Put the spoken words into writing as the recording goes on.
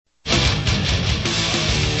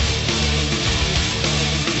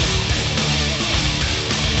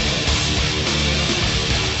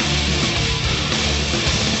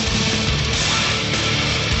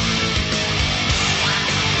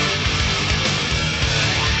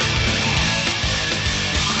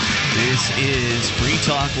This is Free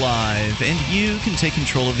Talk Live, and you can take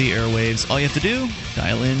control of the airwaves. All you have to do,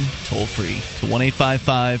 dial in toll-free to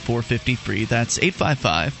 1-855-450-FREE. That's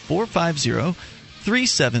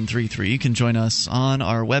 855-450-3733. You can join us on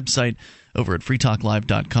our website over at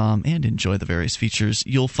freetalklive.com and enjoy the various features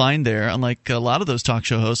you'll find there. Unlike a lot of those talk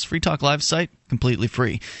show hosts, Free Talk Live site, completely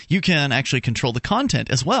free. You can actually control the content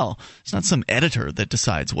as well. It's not some editor that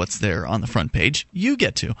decides what's there on the front page. You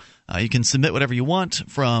get to. You can submit whatever you want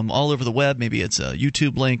from all over the web. Maybe it's a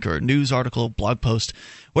YouTube link or a news article, blog post,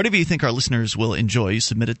 whatever you think our listeners will enjoy. You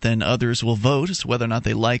submit it, then others will vote as to whether or not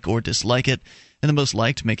they like or dislike it. And the most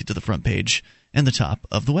liked make it to the front page and the top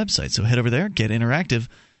of the website. So head over there, get interactive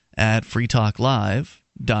at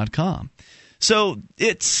freetalklive.com. So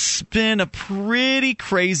it's been a pretty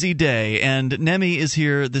crazy day, and Nemi is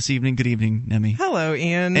here this evening. Good evening, Nemi. Hello,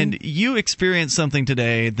 Ian. And you experienced something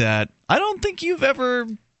today that I don't think you've ever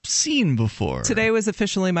seen before. Today was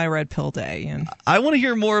officially my red pill day. And I want to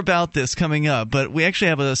hear more about this coming up, but we actually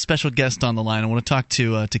have a special guest on the line. I want to talk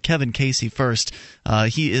to Kevin Casey first.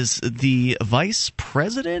 He is the vice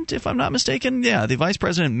president, if I'm not mistaken. Yeah, the vice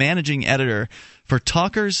president managing editor for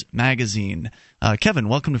Talkers Magazine. Kevin,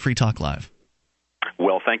 welcome to Free Talk Live.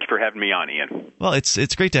 Well, thank you for having me on, Ian. Well,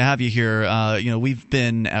 it's great to have you here. We've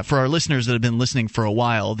been, for our listeners that have been listening for a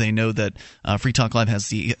while, they know that Free Talk Live has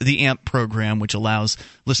the AMP program, which allows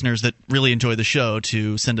listeners that really enjoy the show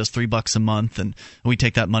to send us $3 a month, and we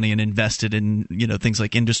take that money and invest it in things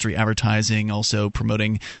like industry advertising, also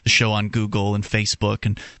promoting the show on Google and Facebook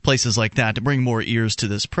and places like that to bring more ears to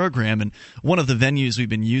this program. And one of the venues we've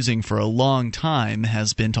been using for a long time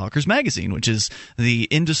has been Talkers Magazine, which is the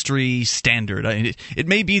industry standard. It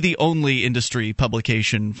may be the only industry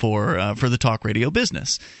publication for the talk radio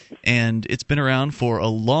business, and it's been around for a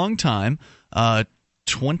long time,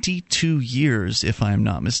 22 years, if I'm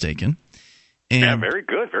not mistaken. And yeah, very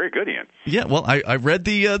good, Ian. Yeah, well, I read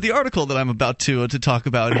the article that I'm about to talk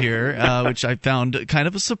about here, which I found kind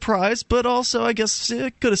of a surprise, but also I guess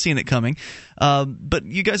could have seen it coming. But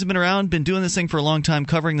you guys have been around, been doing this thing for a long time,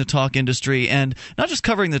 covering the talk industry, and not just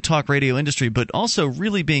covering the talk radio industry, but also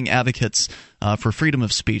really being advocates for freedom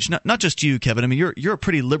of speech. Not just you, Kevin. I mean, you're a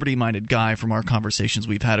pretty liberty-minded guy from our conversations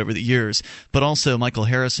we've had over the years, but also Michael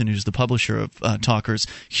Harrison, who's the publisher of Talkers,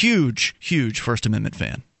 huge First Amendment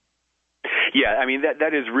fan. Yeah, I mean,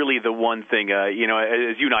 that is really the one thing, as you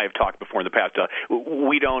and I have talked before in the past,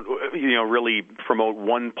 we don't, really promote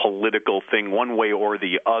one political thing one way or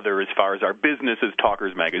the other as far as our business is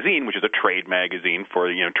Talkers Magazine, which is a trade magazine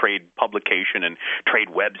for, trade publication and trade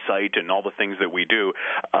website and all the things that we do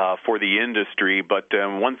for the industry. But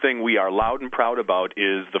one thing we are loud and proud about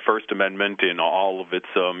is the First Amendment in all of its,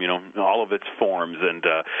 all of its forms, and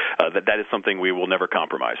that is something we will never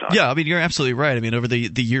compromise on. Yeah, I mean, you're absolutely right. I mean, over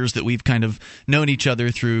the years that we've kind of known each other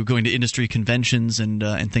through going to industry conventions and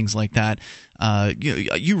things like that,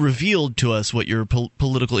 you revealed to us what your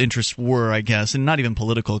political interests were, I guess, and not even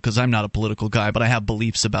political, because I'm not a political guy, but I have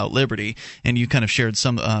beliefs about liberty, and you kind of shared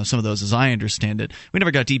some of those as I understand it. We never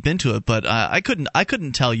got deep into it, but I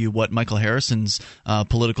couldn't tell you what Michael Harrison's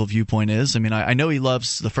political viewpoint is. I mean, I know he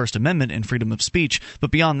loves the First Amendment and freedom of speech, but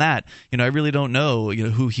beyond that, I really don't know,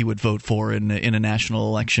 who he would vote for in a national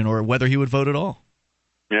election or whether he would vote at all.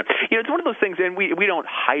 Yeah, it's one of those things, and we don't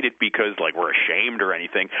hide it because we're ashamed or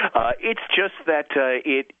anything. It's just that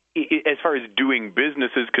as far as doing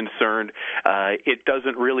business is concerned, it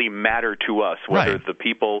doesn't really matter to us whether the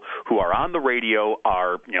people who are on the radio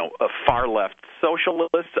are, far left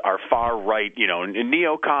socialists, are far right,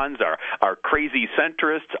 neocons, are crazy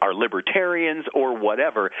centrists, are libertarians, or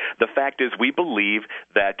whatever. The fact is, we believe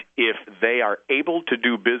that if they are able to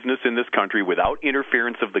do business in this country without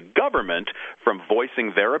interference of the government from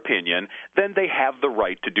voicing their opinion, then they have the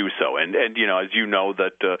right to do so. And as you know,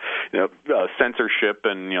 that censorship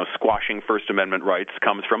and squashing First Amendment rights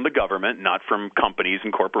comes from the government, not from companies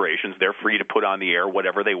and corporations. They're free to put on the air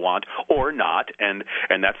whatever they want or not, and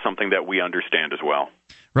that's something that we understand as well.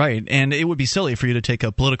 Right, and it would be silly for you to take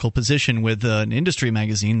a political position with an industry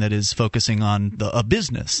magazine that is focusing on a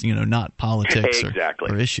business, not politics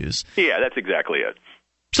or issues. Yeah, that's exactly it.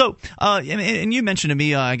 So, and you mentioned to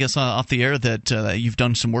me, I guess, off the air that you've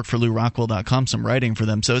done some work for LouRockwell.com, some writing for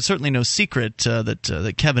them. So it's certainly no secret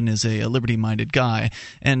that Kevin is a liberty-minded guy.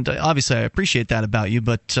 And obviously I appreciate that about you.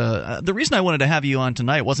 But the reason I wanted to have you on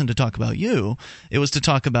tonight wasn't to talk about you. It was to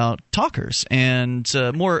talk about Talkers. And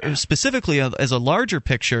more specifically, as a larger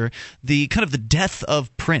picture, the kind of the death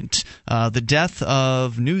of print, the death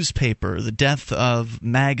of newspaper, the death of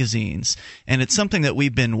magazines. And it's something that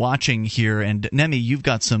we've been watching here. And Nemi, you've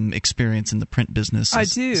got some experience in the print business. I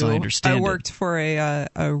do. As I understand I worked for a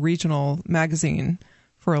regional magazine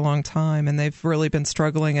for a long time, and they've really been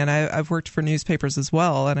struggling. And I've worked for newspapers as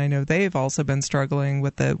well, and I know they've also been struggling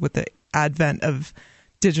with the advent of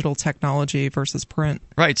digital technology versus print.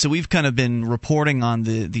 Right. So we've kind of been reporting on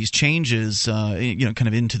these changes, kind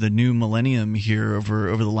of into the new millennium here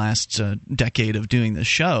over the last decade of doing this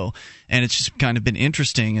show, and it's just kind of been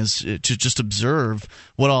interesting to just observe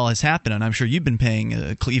what all has happened. And I'm sure you've been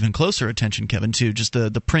paying even closer attention, Kevin, to just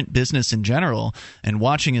the print business in general, and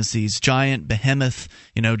watching as these giant behemoth,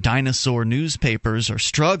 dinosaur newspapers are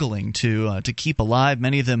struggling to keep alive.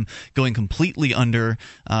 Many of them going completely under,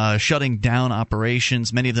 shutting down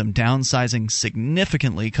operations. Many of them downsizing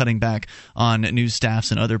significantly, cutting back on news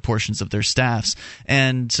staffs and other portions of their staffs.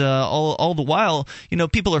 And all the while,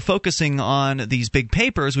 people are focusing on these big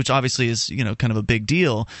papers, which obviously is, kind of a big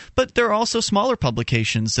deal. But there are also smaller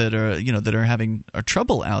publications that are having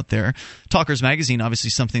trouble out there. Talkers Magazine, obviously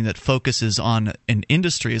something that focuses on an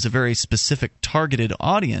industry as a very specific targeted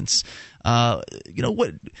audience.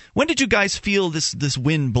 When did you guys feel this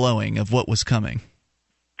wind blowing of what was coming?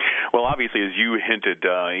 Well, obviously, as you hinted,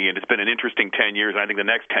 Ian, it's been an interesting 10 years, and I think the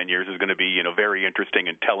next 10 years is going to be, very interesting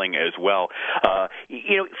and telling as well.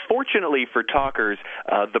 Fortunately for Talkers,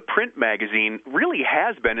 the print magazine really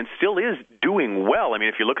has been and still is doing well. I mean,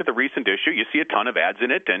 if you look at the recent issue, you see a ton of ads in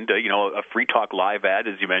it, and, a Free Talk Live ad,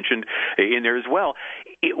 as you mentioned, in there as well.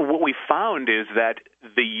 What we found is that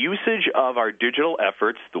the usage of our digital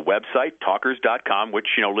efforts, the website, talkers.com, which,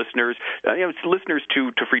 listeners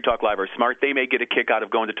to Free Talk Live are smart. They may get a kick out of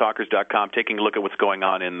going to talkers.com, taking a look at what's going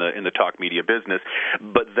on in the talk media business.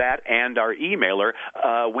 But that and our emailer,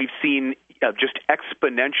 we've seen just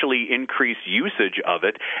exponentially increased usage of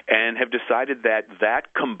it, and have decided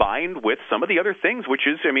that combined with some of the other things, which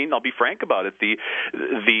is, I'll be frank about it,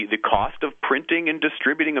 the cost of printing and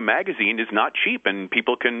distributing a magazine is not cheap, and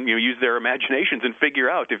people can use their imaginations and figure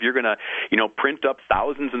out if you're going to print up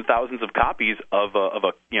thousands and thousands of copies of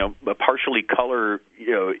a partially color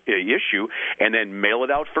issue and then mail it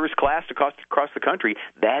out first class across the country,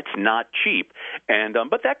 that's not cheap. And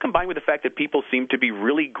but that combined with the fact that people seem to be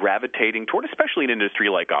really gravitating toward, especially an industry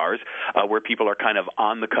like ours, where people are kind of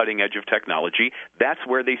on the cutting edge of technology, that's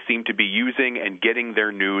where they seem to be using and getting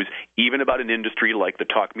their news, even about an industry like the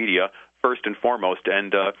talk media, first and foremost.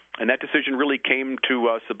 And that decision really came to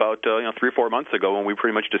us about 3 or 4 months ago, when we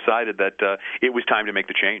pretty much decided that it was time to make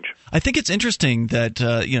the change. I think it's interesting that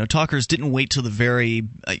Talkers didn't wait till the very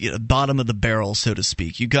bottom of the barrel, so to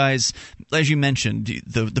speak. You guys, as you mentioned,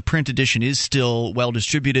 the print edition is still well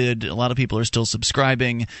distributed. A lot of people are still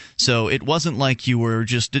subscribing, so it wasn't like you were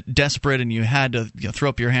just desperate and you had to throw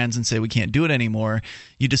up your hands and say we can't do it anymore.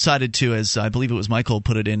 You decided to, as I believe it was Michael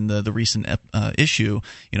put it in the recent issue,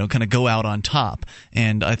 kind of go out on top.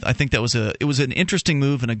 And I think it was an interesting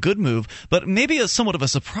move and a good move, but maybe somewhat of a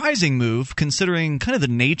surprising move considering kind of the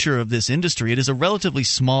nature of this industry. It is a relatively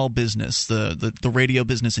small business, the radio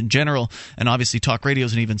business in general, and obviously talk radio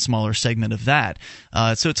is an even smaller segment of that.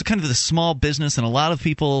 So it's a kind of the small business, and a lot of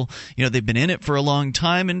people, they've been in it for a long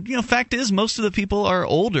time, and fact is most of the people are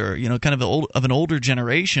older, kind of an older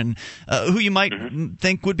generation who you might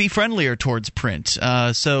think would be friendlier towards print.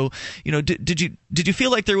 So did you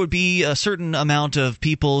feel like there would be a certain amount of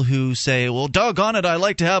people who say, well, doggone it, I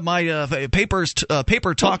like to have my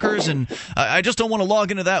paper talkers, and I just don't want to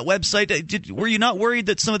log into that website. Were you not worried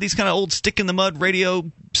that some of these kind of old stick-in-the-mud radio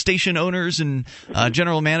station owners and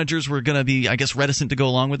general managers were going to be, I guess, reticent to go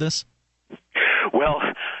along with this? Well,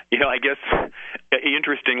 I guess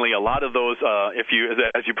interestingly, a lot of those,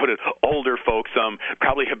 as you put it, older folks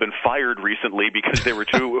probably have been fired recently because they were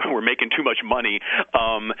making too much money.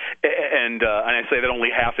 And I say that only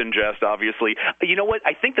half in jest, obviously. You know what?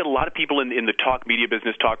 I think that a lot of people in the talk media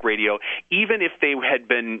business, talk radio, even if they had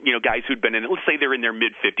been, guys who'd been in, let's say they're in their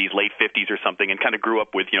mid-50s, late 50s or something, and kind of grew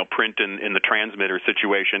up with, print in the transmitter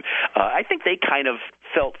situation, I think they kind of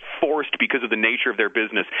felt forced because of the nature of their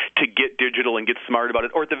business to get digital and get smart about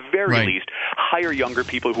it, or at the very least, hire younger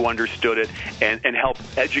people who understood it and help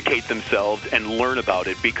educate themselves and learn about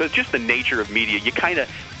it, because just the nature of media,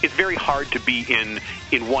 it's very hard to be in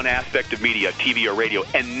one aspect of media, TV or radio,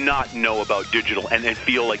 and not know about digital and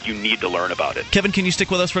feel like you need to learn about it. Kevin, can you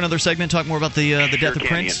stick with us for another segment, talk more about the death of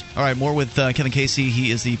print? Ian. All right, more with Kevin Casey.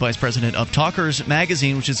 He is the vice president of Talkers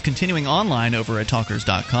Magazine, which is continuing online over at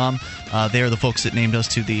talkers.com. They are the folks that named us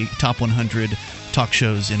to the top 100 talk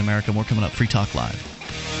shows in America. More coming up, Free Talk Live.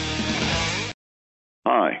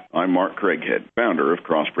 Hi, Hi, I'm Mark Craighead, founder of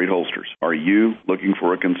Crossbreed Holsters. Are you looking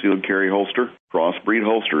for a concealed carry holster? Crossbreed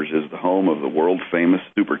Holsters is the home of the world-famous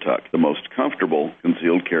Super Tuck, the most comfortable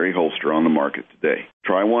concealed carry holster on the market today.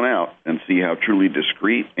 Try one out and see how truly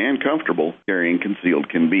discreet and comfortable carrying concealed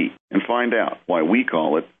can be, and find out why we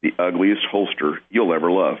call it the ugliest holster you'll ever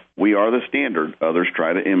love. We are the standard others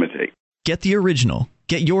try to imitate. Get the original.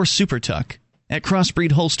 Get your Super Tuck at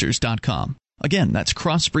crossbreedholsters.com. Again, that's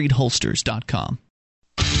crossbreedholsters.com.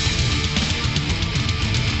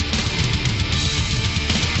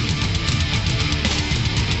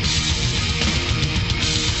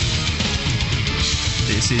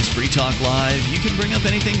 This is Free Talk Live. You can bring up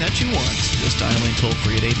anything that you want. Just dialing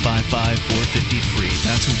toll-free at 855-450-FREE.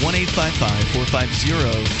 That's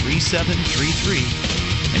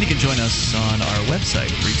 1-855-450-3733. And you can join us on our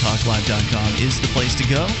website. freetalklive.com is the place to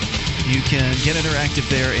go. You can get interactive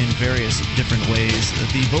there in various different ways.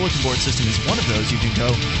 The bulletin board system is one of those. You can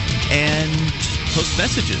go and post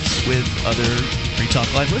messages with other Free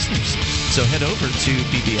Talk Live listeners. So head over to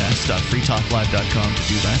bbs.freetalklive.com to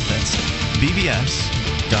do that. That's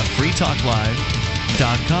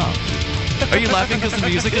bbs.freetalklive.com. Are you laughing because the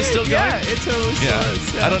music is still going? Yeah, it totally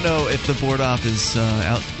is. Yeah. I don't know if the board op is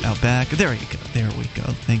out back. There you go. There we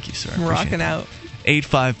go. Thank you, sir. Rocking out.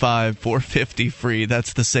 855-450-FREE.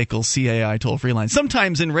 That's the SACL CAI toll-free line.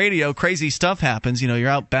 Sometimes in radio, crazy stuff happens. You know, you're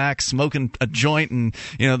out back smoking a joint and,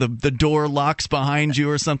 you know, the door locks behind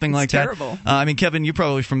you or something like that. Terrible. I mean, Kevin, you're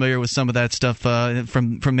probably familiar with some of that stuff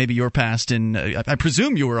from maybe your past. And I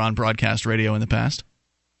presume you were on broadcast radio in the past.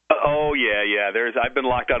 Oh, yeah. I've been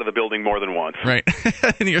locked out of the building more than once. Right.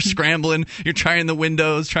 And you're scrambling. You're trying the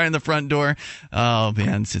windows, trying the front door. Oh,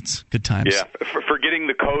 man, it's good times. Yeah. Forgetting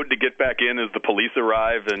the code to get back in as the police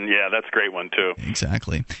arrive. And, yeah, that's a great one, too.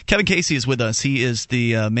 Exactly. Kevin Casey is with us. He is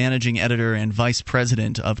the managing editor and vice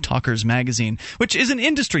president of Talkers Magazine, which is an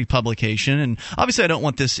industry publication. And obviously, I don't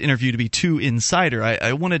want this interview to be too insider.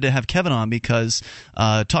 I wanted to have Kevin on because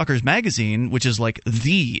Talkers Magazine, which is like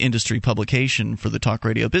the industry publication for the talk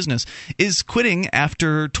radio business, is quitting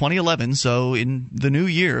after 2011. So in the new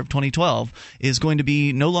year of 2012 is going to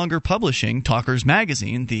be no longer publishing Talkers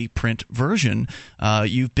Magazine, the print version.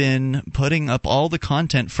 You've been putting up all the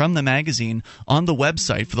content from the magazine on the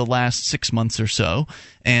website for the last 6 months or so.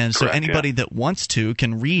 And so anybody that wants to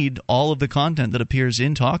can read all of the content that appears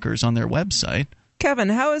in Talkers on their website. Kevin,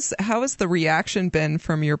 how has the reaction been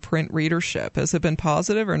from your print readership? Has it been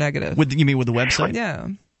positive or negative? You mean with the website? Yeah.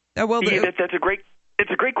 That's a great. It's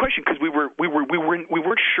a great question because we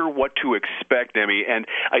weren't sure what to expect, Emmy, and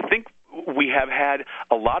I think we have had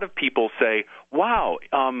a lot of people say, "Wow."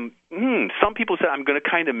 Some people said, "I'm going to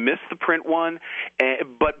kind of miss the print one,"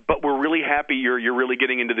 but we're really happy you're really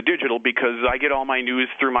getting into the digital because I get all my news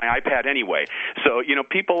through my iPad anyway. So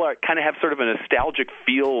people kind of have sort of a nostalgic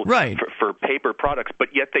feel for paper products,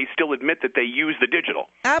 but yet they still admit that they use the digital.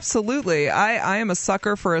 Absolutely, I am a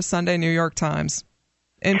sucker for a Sunday New York Times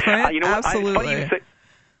in print. Absolutely.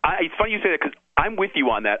 It's funny you say that because I'm with you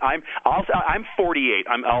on that. I'm 48.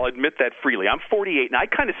 I'll admit that freely. I'm 48, and I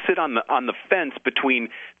kind of sit on the fence between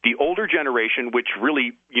the older generation, which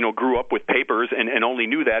really grew up with papers and only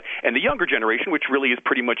knew that, and the younger generation, which really is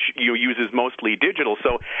pretty much uses mostly digital.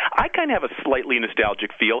 So I kind of have a slightly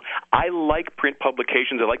nostalgic feel. I like print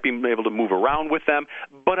publications. I like being able to move around with them,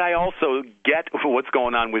 but I also get what's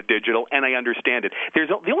going on with digital, and I understand it.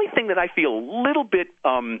 The only thing that I feel a little bit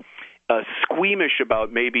squeamish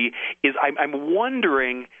about maybe is I'm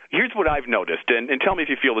wondering, here's what I've noticed, and tell me if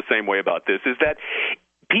you feel the same way about this, is that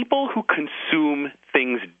people who consume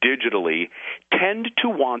things digitally tend to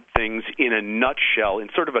want things in a nutshell, in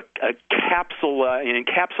sort of an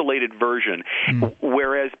encapsulated version,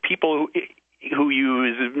 whereas people who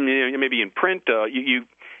use maybe in print,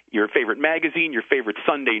 your favorite magazine, your favorite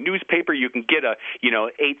Sunday newspaper, you can get a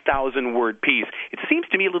 8,000-word piece. It seems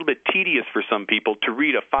to me a little bit tedious for some people to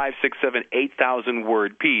read a 5, 6, 7,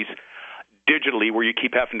 8,000-word piece digitally, where you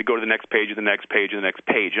keep having to go to the next page, and the next page, and the next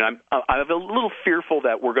page. And I'm a little fearful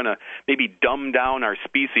that we're going to maybe dumb down our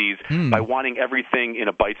species by wanting everything in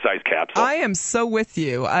a bite-sized capsule. I am so with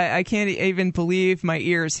you. I can't even believe my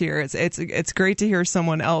ears here. It's great to hear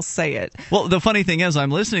someone else say it. Well, the funny thing is,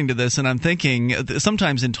 I'm listening to this and I'm thinking,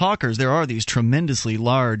 sometimes in Talkers there are these tremendously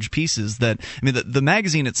large pieces that, the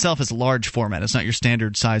magazine itself is a large format. It's not your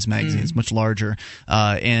standard size magazine. It's much larger.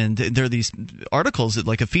 And there are these articles,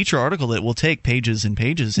 like a feature article that will take pages and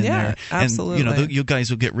pages in there. Absolutely. And you guys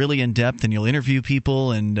will get really in depth, and you'll interview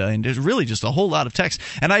people, and there's really just a whole lot of text.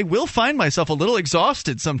 And I will find myself a little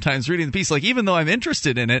exhausted sometimes reading the piece. Like, even though I'm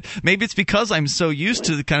interested in it, maybe it's because I'm so used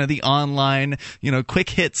to the kind of the online, quick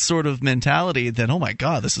hits sort of mentality that, oh my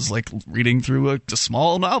God, this is like reading through a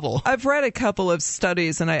small novel. I've read a couple of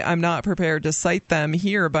studies, and I'm not prepared to cite them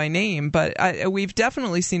here by name, but we've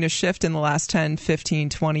definitely seen a shift in the last 10, 15,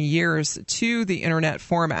 20 years to the internet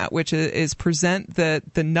format, which is present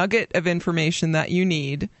the nugget of information that you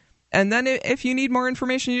need. And then if you need more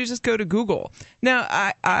information, you just go to Google. Now,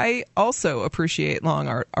 I also appreciate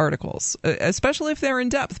long articles, especially if they're in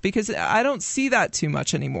depth, because I don't see that too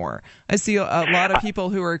much anymore. I see a lot of people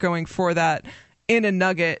who are going for that in a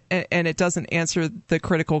nugget, and it doesn't answer the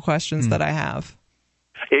critical questions that I have.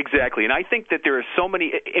 Exactly, and I think that there are so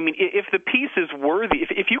many. I mean, if the piece is worthy,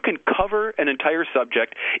 if you can cover an entire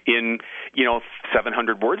subject in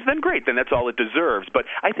 700 words, then great, then that's all it deserves. But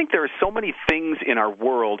I think there are so many things in our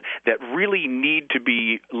world that really need to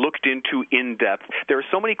be looked into in depth. There are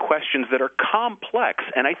so many questions that are complex,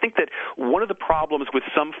 and I think that one of the problems with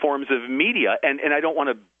some forms of media, and I don't want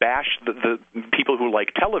to bash the people who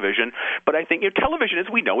like television, but I think television,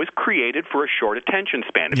 as we know, is created for a short attention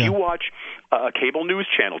span. If you watch a cable news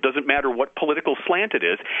channel, doesn't matter what political slant it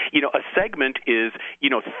is, a segment is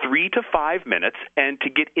 3 to 5 minutes, and to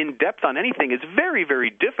get in depth on anything is very, very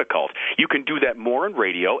difficult. You can do that more in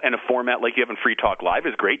radio, and a format like you have in Free Talk Live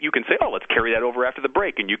is great. You can say, let's carry that over after the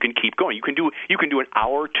break, and you can keep going. You can do an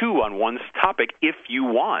hour or two on one topic if you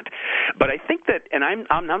want. But I think that, and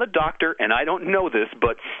I'm not a doctor, and I don't know this,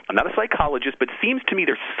 but I'm not a psychologist, but it seems to me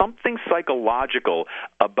there's something psychological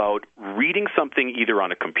about reading something either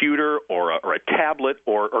on a computer or a tablet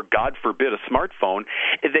or God forbid, a smartphone,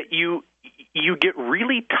 that you get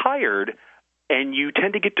really tired and you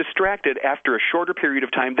tend to get distracted after a shorter period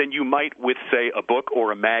of time than you might with, say, a book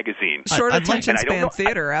or a magazine. Short attention span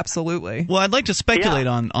theater, absolutely. Well, I'd like to speculate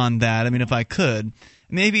on that. I mean, if I could.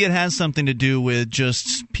 Maybe it has something to do with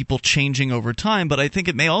just people changing over time, but I think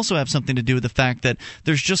it may also have something to do with the fact that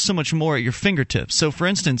there's just so much more at your fingertips. So, for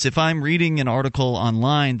instance, if I'm reading an article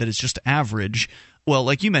online that is just average, well,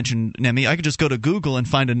 like you mentioned, Nemi, I could just go to Google and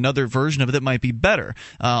find another version of it that might be better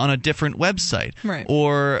on a different website. Right.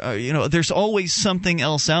 Or, there's always something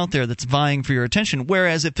else out there that's vying for your attention.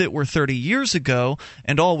 Whereas if it were 30 years ago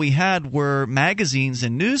and all we had were magazines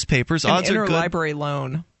and newspapers, odds are good. Interlibrary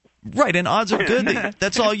loan. Right, and odds are good that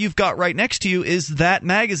that's all you've got right next to you is that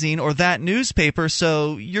magazine or that newspaper,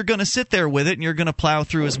 so you're going to sit there with it and you're going to plow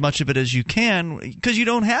through as much of it as you can because you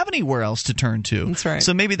don't have anywhere else to turn to. That's right.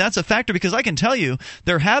 So maybe that's a factor, because I can tell you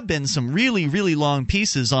there have been some really, really long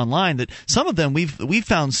pieces online that some of them we've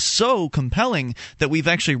found so compelling that we've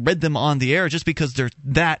actually read them on the air just because they're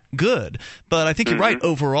that good. But I think you're right.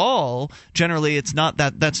 Overall, generally, it's not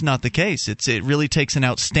that's not the case. It really takes an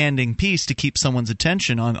outstanding piece to keep someone's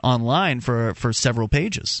attention online for several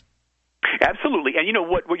pages. Absolutely. And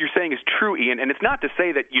what you're saying is true, Ian, and it's not to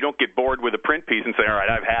say that you don't get bored with a print piece and say, all right,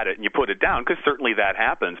 I've had it, and you put it down, because certainly that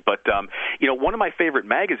happens. But, one of my favorite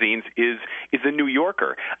magazines is The New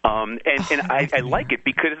Yorker. I like it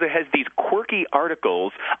because it has these quirky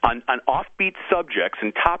articles on offbeat subjects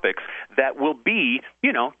and topics that will be,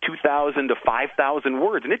 2,000 to 5,000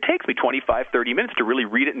 words. And it takes me 25, 30 minutes to really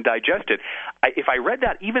read it and digest it. If I read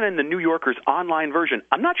that even in The New Yorker's online version,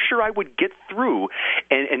 I'm not sure I would get through.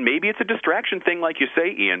 And maybe it's a distraction thing, like you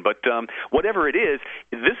say, Ian, but whatever it is,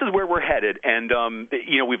 this is where we're headed. And,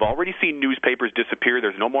 we've already seen newspapers disappear.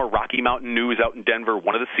 There's no more Rocky Mountain News out in Denver.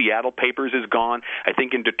 One of the Seattle papers is gone. I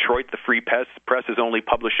think in Detroit, the Free Press is only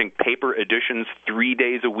publishing paper editions 3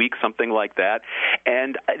 days a week, something like that.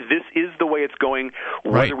 And this is the way it's going,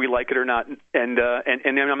 whether we like it or not. And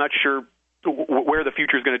I'm not sure where the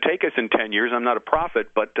future is going to take us in 10 years. I'm not a prophet,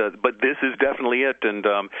 but this is definitely it. And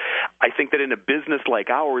I think that in a business like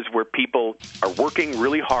ours, where people are working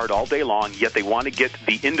really hard all day long, yet they want to get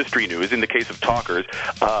the industry news, in the case of talkers,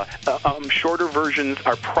 shorter versions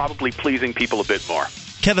are probably pleasing people a bit more.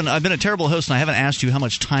 Kevin, I've been a terrible host, and I haven't asked you how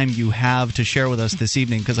much time you have to share with us this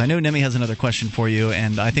evening, because I know Nemi has another question for you,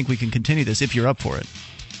 and I think we can continue this if you're up for it.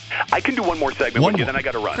 I can do one more segment with you, then I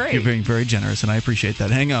got to run. Great. You're being very generous, and I appreciate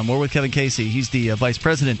that. Hang on. More with Kevin Casey. He's the vice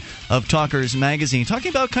president of Talkers Magazine, talking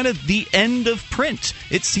about kind of the end of print.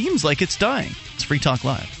 It seems like it's dying. It's Free Talk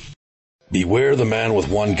Live. Beware the man with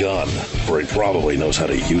one gun, for he probably knows how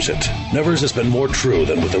to use it. Never has this been more true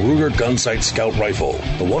than with the Ruger Gunsight Scout Rifle.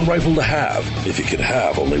 The one rifle to have, if you could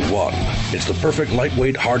have only one. It's the perfect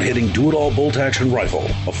lightweight, hard-hitting, do-it-all bolt-action rifle.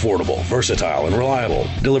 Affordable, versatile, and reliable.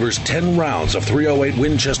 Delivers 10 rounds of .308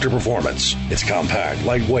 Winchester performance. It's compact,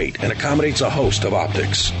 lightweight, and accommodates a host of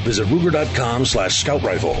optics. Visit Ruger.com/Scout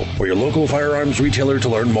Rifle or your local firearms retailer to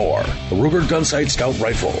learn more. The Ruger Gunsight Scout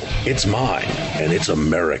Rifle. It's mine, and it's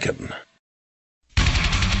American.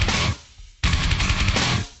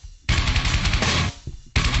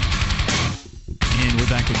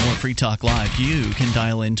 Back with more Free Talk Live. You can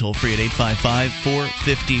dial in toll free at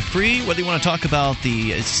 855-450-FREE, whether you want to talk about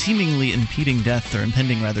the seemingly impending death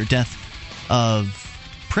of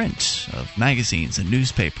print, of magazines and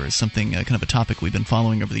newspapers, something kind of a topic we've been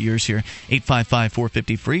following over the years here,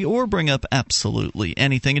 855-450-FREE, or bring up absolutely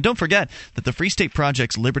anything. And don't forget that the Free State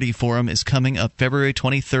Project's Liberty Forum is coming up February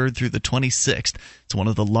 23rd through the 26th. It's one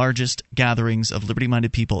of the largest gatherings of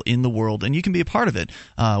liberty-minded people in the world, and you can be a part of it.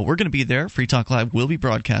 We're going to be there. Free Talk Live will be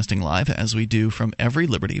broadcasting live, as we do from every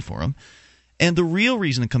Liberty Forum. And the real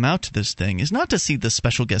reason to come out to this thing is not to see the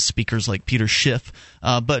special guest speakers like Peter Schiff,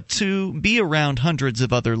 but to be around hundreds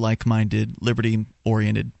of other like-minded,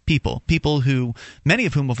 liberty-oriented people who, many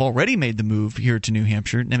of whom have already made the move here to New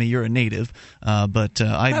Hampshire. I mean, you're a native, but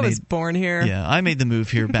I was born here. Yeah, I made the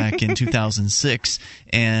move here back in 2006,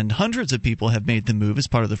 and hundreds of people have made the move as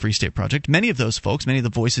part of the Free State Project. Many of those folks, many of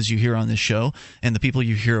the voices you hear on this show, and the people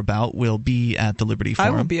you hear about will be at the Liberty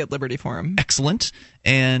Forum. I will be at Liberty Forum. Excellent.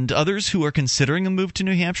 And others who are considering a move to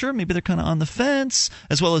New Hampshire, maybe they're kind of on the fence,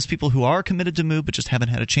 as well as people who are committed to move but just haven't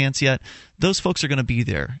had a chance yet. Those folks are going to be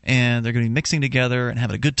there, and they're going to be mixing together and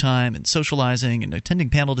having a good time and socializing and attending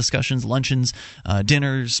panel discussions, luncheons,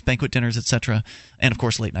 dinners, banquet dinners, etc., and, of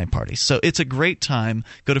course, late-night parties. So it's a great time.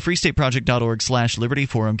 Go to freestateproject.org/Liberty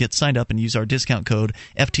Forum, get signed up, and use our discount code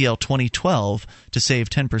FTL2012 to save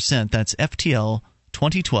 10%. That's FTL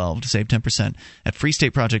 2012 to save 10% at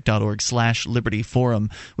freestateproject.org/Liberty Forum.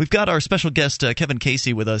 We've got our special guest, Kevin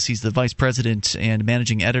Casey, with us. He's the vice president and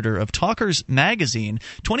managing editor of Talkers Magazine,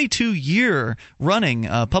 22-year running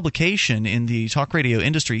publication in the talk radio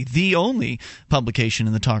industry, the only publication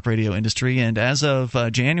in the talk radio industry. And as of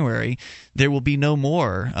January, there will be no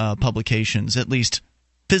more publications, at least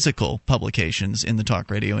physical publications in the talk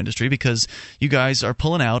radio industry, because you guys are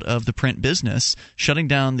pulling out of the print business, shutting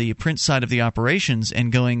down the print side of the operations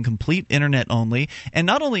and going complete internet only. And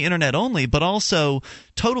not only internet only, but also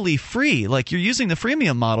totally free. Like, you're using the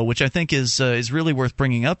freemium model, which I think is really worth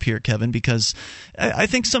bringing up here, Kevin, because I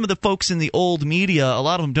think some of the folks in the old media, a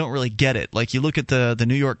lot of them don't really get it. Like, you look at the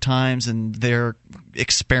New York Times and their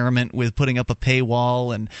experiment with putting up a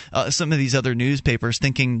paywall, and some of these other newspapers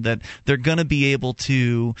thinking that they're going to be able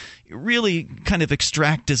to really kind of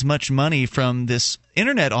extract as much money from this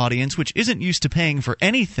internet audience, which isn't used to paying for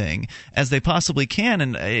anything, as they possibly can.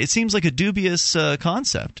 And it seems like a dubious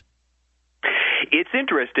concept. It's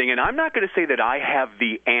interesting, and I'm not going to say that I have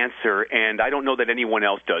the answer, and I don't know that anyone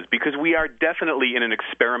else does, because we are definitely in an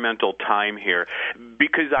experimental time here.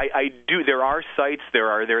 Because there are sites, there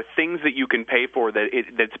are things that you can pay for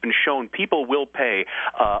that's been shown. People will pay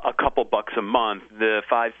a couple bucks a month, the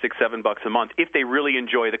 $5, $6, $7 a month, if they really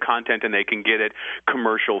enjoy the content and they can get it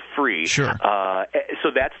commercial free. Sure.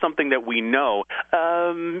 So that's something that we know.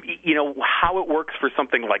 How it works for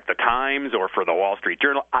something like the Times or for the Wall Street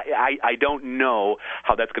Journal, I don't know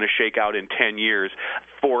how that's going to shake out in 10 years.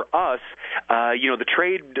 For us,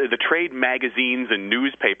 the trade magazines and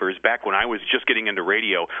newspapers back when I was just getting into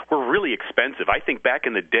radio were really expensive. I think back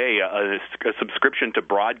in the day, a subscription to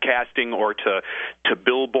broadcasting or to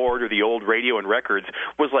Billboard or the old radio and records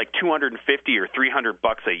was like $250 or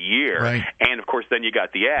 $300 a year. Right. And of course, then you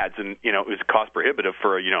got the ads, and it was cost prohibitive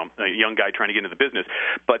for a young guy trying to get into the business.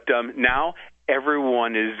 But now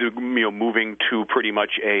everyone is moving to pretty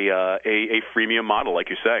much a freemium model, like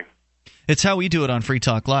you say. It's how we do it on Free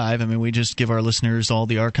Talk Live. I mean, we just give our listeners all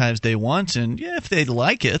the archives they want, and if they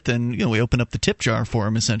like it, then we open up the tip jar for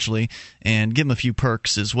them, essentially, and give them a few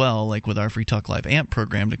perks as well, like with our Free Talk Live AMP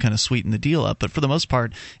program, to kind of sweeten the deal up. But for the most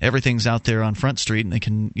part, everything's out there on Front Street, and they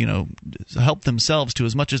can help themselves to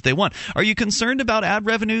as much as they want. Are you concerned about ad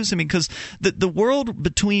revenues? I mean, because the world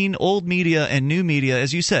between old media and new media,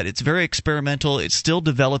 as you said, it's very experimental. It's still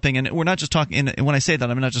developing, and we're not just talking. And when I say that,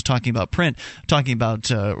 I'm not just talking about print. I'm talking about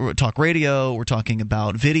talk radio. radio. We're talking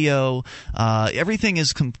about video. Everything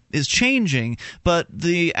is changing, but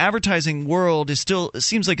the advertising world is still, it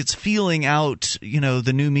seems like it's feeling out,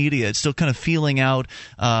 the new media. It's still kind of feeling out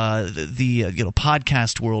the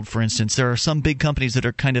podcast world, for instance. There are some big companies that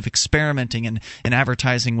are kind of experimenting and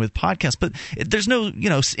advertising with podcasts, but there's no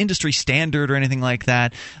industry standard or anything like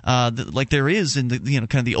that, like there is in the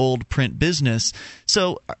kind of the old print business.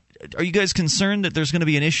 So are you guys concerned that there's going to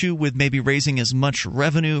be an issue with maybe raising as much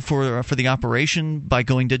revenue for the operation by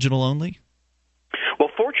going digital only? Well,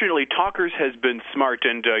 fortunately, Talkers has been smart,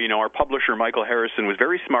 and our publisher Michael Harrison was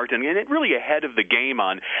very smart, and really ahead of the game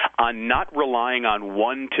on not relying on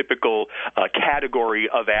one typical category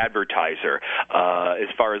of advertiser as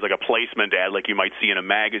far as like a placement ad, like you might see in a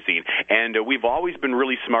magazine. And we've always been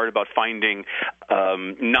really smart about finding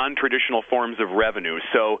non-traditional forms of revenue.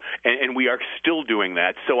 So, and we are still doing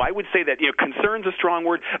that. So I would say that concern's a strong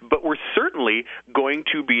word, but we're certainly going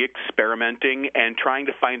to be experimenting and trying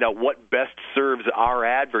to find out what best serves our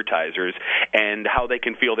advertisers and how they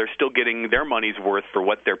can feel they're still getting their money's worth for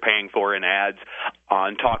what they're paying for in ads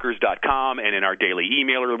on talkers.com and in our daily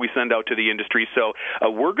emailer that we send out to the industry. So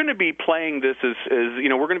we're going to be playing this as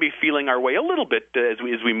we're going to be feeling our way a little bit as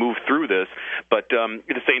we move through this. But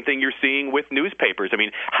the same thing you're seeing with newspapers. I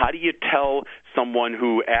mean, how do you tell someone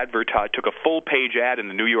who took a full-page ad in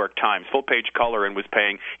the New York Times, full-page color, and was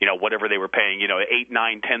paying, whatever they were paying, $8,000,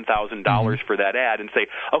 $9,000, $10,000 for that ad, and say,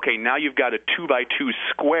 okay, now you've got a 2x2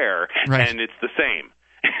 square, right, and it's the same.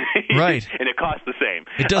 Right. And it costs the same.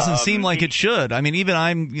 It doesn't seem like it should. I mean, even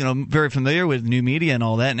I'm very familiar with new media and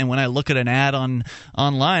all that, and when I look at an ad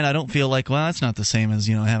online, I don't feel like, well, that's not the same as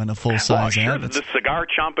having a full-size ad. The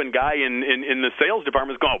cigar-chomping guy in the sales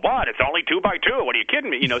department is going, what? It's only 2x2. What are you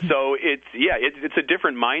kidding me? So it's a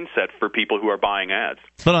different mindset for people who are buying ads.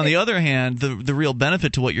 But on the other hand, the real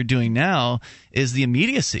benefit to what you're doing now is the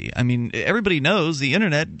immediacy. I mean, everybody knows the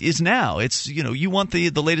internet is now. It's you want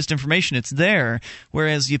the latest information, it's there.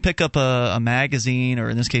 Whereas you pick up a magazine, or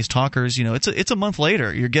in this case Talkers, it's a month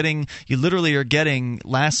later. You literally are getting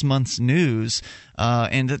last month's news,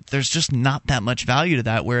 and there's just not that much value to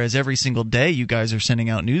that. Whereas every single day you guys are sending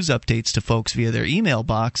out news updates to folks via their email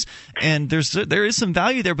box, and there is some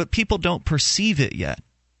value there, but people don't perceive it yet.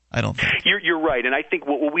 I don't think. You're right, and I think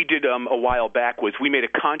what we did a while back was we made a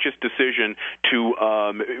conscious decision to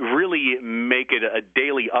really make it a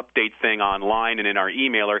daily update thing online and in our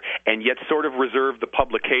emailer, and yet sort of reserve the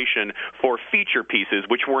publication for feature pieces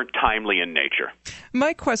which weren't timely in nature.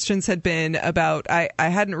 My questions had been about, I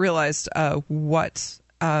hadn't realized what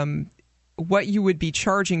you would be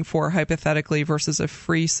charging for hypothetically versus a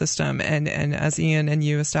free system, and as Ian and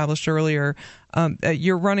you established earlier,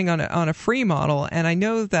 you're running on a free model, and I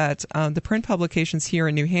know that the print publications here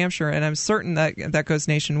in New Hampshire, and I'm certain that goes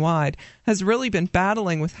nationwide, has really been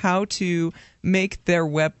battling with how to make their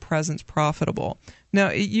web presence profitable. Now,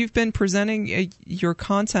 you've been presenting your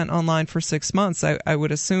content online for 6 months. I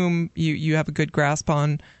would assume you have a good grasp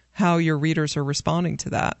on how your readers are responding to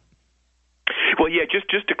that. Well, yeah,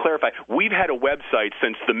 just to clarify, we've had a website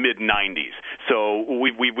since the mid-'90s, so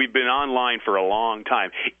we've been online for a long time.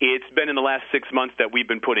 It's been in the last 6 months that we've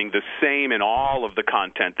been putting the same and all of the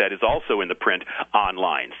content that is also in the print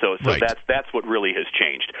online. So right, that's what really has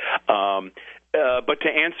changed. But to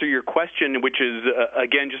answer your question, which is,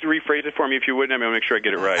 again, just rephrase it for me if you would, and I'm going to make sure I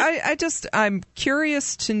get it right. I'm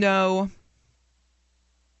curious to know,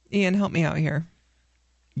 Ian, help me out here.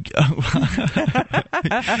 You want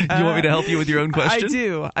me to help you with your own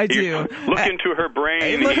question? I do. Look into her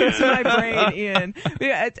brain. Look into my brain, Ian.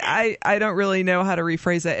 I don't really know how to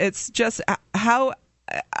rephrase it. It's just how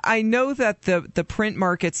I know that the print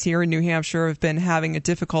markets here in New Hampshire have been having a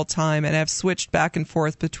difficult time and have switched back and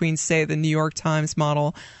forth between, say, the New York Times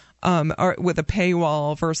model or with a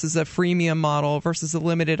paywall versus a freemium model versus a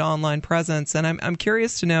limited online presence. And I'm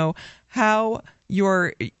curious to know how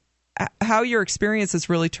your experience has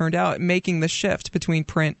really turned out making the shift between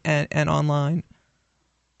print and online.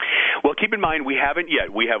 Well, keep in mind, we haven't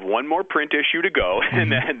yet. We have one more print issue to go,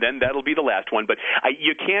 and then that'll be the last one. But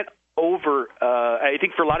you can't I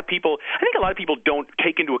think a lot of people don't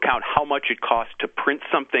take into account how much it costs to print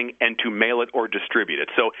something and to mail it or distribute it.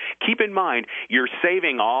 So keep in mind, you're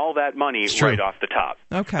saving all that money right off the top.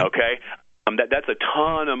 Okay? That's a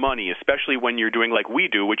ton of money, especially when you're doing like we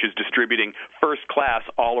do, which is distributing first class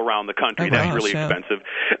all around the country. That's really expensive.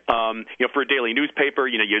 For a daily newspaper,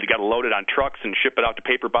 you got to load it on trucks and ship it out to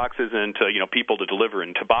paper boxes and to people to deliver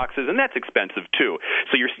into boxes, and that's expensive too.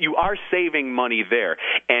 So you are saving money there.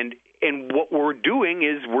 And And what we're doing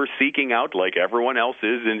is we're seeking out, like everyone else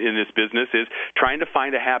is in this business, is trying to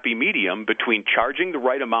find a happy medium between charging the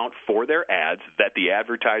right amount for their ads that the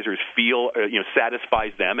advertisers feel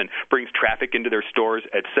satisfies them and brings traffic into their stores,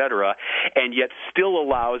 etc., and yet still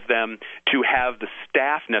allows them to have the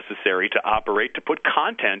staff necessary to operate, to put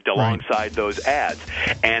content alongside those ads.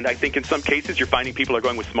 And I think in some cases you're finding people are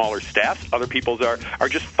going with smaller staffs. Other people are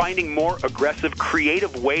just finding more aggressive,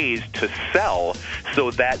 creative ways to sell so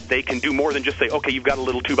that they can do more than just say, okay, you've got a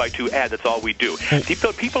little 2x2 ad, that's all we do.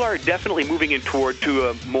 People are definitely moving in to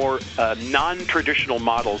a more non-traditional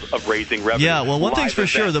models of raising revenue. Yeah, well, one thing's for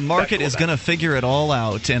sure, the market is going to figure it all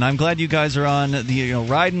out, and I'm glad you guys are on the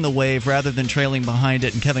riding the wave rather than trailing behind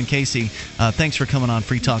it. And Kevin Casey, thanks for coming on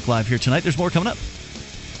Free Talk Live here tonight. There's more coming up.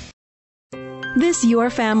 This Your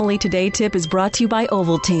Family Today tip is brought to you by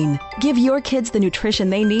Ovaltine. Give your kids the nutrition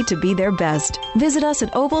they need to be their best. Visit us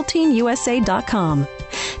at ovaltineusa.com.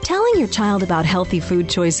 Telling your child about healthy food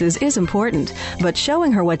choices is important, but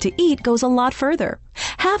showing her what to eat goes a lot further.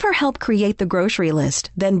 Have her help create the grocery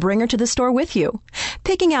list, then bring her to the store with you.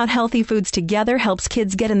 Picking out healthy foods together helps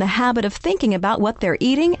kids get in the habit of thinking about what they're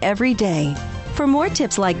eating every day. For more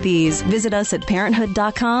tips like these, visit us at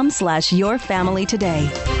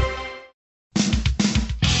parenthood.com/yourfamilytoday.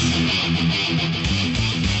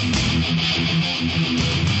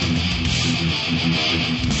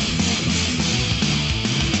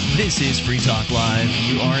 This is Free Talk Live.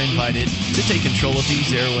 You are invited to take control of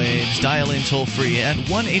these airwaves. Dial in toll-free at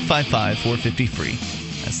 1-855-450-FREE.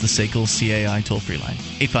 That's the SACL CAI toll-free line.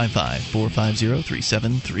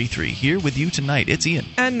 855-450-3733. Here with you tonight, it's Ian.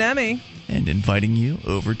 And Nemi. And inviting you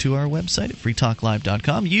over to our website at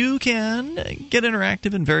freetalklive.com. You can get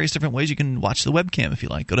interactive in various different ways. You can watch the webcam if you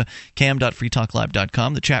like. Go to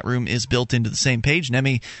cam.freetalklive.com. The chat room is built into the same page.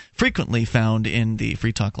 Nemi, frequently found in the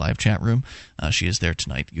Free Talk Live chat room. She is there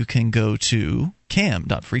tonight. You can go to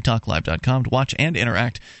cam.freetalklive.com to watch and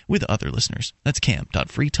interact with other listeners. That's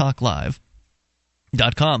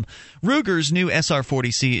cam.freetalklive.com. Ruger's new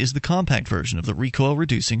SR40C is the compact version of the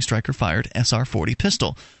recoil-reducing striker-fired SR40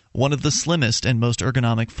 pistol, one of the slimmest and most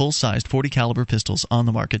ergonomic full-sized 40-caliber pistols on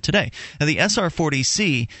the market today. Now, the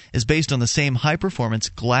SR40C is based on the same high-performance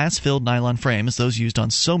glass-filled nylon frame as those used on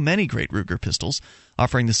so many great Ruger pistols,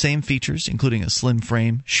 offering the same features, including a slim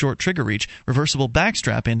frame, short trigger reach, reversible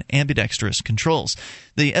backstrap, and ambidextrous controls.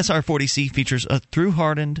 The SR40C features a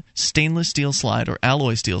through-hardened stainless steel slide or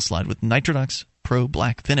alloy steel slide with Nitronox Pro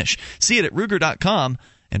Black finish. See it at Ruger.com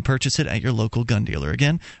and purchase it at your local gun dealer.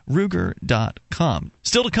 Again, Ruger.com.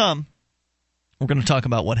 Still to come, we're going to talk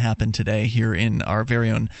about what happened today here in our very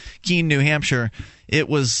own Keene, New Hampshire. It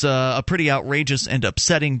was a pretty outrageous and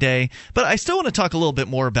upsetting day, but I still want to talk a little bit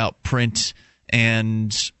more about print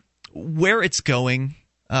and where it's going.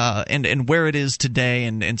 And where it is today,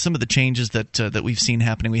 and some of the changes that we've seen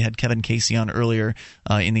happening. We had Kevin Casey on earlier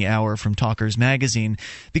in the hour from Talkers Magazine,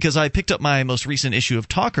 because I picked up my most recent issue of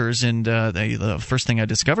Talkers, and the first thing I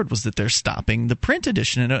discovered was that they're stopping the print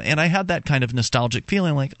edition, and I had that kind of nostalgic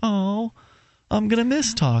feeling like, oh, I'm going to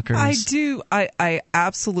miss Talkers. I do. I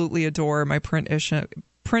absolutely adore my print edition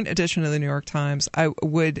of the New York Times. I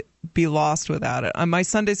would be lost without it. My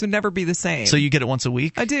Sundays would never be the same. So you get it once a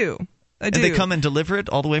week? I do. And they come and deliver it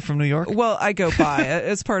all the way from New York? Well, I go by.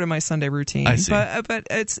 It's part of my Sunday routine. I see. But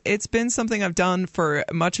it's been something I've done for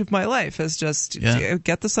much of my life, is just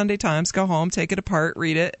get the Sunday Times, go home, take it apart,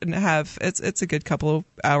 read it, and have it's a good couple of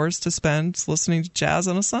hours to spend listening to jazz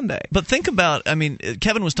on a Sunday. But think about,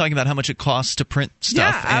 Kevin was talking about how much it costs to print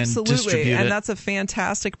stuff and distribute it. And that's a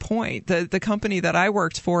fantastic point. The company that I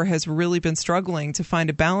worked for has really been struggling to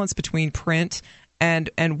find a balance between print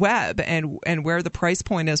and web, and where the price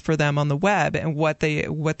point is for them on the web, and what they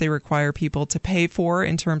require people to pay for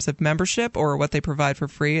in terms of membership, or what they provide for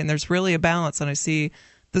free. And there's really a balance, and I see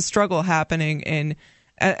the struggle happening in,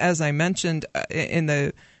 as I mentioned, in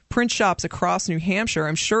the print shops across New Hampshire.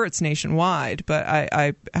 I'm sure it's nationwide, but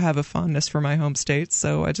I have a fondness for my home state,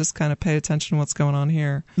 so I just kind of pay attention to what's going on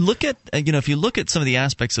here. Look at, if you look at some of the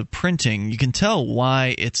aspects of printing, you can tell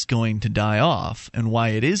why it's going to die off and why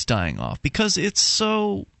it is dying off, because it's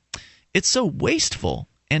so wasteful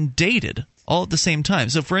and dated all at the same time.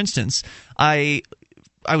 So, for instance,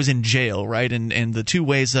 I was in jail, right? And the three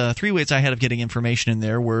ways I had of getting information in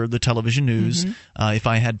there were the television news. Mm-hmm. If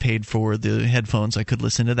I had paid for the headphones, I could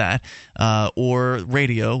listen to that. Or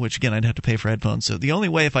radio, which again, I'd have to pay for headphones. So the only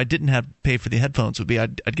way, if I didn't have pay for the headphones, would be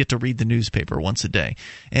I'd get to read the newspaper once a day.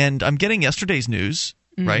 And I'm getting yesterday's news,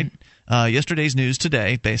 mm-hmm. right? Yesterday's news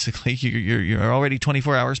today, basically. You're already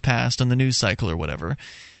 24 hours past on the news cycle or whatever.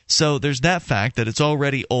 So there's that fact that it's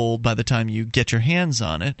already old by the time you get your hands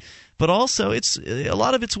on it. But also, it's a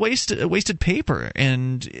lot of it's wasted paper.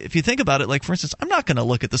 And if you think about it, like, for instance, I'm not going to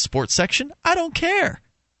look at the sports section. I don't care.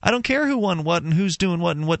 I don't care who won what and who's doing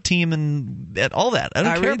what and what team and all that. I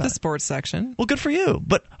don't care read about the sports section. Well, good for you.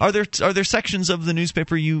 But are there sections of the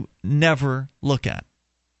newspaper you never look at?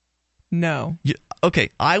 No. Okay,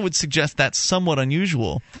 I would suggest that's somewhat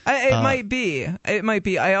unusual. It might be. It might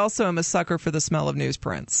be. I also am a sucker for the smell of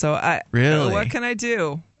newsprint. So really, what can I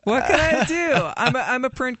do? What can I do? I'm a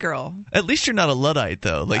print girl. At least you're not a Luddite,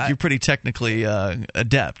 though. Like, you're pretty technically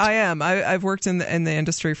adept. I am. I've worked in the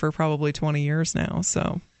industry for probably 20 years now.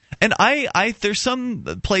 So. And there's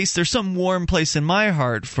some warm place in my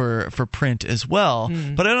heart for print as well,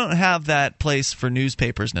 but I don't have that place for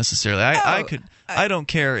newspapers necessarily. I don't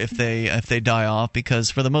care if they die off,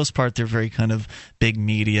 because for the most part they're very kind of big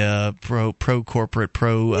media, pro corporate,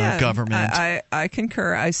 government. I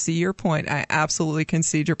concur. I see your point. I absolutely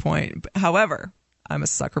concede your point. However, I'm a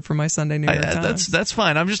sucker for my Sunday New York Times. That's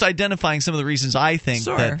fine. I'm just identifying some of the reasons I think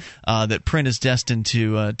that print is destined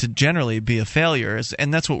to generally be a failure,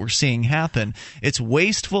 and that's what we're seeing happen. It's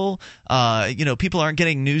wasteful. People aren't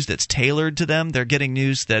getting news that's tailored to them. They're getting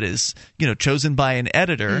news that is chosen by an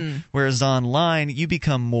editor. Whereas online, you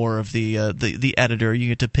become more of the editor. You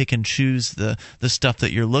get to pick and choose the stuff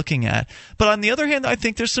that you're looking at. But on the other hand, I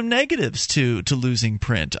think there's some negatives to losing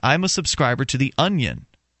print. I'm a subscriber to The Onion,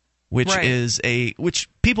 which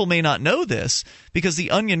people may not know this, because The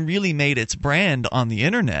Onion really made its brand on the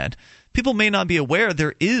internet. People may not be aware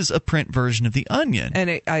there is a print version of The Onion.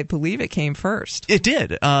 And I believe it came first. It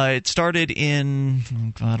did. It started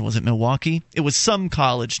in, was it Milwaukee? It was some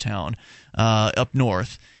college town up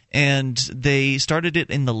north. And they started it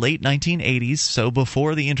in the late 1980s, so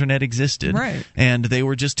before the internet existed. Right. And they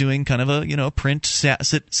were just doing kind of a print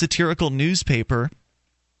satirical newspaper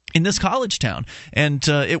in this college town, and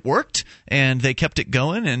it worked, and they kept it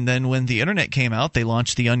going. And then when the internet came out, they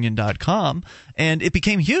launched theonion.com, and it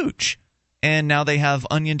became huge. And now they have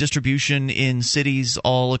Onion distribution in cities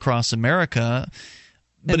all across America.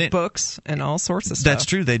 And books and all sorts of stuff. That's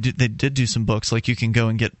true. They did do some books. Like, you can go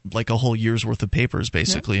and get like a whole year's worth of papers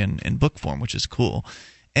basically in book form, which is cool.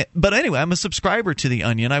 But anyway, I'm a subscriber to The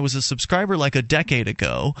Onion. I was a subscriber like a decade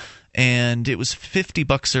ago, and it was $50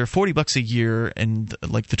 or $40 a year in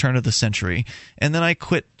like the turn of the century. And then I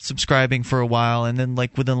quit subscribing for a while, and then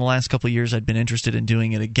like within the last couple of years, I'd been interested in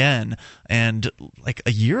doing it again. And like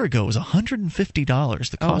a year ago, it was $150.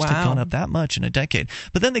 The cost had gone up that much in a decade.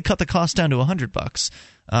 But then they cut the cost down to $100.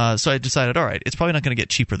 So I decided, all right, it's probably not going to get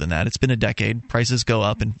cheaper than that. It's been a decade. Prices go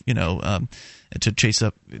up, and to chase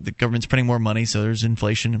up, the government's printing more money, so there's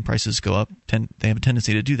inflation and prices go up. They have a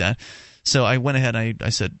tendency to do that. So I went ahead and I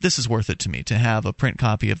said, this is worth it to me to have a print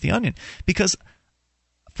copy of The Onion, because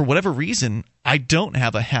for whatever reason, I don't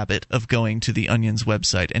have a habit of going to The Onion's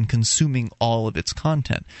website and consuming all of its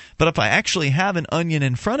content. But if I actually have an Onion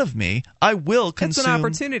in front of me, I will consume. It's an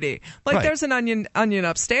opportunity. Like, there's an Onion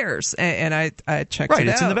upstairs, and I checked it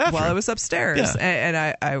it's out in the bathroom while I was upstairs. And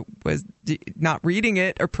I was not reading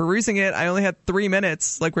it or perusing it. I only had 3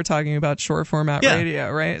 minutes, like we're talking about short format radio,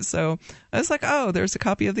 right? So I was like, oh, there's a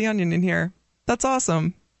copy of The Onion in here. That's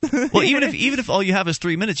awesome. Well, even if all you have is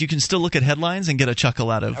 3 minutes, you can still look at headlines and get a chuckle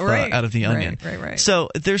out of The Onion. Right. So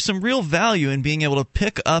there's some real value in being able to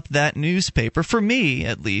pick up that newspaper, for me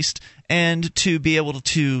at least, and to be able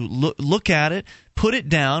to look at it, put it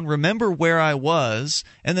down, remember where I was,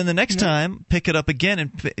 and then the next time pick it up again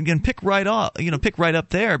and pick right up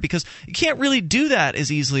there, because you can't really do that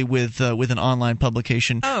as easily with an online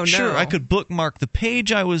publication. Oh no! Sure, I could bookmark the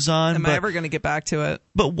page I was on. Am I ever going to get back to it?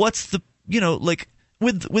 But what's the like?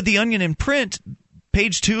 With The Onion in print,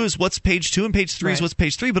 page 2 is what's page 2 and page 3 is what's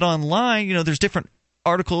page 3. But online, there's different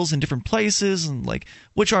articles in different places, and like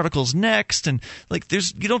which article's next, and like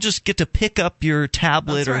you don't just get to pick up your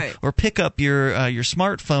tablet or pick up your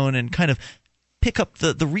smartphone and kind of pick up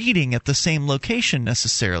the reading at the same location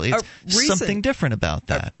necessarily. It's something different about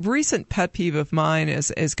that. A recent pet peeve of mine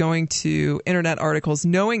is going to internet articles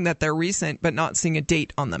knowing that they're recent but not seeing a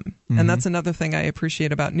date on them. Mm-hmm. And that's another thing I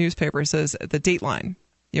appreciate about newspapers is the date line.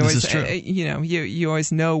 You always, this is true. You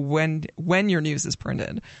always know when your news is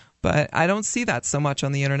printed. But I don't see that so much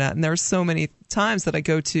on the internet. And there's so many times that I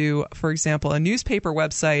go to, for example, a newspaper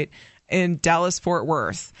website in Dallas-Fort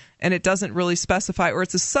Worth, and it doesn't really specify, or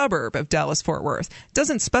it's a suburb of Dallas-Fort Worth. It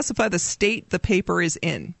doesn't specify the state the paper is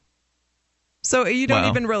in. So you don't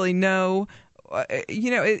even really know,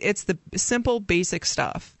 it's the simple, basic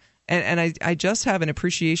stuff. And I just have an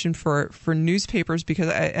appreciation for newspapers because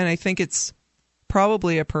I think it's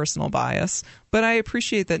probably a personal bias, but I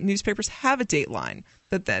appreciate that newspapers have a date line.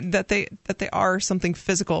 that they are something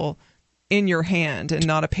physical in your hand and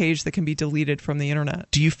not a page that can be deleted from the internet.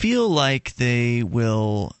 Do you feel like they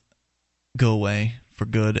will go away for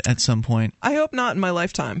good at some point? I hope not in my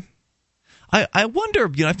lifetime. I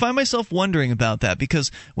wonder, I find myself wondering about that,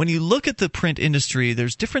 because when you look at the print industry,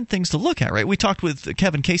 there's different things to look at, right? We talked with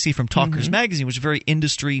Kevin Casey from Talkers Magazine, which is a very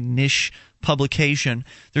industry niche publication.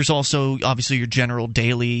 There's also, obviously, your general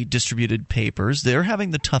daily distributed papers. They're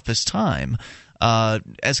having the toughest time.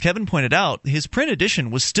 As Kevin pointed out, his print edition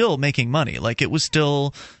was still making money. Like, they were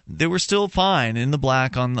still fine in the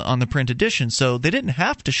black on the print edition. So they didn't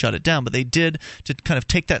have to shut it down, but they did to kind of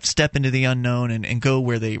take that step into the unknown and go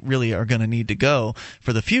where they really are going to need to go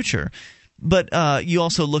for the future. But you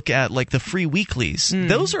also look at like the free weeklies;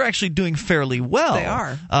 those are actually doing fairly well. They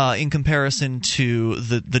are in comparison to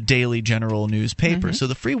the daily general newspaper. So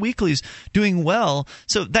the free weeklies doing well.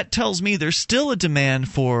 So that tells me there's still a demand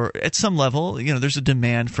for, at some level, there's a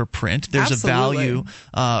demand for print. There's Absolutely. a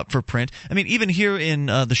value for print. I mean, even here in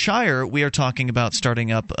the Shire, we are talking about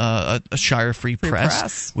starting up a Shire Free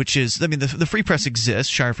Press, which is, I mean, the Free Press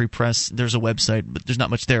exists. Shire Free Press. There's a website, but there's not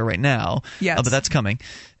much there right now. Yes. But that's coming.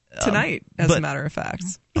 Tonight, as a matter of fact.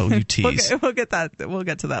 Oh, you tease. We'll get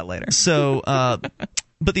to that later. So,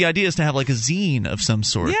 but the idea is to have like a zine of some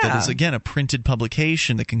sort that is, again, a printed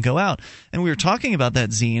publication that can go out. And we were talking about that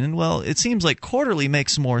zine, and well, it seems like quarterly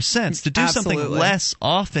makes more sense. To do something less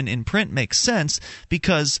often in print makes sense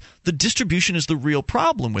because the distribution is the real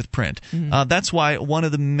problem with print. That's why one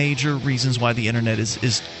of the major reasons why the internet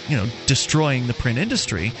is destroying the print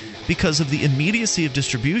industry, because of the immediacy of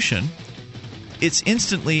distribution. It's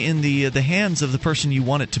instantly in the hands of the person you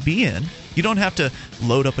want it to be in. You don't have to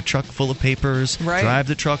load up a truck full of papers, drive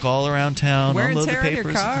the truck all around town, unload the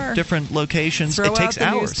papers at different locations. Throw it takes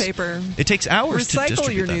out the hours. Newspaper. It takes hours to distribute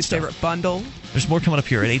Recycle your newspaper. Stuff. Bundle. There's more coming up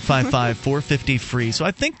here at 855-450-FREE. So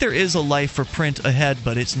I think there is a life for print ahead,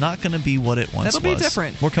 but it's not going to be what it once was. It'll be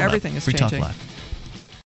different. More coming Everything up. is Free changing. Talk Live.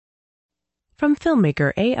 From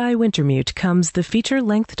filmmaker A.I. Wintermute comes the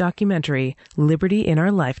feature-length documentary, Liberty in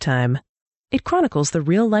Our Lifetime. It chronicles the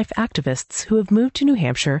real-life activists who have moved to New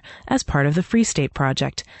Hampshire as part of the Free State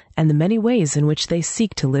Project and the many ways in which they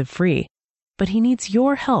seek to live free. But he needs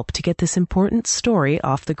your help to get this important story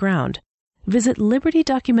off the ground. Visit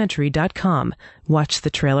libertydocumentary.com, watch the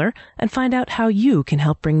trailer, and find out how you can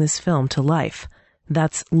help bring this film to life.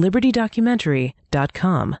 That's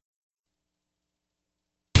libertydocumentary.com.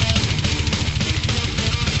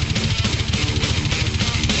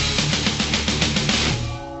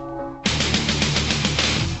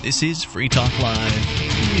 This is Free Talk Live.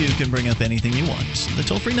 You can bring up anything you want. The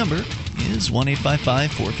toll-free number is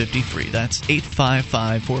 1-855-450-FREE. That's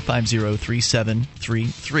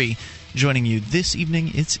 855-450-3733. Joining you this evening,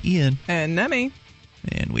 it's Ian. And Nemi.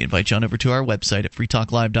 And we invite you on over to our website at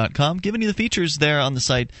freetalklive.com, giving you the features there on the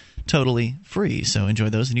site totally free. So enjoy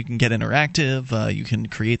those, and you can get interactive. You can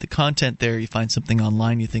create the content there. You find something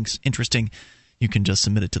online you think's interesting, you can just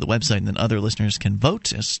submit it to the website, and then other listeners can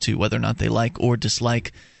vote as to whether or not they like or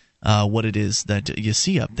dislike what it is that you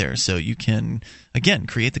see up there. So you can, again,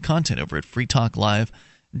 create the content over at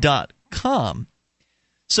freetalklive.com.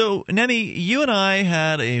 So, Nemi, you and I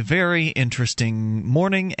had a very interesting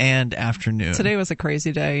morning and afternoon. Today was a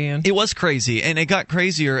crazy day, Ian. It was crazy, and it got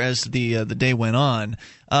crazier as the day went on.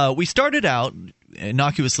 We started out,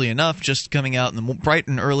 innocuously enough, just coming out in the bright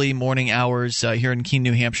and early morning hours here in Keene,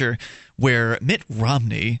 New Hampshire, where Mitt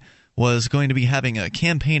Romney was going to be having a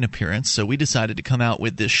campaign appearance, so we decided to come out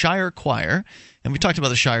with the Shire Choir. And we talked about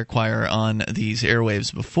the Shire Choir on these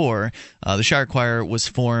airwaves before. The Shire Choir was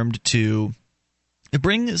formed to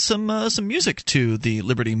bring some music to the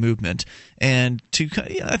liberty movement, and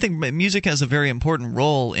I think music has a very important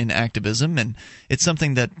role in activism, and it's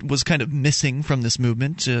something that was kind of missing from this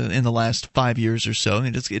movement in the last 5 years or so.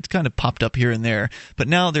 And it's kind of popped up here and there, but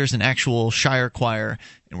now there's an actual Shire Choir,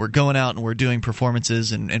 and we're going out and we're doing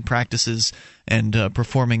performances and practices and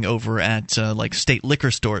performing over at like state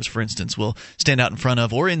liquor stores, for instance. We'll stand out in front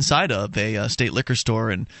of or inside of a state liquor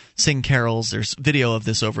store and sing carols. There's video of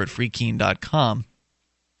this over at freekeen.com.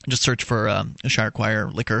 Just search for a Shire Choir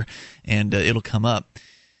liquor, and it'll come up.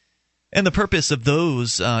 And the purpose of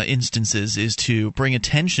those instances is to bring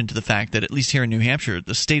attention to the fact that, at least here in New Hampshire,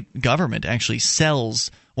 the state government actually sells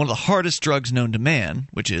one of the hardest drugs known to man,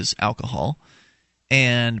 which is alcohol,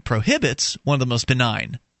 and prohibits one of the most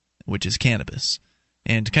benign, which is cannabis.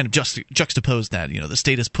 And to kind of juxtapose that, the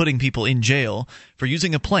state is putting people in jail for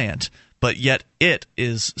using a plant, but yet it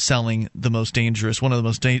is selling the most dangerous, one of the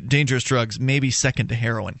most dangerous drugs, maybe second to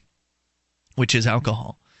heroin, which is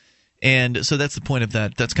alcohol. And so that's the point of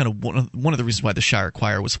that. That's kind of one of the reasons why the Shire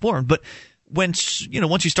Choir was formed. But once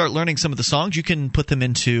you start learning some of the songs, you can put them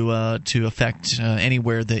into to effect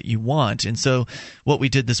anywhere that you want. And so what we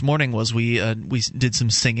did this morning was we did some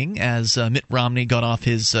singing as Mitt Romney got off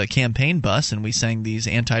his campaign bus, and we sang these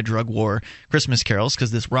anti-drug war Christmas carols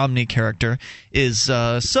because this Romney character is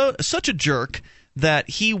such a jerk that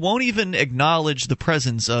he won't even acknowledge the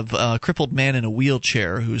presence of a crippled man in a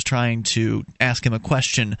wheelchair who's trying to ask him a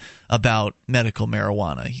question about medical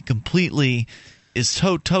marijuana. He completely is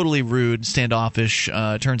totally rude, standoffish,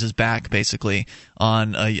 turns his back basically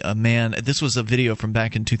on a man. This was a video from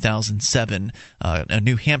back in 2007. A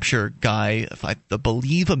New Hampshire guy, I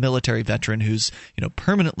believe a military veteran who's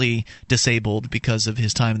permanently disabled because of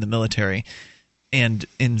his time in the military and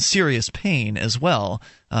in serious pain as well,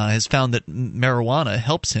 has found that marijuana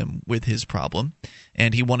helps him with his problem.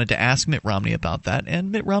 And he wanted to ask Mitt Romney about that,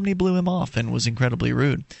 and Mitt Romney blew him off and was incredibly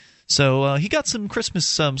rude. So he got some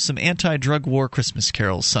some anti-drug war Christmas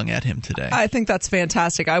carols sung at him today. I think that's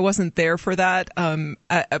fantastic. I wasn't there for that.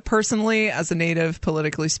 Personally, as a native,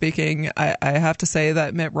 politically speaking, I have to say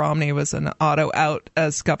that Mitt Romney was an auto out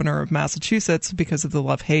as governor of Massachusetts because of the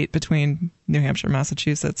love-hate between New Hampshire and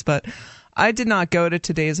Massachusetts. But I did not go to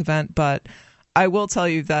today's event, but I will tell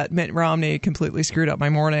you that Mitt Romney completely screwed up my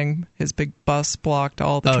morning. His big bus blocked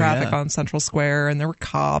all the traffic on Central Square, and there were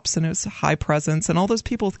cops, and it was high presence, and all those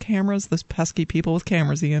people with cameras, those pesky people with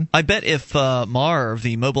cameras, Ian. I bet if Marv,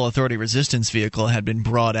 the Mobile Authority Resistance vehicle, had been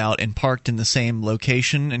brought out and parked in the same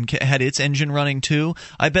location and had its engine running too,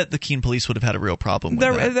 I bet the Keene police would have had a real problem with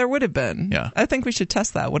that. There would have been. Yeah. I think we should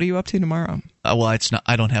test that. What are you up to tomorrow? Well, it's not.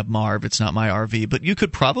 I don't have Marv. It's not my RV. But you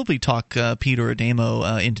could probably talk Peter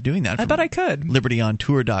Adamo into doing that. I bet I could.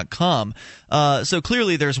 LibertyOnTour.com. So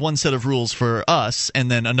clearly there's one set of rules for us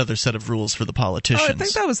and then another set of rules for the politicians. Oh, I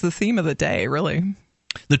think that was the theme of the day, really.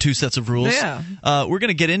 The two sets of rules? Yeah. We're going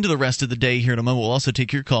to get into the rest of the day here in a moment. We'll also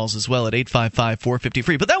take your calls as well at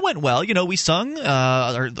 855-450-FREE. But that went well. We sung,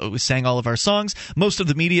 we sang all of our songs. Most of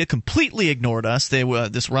the media completely ignored us.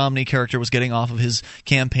 This Romney character was getting off of his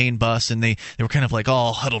campaign bus, and they were kind of like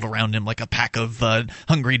all huddled around him like a pack of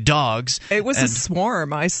hungry dogs. It was a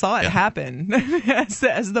swarm. I saw it happen.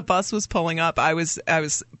 As the bus was pulling up, I was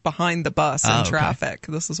behind the bus in traffic.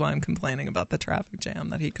 This is why I'm complaining about the traffic jam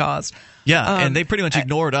that he caused. Yeah, and they pretty much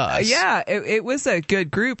ignored us. Yeah, it was a good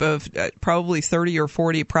group of probably 30 or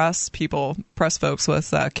 40 press folks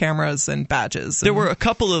with cameras and badges. There were a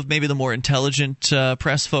couple of maybe the more intelligent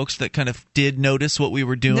press folks that kind of did notice what we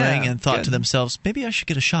were doing and thought to themselves, maybe I should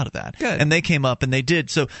get a shot of that. Good. And they came up and they did.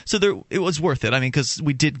 So it was worth it. I mean, because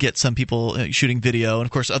we did get some people shooting video, and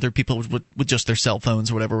of course other people with just their cell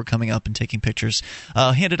phones or whatever were coming up and taking pictures,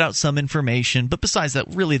 handed out some information. But besides that,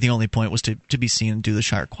 really the only point was to be seen and do the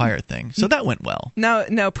Shire Choir thing. So that went well.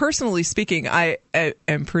 Now, personally speaking, I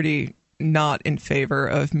am pretty not in favor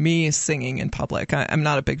of me singing in public. I'm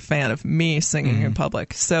not a big fan of me singing in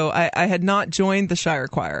public. So I had not joined the Shire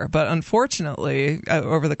Choir, but unfortunately,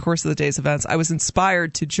 over the course of the day's events, I was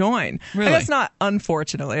inspired to join. Really? I guess not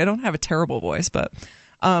unfortunately. I don't have a terrible voice, but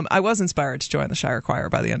I was inspired to join the Shire Choir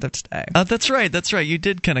by the end of today. That's right. You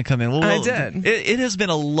did kind of come in. Well, I did. It has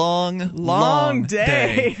been a long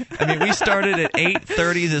day. I mean, we started at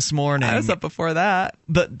 8:30 this morning. I was up before that.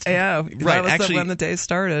 But yeah, right, that was actually, when the day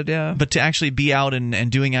started, yeah. But to actually be out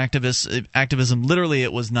and doing activism, literally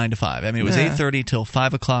it was 9 to 5. I mean, it was 8:30 till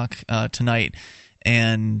 5 o'clock tonight,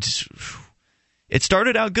 and it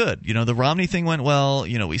started out good. The Romney thing went well.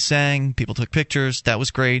 We sang, people took pictures. That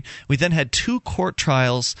was great. We then had two court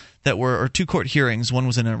hearings. One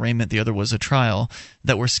was an arraignment, the other was a trial,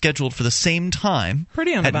 that were scheduled for the same time.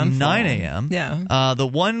 Pretty uneventful. At 9 a.m. Yeah. The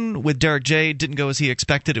one with Derek J. didn't go as he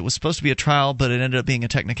expected. It was supposed to be a trial, but it ended up being a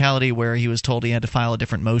technicality where he was told he had to file a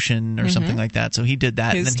different motion or something like that. So he did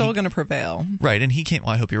that. He's still going to prevail. Right, and he came.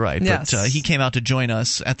 Well, I hope you're right. Yes. But he came out to join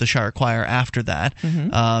us at the Shire Choir after that.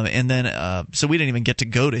 And then, so we didn't even get to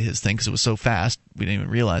go to his thing because it was so fast. We didn't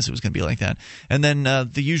even realize it was going to be like that. And then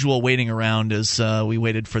the usual waiting around as we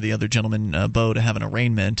waited for the other gentleman, Bo, to have an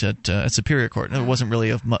arraignment at Superior Court. There wasn't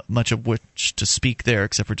really much of which to speak there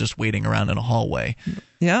except for just waiting around in a hallway.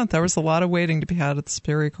 Yeah, there was a lot of waiting to be had at the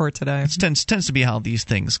Superior Court today. It tends to be how these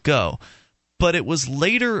things go. But it was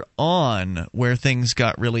later on where things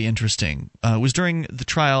got really interesting. It was during the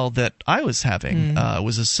trial that I was having. It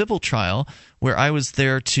was a civil trial where I was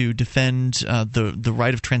there to defend the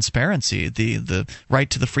right of transparency, the right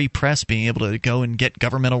to the free press, being able to go and get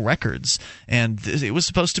governmental records. And it was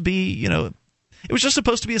supposed to be, It was just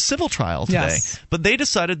supposed to be a civil trial today. Yes. But they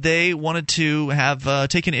decided they wanted to have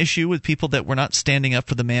taken issue with people that were not standing up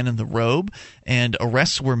for the man in the robe, and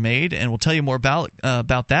arrests were made. And we'll tell you more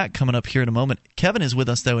about that coming up here in a moment. Kevin is with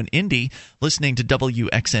us, though, in Indy, listening to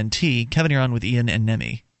WXNT. Kevin, you're on with Ian and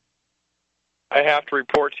Nemi. I have to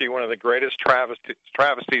report to you one of the greatest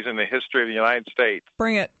travesties in the history of the United States.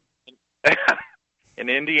 Bring it. In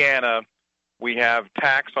Indiana, we have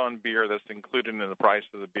tax on beer that's included in the price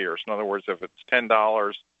of the beer. So in other words, if it's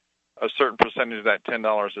 $10, a certain percentage of that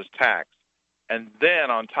 $10 is taxed. And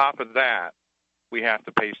then on top of that, we have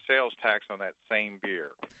to pay sales tax on that same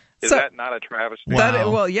beer. Is that not a travesty?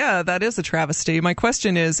 Wow. That is a travesty. My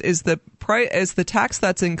question is the tax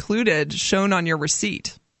that's included shown on your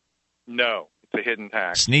receipt? No, it's a hidden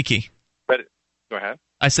tax. Sneaky. But go ahead.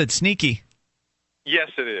 I said sneaky.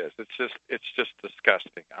 Yes, it is. It's just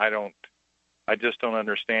disgusting. I just don't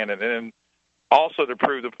understand it. And also to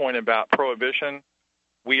prove the point about prohibition,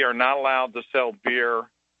 we are not allowed to sell beer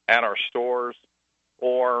at our stores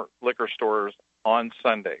or liquor stores on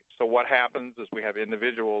Sunday. So what happens is we have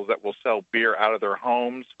individuals that will sell beer out of their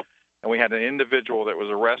homes, and we had an individual that was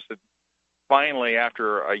arrested finally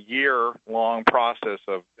after a year-long process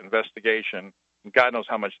of investigation. And God knows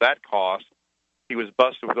how much that cost. He was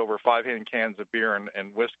busted with over 5 hidden cans of beer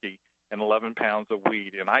and whiskey and 11 pounds of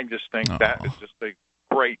weed. And I just think that is just a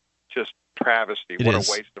great travesty. What a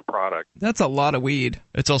waste of product. That's a lot of weed.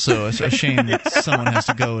 It's also a shame that someone has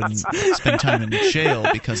to go and spend time in jail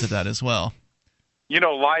because of that as well.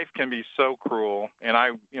 Life can be so cruel, and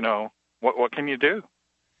what can you do?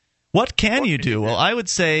 What can you do? Well, I would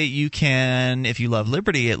say you can, if you love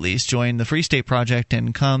liberty at least, join the Free State Project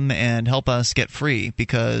and come and help us get free,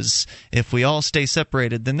 because if we all stay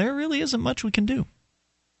separated, then there really isn't much we can do.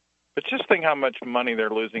 But just think how much money they're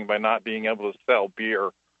losing by not being able to sell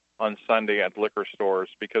beer on Sunday at liquor stores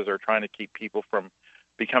because they're trying to keep people from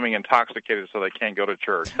becoming intoxicated so they can't go to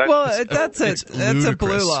church. That's a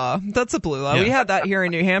blue law. That's a blue law. Yeah. We had that here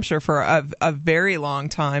in New Hampshire for a very long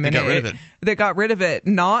time. They got rid of it. They got rid of it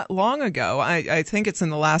not long ago. I think it's in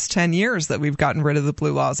the last 10 years that we've gotten rid of the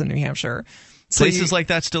blue laws in New Hampshire. Places like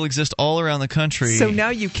that still exist all around the country. So now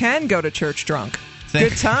you can go to church drunk.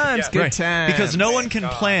 Good times, good times. Because no one can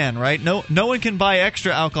plan, right? No one can buy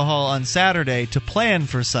extra alcohol on Saturday to plan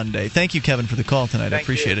for Sunday. Thank you, Kevin, for the call tonight. I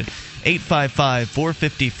appreciate it.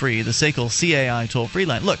 855-450-FREE, the SACL CAI toll-free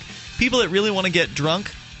line. Look, people that really want to get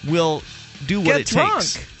drunk will do what it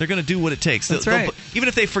takes. They're going to do what it takes. That's right. Even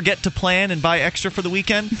if they forget to plan and buy extra for the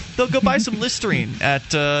weekend, they'll go buy some Listerine at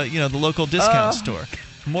the local discount store.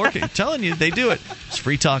 I'm telling you, they do it. It's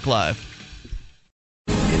Free Talk Live.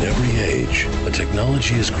 In every age, a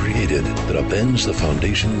technology is created that upends the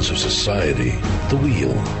foundations of society. The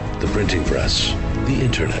wheel, the printing press, the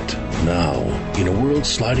internet. Now, in a world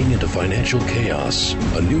sliding into financial chaos,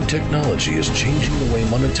 a new technology is changing the way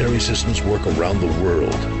monetary systems work around the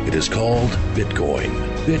world. It is called Bitcoin.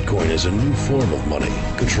 Bitcoin is a new form of money,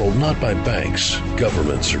 controlled not by banks,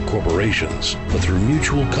 governments, or corporations, but through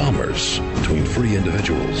mutual commerce between free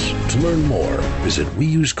individuals. To learn more, visit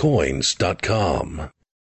weusecoins.com.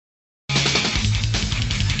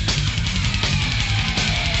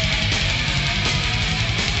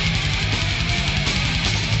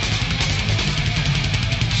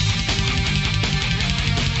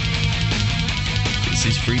 This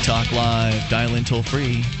is Free Talk Live. Dial in toll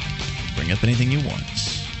free. Bring up anything you want.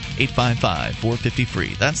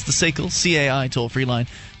 855-450-FREE. That's the SACL CAI toll-free line.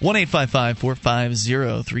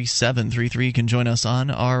 1-855-450-3733. You can join us on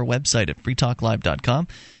our website at freetalklive.com.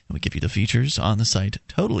 We give you the features on the site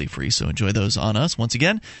totally free, so enjoy those on us. Once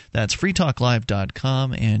again, that's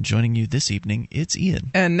freetalklive.com, and joining you this evening, it's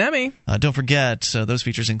Ian. And Nemi. Don't forget, those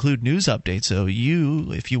features include news updates, so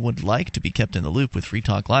you, if you would like to be kept in the loop with Free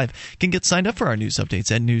Talk Live, can get signed up for our news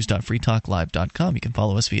updates at news.freetalklive.com. You can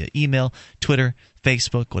follow us via email, Twitter,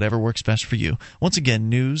 Facebook, whatever works best for you. Once again,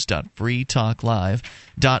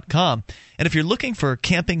 news.freetalklive.com. And if you're looking for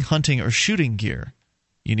camping, hunting, or shooting gear,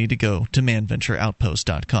 you need to go to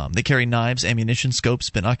manventureoutpost.com. They carry knives, ammunition,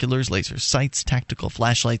 scopes, binoculars, laser sights, tactical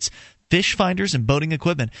flashlights, fish finders, and boating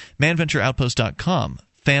equipment. manventureoutpost.com,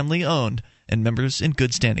 family owned and members in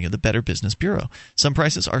good standing of the Better Business Bureau. Some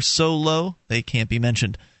prices are so low they can't be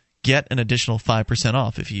mentioned. Get an additional 5%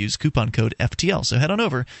 off if you use coupon code FTL. So head on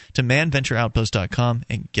over to manventureoutpost.com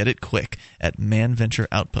and get it quick at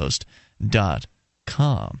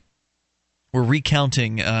manventureoutpost.com. We're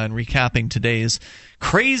recounting and recapping today's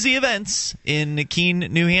crazy events in Keene,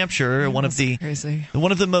 New Hampshire. One of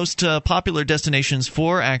the most popular destinations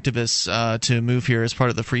for activists to move here as part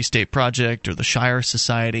of the Free State Project or the Shire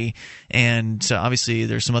Society. And obviously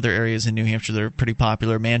there's some other areas in New Hampshire that are pretty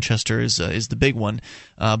popular. Manchester is the big one.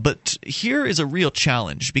 But here is a real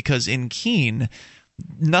challenge because in Keene,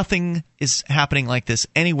 nothing is happening like this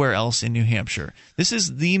anywhere else in New Hampshire. This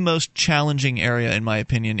is the most challenging area, in my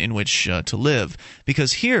opinion, in which to live,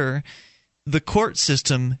 because here the court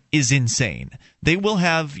system is insane. They will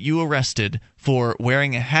have you arrested for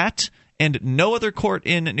wearing a hat, and no other court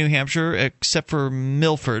in New Hampshire, except for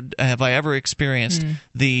Milford, have I ever experienced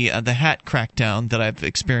the hat crackdown that I've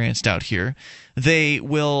experienced out here. They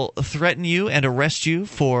will threaten you and arrest you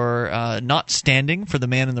for not standing for the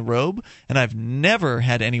man in the robe, and I've never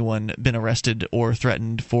had anyone been arrested or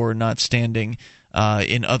threatened for not standing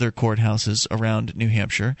in other courthouses around New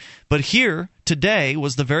Hampshire. But here, today,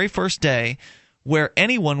 was the very first day where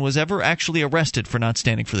anyone was ever actually arrested for not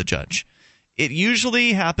standing for the judge. It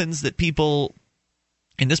usually happens that people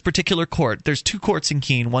in this particular court, there's two courts in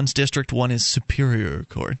Keene, one's district, one is Superior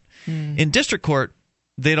Court. In district court,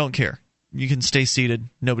 they don't care. You can stay seated.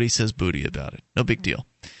 Nobody says booty about it. No big deal.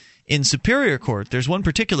 In Superior Court, there's one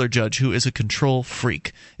particular judge who is a control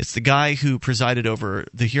freak. It's the guy who presided over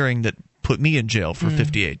the hearing that put me in jail for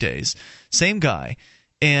 58 days. Same guy.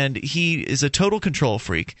 And he is a total control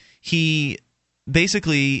freak. He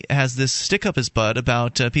basically has this stick up his butt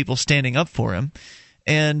about people standing up for him.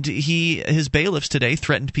 And his bailiffs today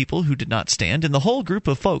threatened people who did not stand, and the whole group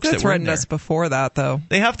of folks that were in there. Threatened us before that, though.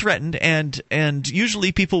 They have threatened, and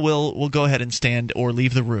usually people will go ahead and stand or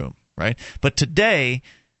leave the room, right? But today,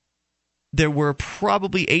 there were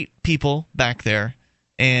probably 8 people back there,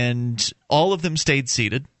 and all of them stayed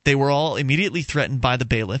seated. They were all immediately threatened by the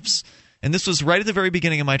bailiffs. And this was right at the very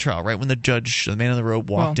beginning of my trial, right when the judge, the man in the robe,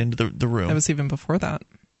 walked into the room. It was even before that.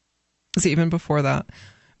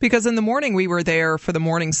 Because in the morning we were there for the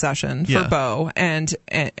morning session for Bo, and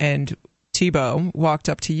Tebow walked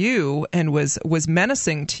up to you and was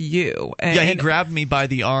menacing to you. And he grabbed me by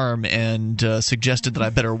the arm and suggested that I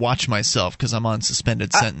better watch myself because I'm on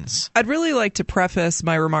suspended sentence. I'd really like to preface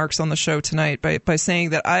my remarks on the show tonight by saying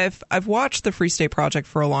that I've watched the Free State Project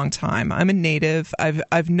for a long time. I'm a native.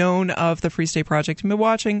 I've known of the Free State Project. I've been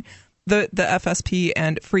watching the FSP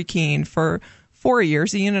and Free Keene for 4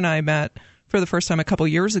 years. Ian and I met for the first time a couple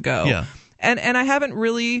years ago. Yeah. And I haven't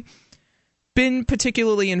really been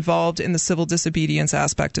particularly involved in the civil disobedience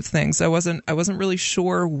aspect of things. I wasn't really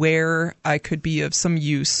sure where I could be of some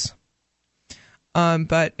use.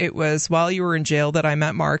 But it was while you were in jail that I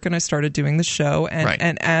met Mark and I started doing the show. And right.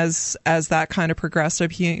 And as that kind of progressed, I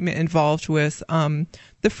became involved with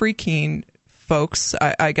the Free Keene folks.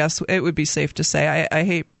 I guess it would be safe to say I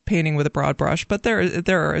hate painting with a broad brush, but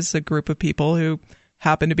there is a group of people who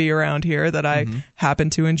happen to be around here that I happen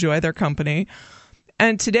to enjoy their company.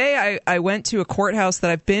 And today I went to a courthouse that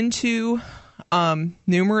I've been to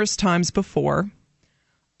numerous times before.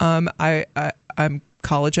 I'm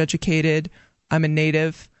college educated. I'm a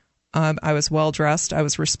native. I was well dressed. I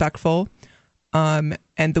was respectful. And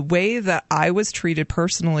the way that I was treated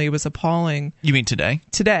personally was appalling. You mean today?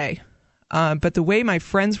 Today. But the way my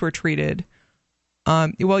friends were treated,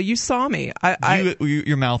 well, you saw me.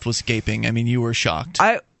 Your mouth was gaping. I mean, you were shocked.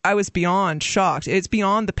 I was beyond shocked. It's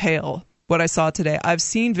beyond the pale, what I saw today. I've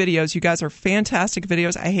seen videos. You guys are fantastic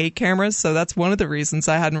videos. I hate cameras, so that's one of the reasons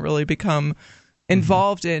I hadn't really become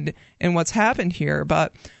involved in what's happened here.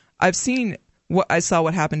 But I saw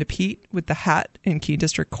what happened to Pete with the hat in Keene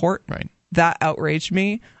District Court. Right. That outraged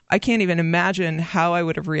me. I can't even imagine how I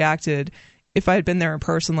would have reacted if I had been there in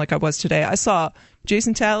person like I was today. I saw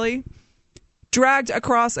Jason Talley dragged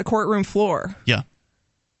across a courtroom floor. Yeah.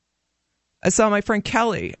 I saw my friend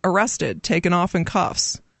Kelly arrested, taken off in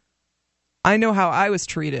cuffs. I know how I was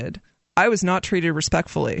treated. I was not treated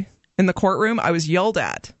respectfully. In the courtroom, I was yelled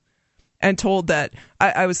at and told that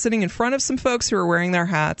I was sitting in front of some folks who were wearing their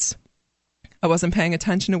hats. I wasn't paying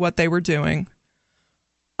attention to what they were doing.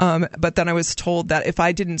 But then I was told that if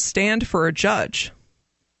I didn't stand for a judge,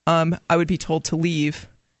 I would be told to leave.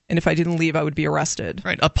 And if I didn't leave, I would be arrested.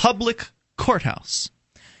 Right. A public courthouse.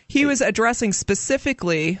 He was addressing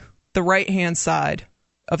specifically the right-hand side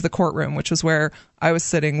of the courtroom, which was where I was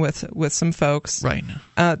sitting with some folks. Right.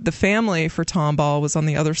 The family for Tom Ball was on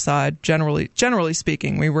the other side. Generally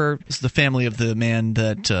speaking, we were. It's the family of the man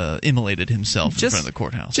that immolated himself in front of the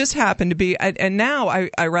courthouse. Just happened to be, and now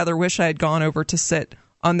I rather wish I had gone over to sit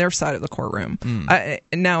on their side of the courtroom.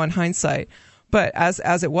 Now in hindsight, but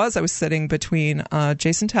as it was, I was sitting between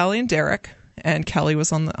Jason Talley and Derek, and Kelly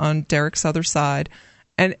was on Derek's other side.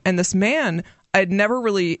 And this man I'd never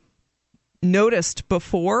really noticed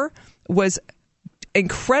before was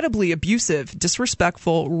incredibly abusive,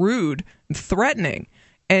 disrespectful, rude, threatening.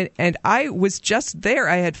 And I was just there.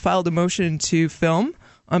 I had filed a motion to film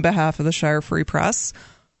on behalf of the Shire Free Press.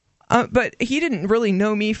 But he didn't really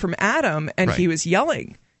know me from Adam, and he was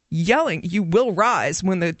yelling, "You will rise,"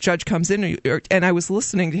 when the judge comes in. And I was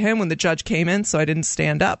listening to him when the judge came in, so I didn't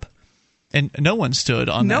stand up. And no one stood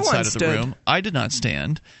on that side of the room. I did not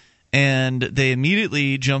stand. And they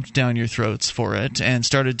immediately jumped down your throats for it and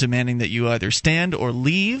started demanding that you either stand or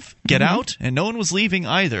leave, get out, and no one was leaving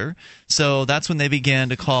either. So that's when they began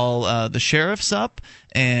to call the sheriffs up,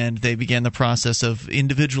 and they began the process of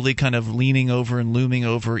individually kind of leaning over and looming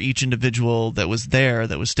over each individual that was there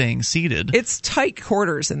that was staying seated. It's tight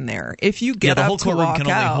quarters in there. If you get the up whole to courtroom walk can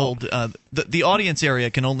only out, hold the audience area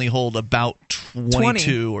can only hold about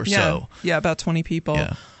 22 or so. Yeah, about 20 people.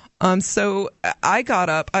 Yeah. So I got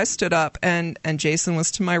up, I stood up, and Jason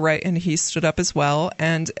was to my right, and he stood up as well,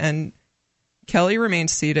 and Kelly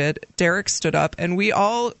remained seated, Derek stood up, and we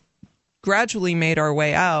all gradually made our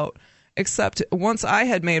way out, except once I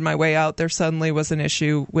had made my way out, there suddenly was an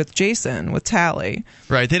issue with Jason, with Tally.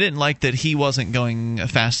 Right, they didn't like that he wasn't going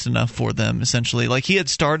fast enough for them, essentially. Like, he had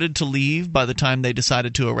started to leave by the time they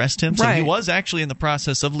decided to arrest him, so he was actually in the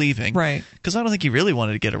process of leaving. Right. Because I don't think he really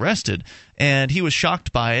wanted to get arrested. And he was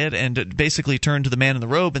shocked by it and basically turned to the man in the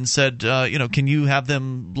robe and said, can you have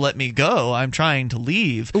them let me go? I'm trying to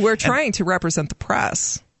leave. We're trying to represent the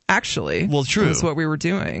press, actually. Well, true. That's what we were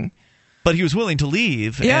doing. But he was willing to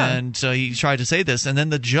leave, and he tried to say this, and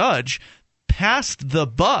then the judge passed the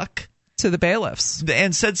buck to the bailiffs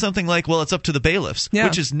and said something like, well, it's up to the bailiffs,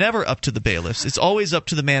 which is never up to the bailiffs. It's always up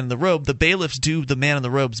to the man in the robe. The bailiffs do the man in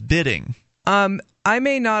the robe's bidding. I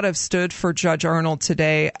may not have stood for Judge Arnold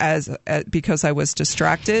today because I was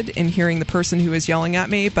distracted in hearing the person who was yelling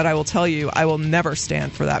at me, but I will tell you, I will never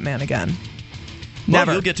stand for that man again. Well,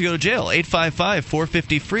 Never. You'll get to go to jail.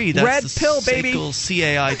 855-450-FREE. That's Red the pill, baby.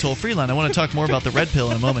 CAI toll-free line. I want to talk more about the red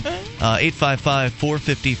pill in a moment.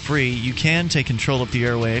 855-450-FREE. You can take control of the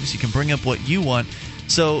airwaves. You can bring up what you want.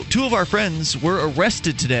 So 2 of our friends were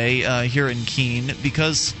arrested today here in Keene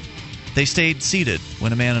because they stayed seated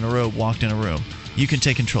when a man in a robe walked in a room. You can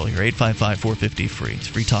take control here. 855-450-FREE. It's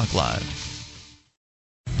Free Talk Live.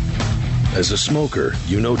 As a smoker,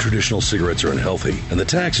 you know traditional cigarettes are unhealthy, and the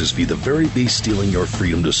taxes feed the very beast stealing your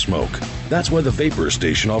freedom to smoke. That's why the Vapor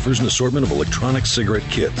Station offers an assortment of electronic cigarette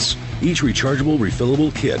kits. Each rechargeable,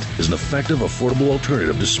 refillable kit is an effective, affordable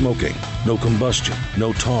alternative to smoking. No combustion,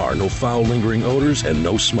 no tar, no foul lingering odors, and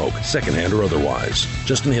no smoke, secondhand or otherwise.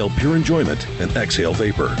 Just inhale pure enjoyment and exhale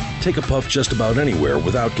vapor. Take a puff just about anywhere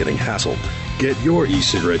without getting hassled. Get your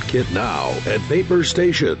e-cigarette kit now at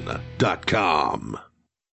vaporstation.com.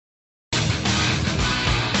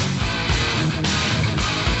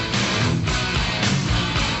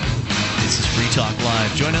 This is Free Talk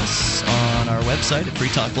Live. Join us on our website at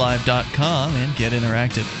freetalklive.com and get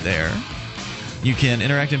interactive there. You can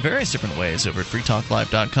interact in various different ways over at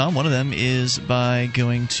freetalklive.com. One of them is by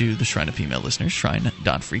going to the Shrine of Female Listeners,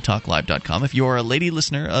 shrine.freetalklive.com. If you're a lady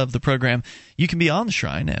listener of the program, you can be on the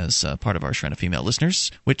Shrine as part of our Shrine of Female Listeners,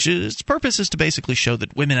 which its purpose is to basically show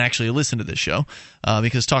that women actually listen to this show,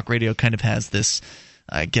 because talk radio kind of has this,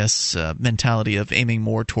 I guess, mentality of aiming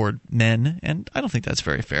more toward men, and I don't think that's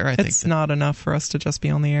very fair. I think it's not enough for us to just be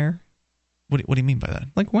on the air. What do you mean by that?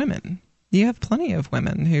 Like women. You have plenty of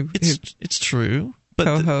women who it's true, but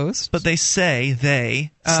co-host. But they say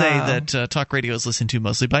that talk radio is listened to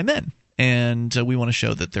mostly by men, and we want to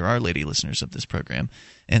show that there are lady listeners of this program,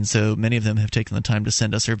 and so many of them have taken the time to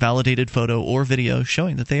send us their validated photo or video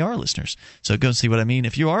showing that they are listeners. So go and see what I mean.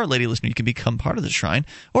 If you are a lady listener, you can become part of the Shrine,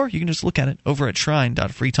 or you can just look at it over at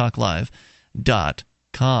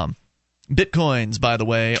shrine.freetalklive.com. Bitcoins, by the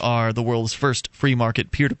way, are the world's first free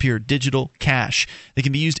market peer-to-peer digital cash. They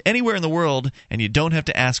can be used anywhere in the world, and you don't have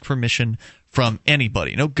to ask permission from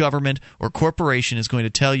anybody. No government or corporation is going to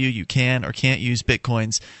tell you you can or can't use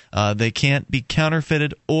Bitcoins. They can't be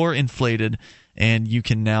counterfeited or inflated, and you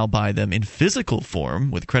can now buy them in physical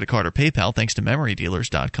form with credit card or PayPal thanks to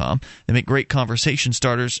MemoryDealers.com. They make great conversation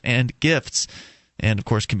starters and gifts, and, of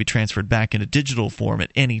course, can be transferred back into digital form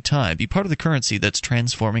at any time. Be part of the currency that's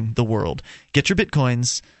transforming the world. Get your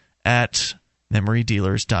Bitcoins at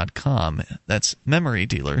MemoryDealers.com. That's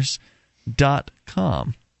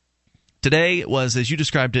MemoryDealers.com. Today was, as you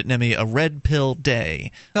described it, Nemi, a red pill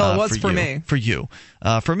day. Oh, it was for me. For you.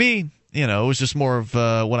 For me, it was just more of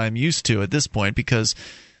what I'm used to at this point, because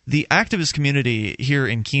the activist community here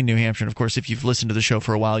in Keene, New Hampshire, and of course, if you've listened to the show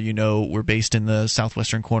for a while, you know we're based in the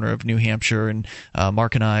southwestern corner of New Hampshire, and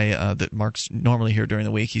Mark and I, that Mark's normally here during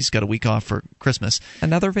the week, he's got a week off for Christmas.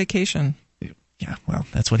 Another vacation. Yeah, well,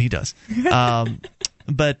 that's what he does.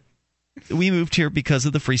 But we moved here because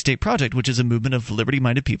of the Free State Project, which is a movement of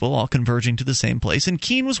liberty-minded people all converging to the same place. And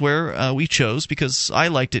Keene was where we chose because I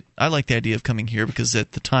liked it. I liked the idea of coming here because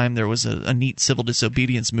at the time there was a neat civil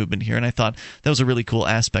disobedience movement here, and I thought that was a really cool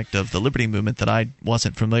aspect of the liberty movement that I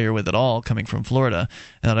wasn't familiar with at all coming from Florida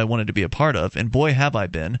and that I wanted to be a part of. And boy, have I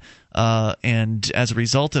been. And as a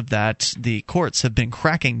result of that, the courts have been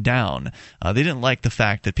cracking down. They didn't like the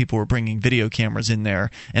fact that people were bringing video cameras in there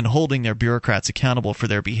and holding their bureaucrats accountable for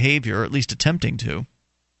their behavior, or at least attempting to.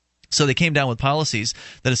 So they came down with policies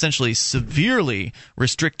that essentially severely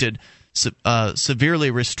restricted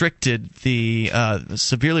the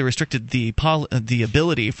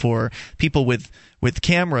ability for people with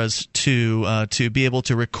cameras to be able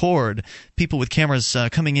to record people with cameras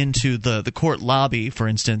coming into the court lobby, for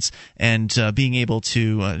instance, and being able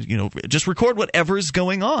to just record whatever's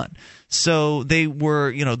going on. So they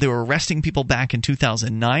were arresting people back in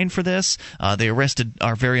 2009 for this. They arrested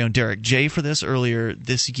our very own Derek J for this earlier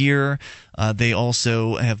this year. They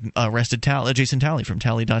also have arrested Jason Talley from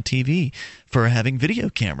Tally.tv for having video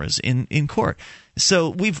cameras in court. So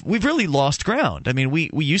we've really lost ground. I mean, we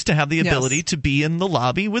used to have the ability to be in the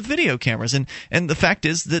lobby with video cameras, and the fact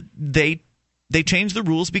is that they changed the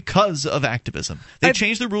rules because of activism. They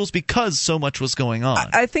changed the rules because so much was going on.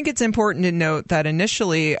 I think it's important to note that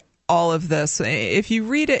initially all of this, if you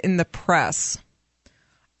read it in the press,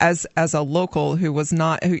 as a local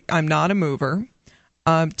I'm not a mover,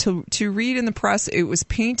 to read in the press, it was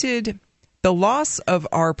painted the loss of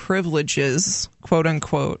our privileges, quote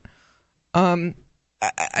unquote.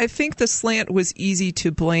 I think the slant was easy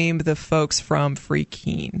to blame the folks from Free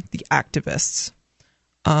Keene, the activists.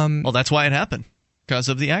 Well, that's why it happened, because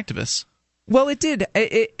of the activists. Well, it did.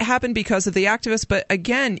 It happened because of the activists, but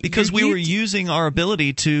again, because we were using our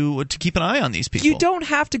ability to keep an eye on these people. You don't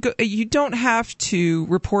have to go. You don't have to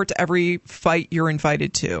report to every fight you're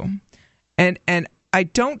invited to, and I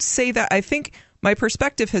don't say that. I think my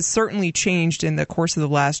perspective has certainly changed in the course of the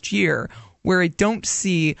last year, where I don't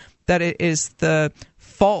see that it is the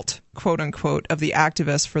fault, quote unquote, of the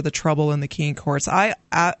activists for the trouble in the Keene courts.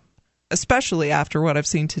 Especially after what I've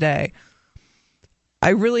seen today, I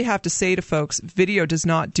really have to say to folks, video does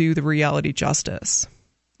not do the reality justice.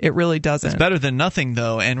 It really doesn't. It's better than nothing,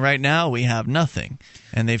 though, and right now we have nothing.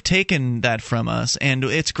 And they've taken that from us, and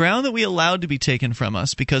it's ground that we allowed to be taken from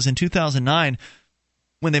us, because in 2009,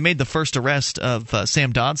 when they made the first arrest of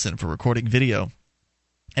Sam Dodson for recording video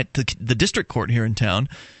at the district court here in town,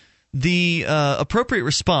 the appropriate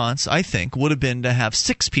response, I think, would have been to have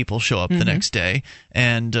 6 people show up the next day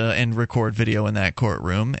and record video in that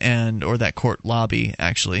courtroom or that court lobby,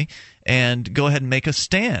 actually, and go ahead and make a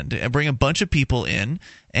stand and bring a bunch of people in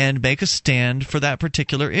and make a stand for that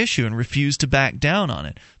particular issue and refuse to back down on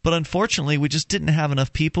it. But unfortunately, we just didn't have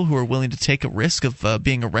enough people who were willing to take a risk of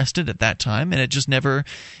being arrested at that time, and it never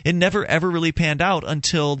ever really panned out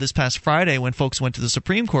until this past Friday when folks went to the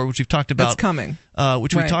Supreme Court, which we've talked about. That's coming.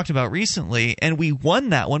 Which we talked about recently, and we won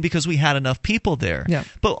that one because we had enough people there. Yeah.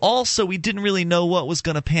 But also, we didn't really know what was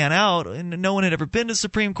going to pan out, and no one had ever been to the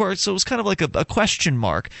Supreme Court, so it was kind of like a question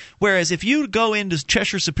mark. Whereas if you go into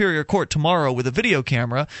Cheshire Superior Court tomorrow with a video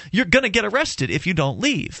camera, you're going to get arrested if you don't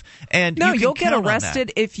leave. And you'll get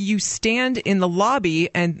arrested if you stand in the lobby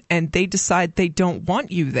and they decide they don't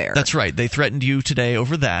want you there. That's right. They threatened you today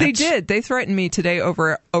over that. They did. They threatened me today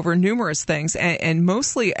over numerous things, and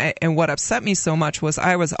mostly, and what upset me so much was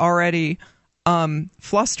I was already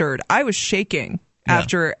flustered. I was shaking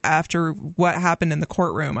after what happened in the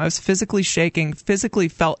courtroom. I was physically shaking, physically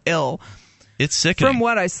felt ill. It's sickening. From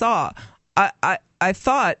what I saw, I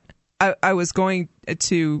thought I was going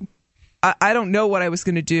to. I don't know what I was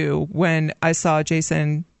going to do when I saw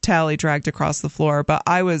Jason Talley dragged across the floor, but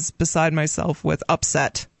I was beside myself with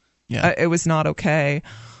upset. Yeah. It was not okay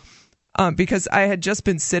because I had just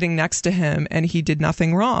been sitting next to him and he did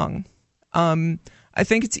nothing wrong. I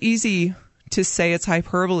think it's easy to say it's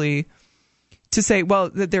hyperbole to say,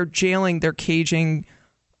 well, that they're caging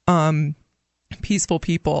peaceful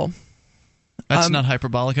people. That's not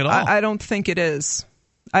hyperbolic at all. I don't think it is.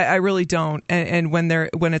 I really don't. And when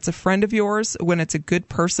it's a friend of yours, when it's a good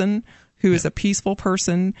person who is a peaceful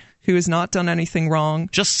person who has not done anything wrong,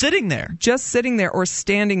 just sitting there or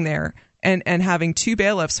standing there and having 2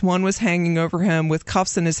 bailiffs, one was hanging over him with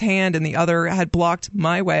cuffs in his hand and the other had blocked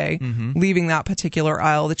my way, leaving that particular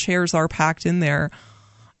aisle. The chairs are packed in there.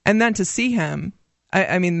 And then to see him,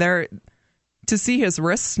 I mean, to see his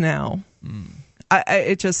wrists now.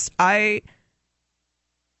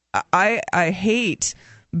 I hate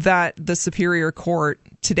that the Superior Court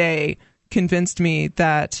today convinced me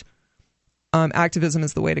that activism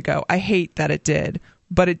is the way to go. I hate that it did,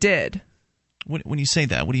 but it did. When you say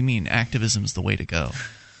that, what do you mean activism is the way to go?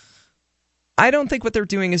 I don't think what they're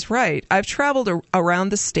doing is right. I've traveled around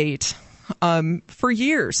the state for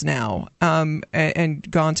years now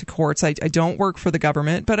and gone to courts. I don't work for the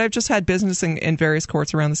government, but I've just had business in various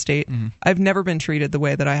courts around the state. I've never been treated the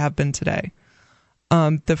way that I have been today.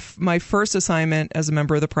 My first assignment as a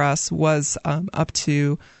member of the press was up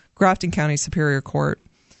to Grafton County Superior Court.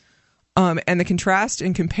 And the contrast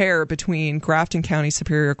and compare between Grafton County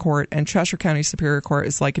Superior Court and Cheshire County Superior Court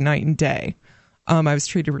is like night and day. I was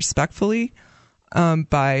treated respectfully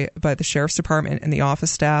by the sheriff's department and the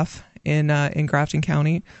office staff in Grafton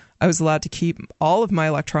County. I was allowed to keep all of my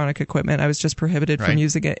electronic equipment. I was just prohibited from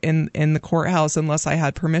using it in the courthouse unless I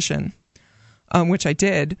had permission, which I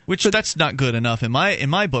did. That's not good enough in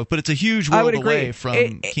my book, but it's a huge world away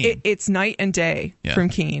from Keene. It's night and day from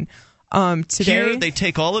Keene. Today, here, they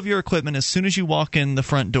take all of your equipment as soon as you walk in the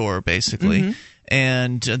front door, basically,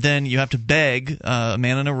 and then you have to beg a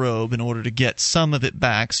man in a robe in order to get some of it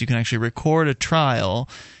back so you can actually record a trial.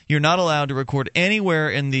 You're not allowed to record anywhere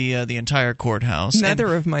in the entire courthouse.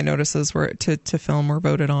 Neither of my notices were to film were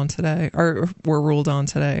voted on today, or were ruled on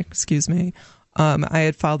today, excuse me. I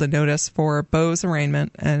had filed a notice for Bo's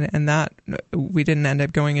arraignment, and that we didn't end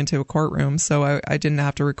up going into a courtroom, so I didn't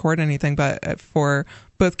have to record anything. But for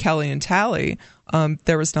both Kelly and Tally,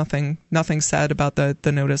 there was nothing said about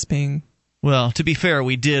the notice being. Well, to be fair,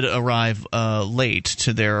 we did arrive late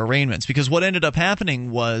to their arraignments because what ended up happening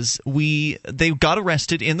was they got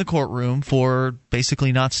arrested in the courtroom for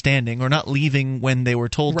basically not standing or not leaving when they were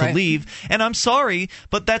told to leave. And I'm sorry,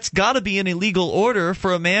 but that's got to be an illegal order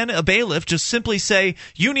for a bailiff, just simply say,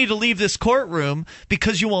 you need to leave this courtroom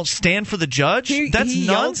because you won't stand for the judge? That's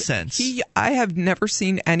nonsense. I have never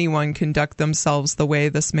seen anyone conduct themselves the way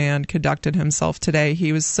this man conducted himself today.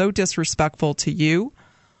 He was so disrespectful to you.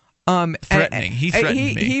 Threatening. He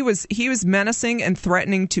threatened me. He was menacing and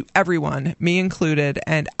threatening to everyone, me included,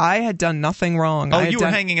 and I had done nothing wrong. Oh, you were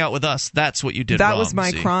hanging out with us. That's what you did wrong. That was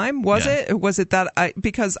my crime, was it? Was it that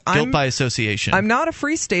because guilt by association. I'm not a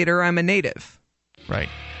free stater, I'm a native. Right.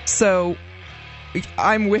 So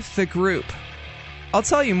I'm with the group. I'll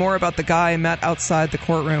tell you more about the guy I met outside the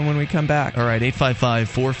courtroom when we come back. All right,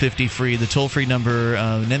 855-450-FREE, the toll-free number.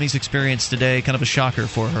 Nemi's experience today, kind of a shocker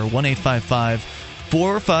for her,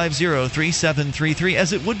 1-855-450-3733,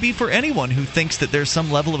 as it would be for anyone who thinks that there's some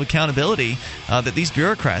level of accountability that these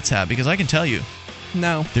bureaucrats have, because I can tell you,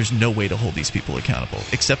 no, there's no way to hold these people accountable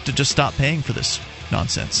except to just stop paying for this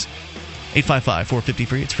nonsense.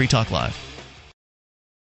 855-450-FREE, it's Free Talk Live.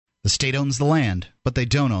 The state owns the land, but they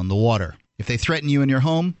don't own the water. If they threaten you in your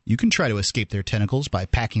home, you can try to escape their tentacles by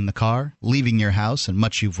packing the car, leaving your house and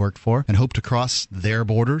much you've worked for, and hope to cross their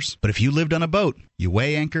borders. But if you lived on a boat, you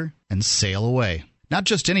weigh anchor and sail away. Not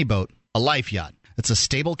just any boat, a life yacht. It's a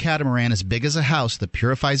stable catamaran as big as a house that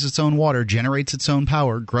purifies its own water, generates its own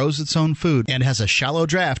power, grows its own food, and has a shallow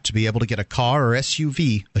draft to be able to get a car or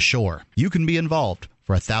SUV ashore. You can be involved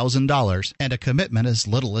for $1,000 and a commitment as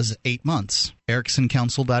little as 8 months.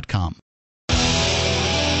 EricksonCounsel.com.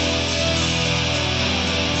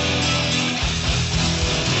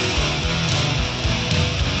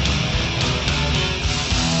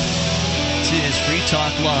 Is Free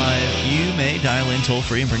Talk Live. You may dial in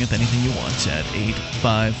toll-free and bring up anything you want at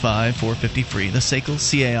 855-450-FREE, the SACL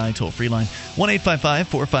CAI toll-free line,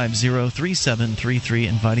 1-855-450-3733,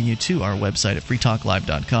 inviting you to our website at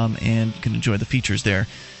freetalklive.com, and you can enjoy the features there.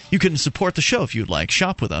 You can support the show if you'd like.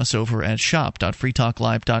 Shop with us over at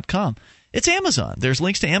shop.freetalklive.com. It's Amazon. There's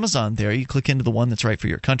links to Amazon there. You click into the one that's right for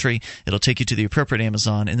your country. It'll take you to the appropriate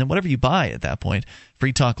Amazon, and then whatever you buy at that point,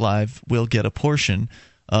 Free Talk Live will get a portion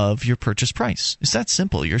of your purchase price. It's that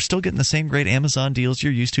simple. You're still getting the same great Amazon deals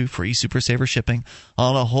you're used to, free Super Saver shipping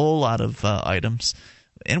on a whole lot of items.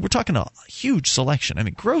 And we're talking a huge selection. I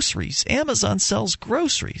mean, groceries. Amazon sells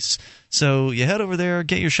groceries. So you head over there,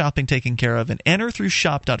 get your shopping taken care of, and enter through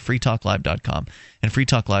shop.freetalklive.com. And Free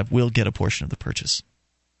Talk Live will get a portion of the purchase.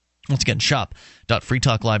 Once again,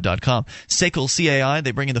 shop.freetalklive.com. SACL CAI,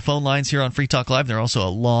 they bring in the phone lines here on Free Talk Live. They're also a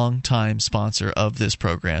long-time sponsor of this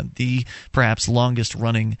program, the perhaps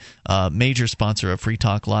longest-running major sponsor of Free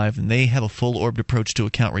Talk Live, and they have a full-orbed approach to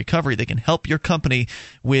account recovery. They can help your company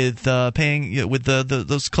with paying with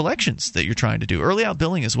those collections that you're trying to do, early out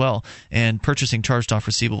billing as well, and purchasing charged-off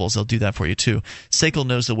receivables. They'll do that for you too. SACL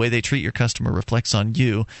knows the way they treat your customer reflects on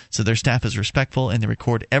you, so their staff is respectful and they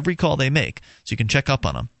record every call they make, so you can check up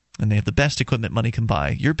on them. And they have the best equipment money can buy.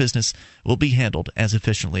 Your business will be handled as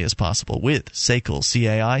efficiently as possible with SACL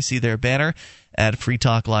CAI. See their banner at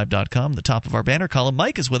freetalklive.com. The top of our banner column.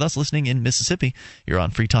 Mike is with us listening in Mississippi. You're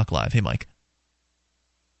on Free Talk Live. Hey, Mike.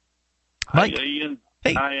 Mike. Hi, Ian.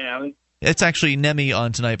 Hey. Hi, Allie. It's actually Nemi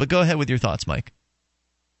on tonight, but go ahead with your thoughts, Mike.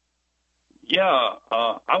 Yeah,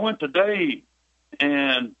 I went today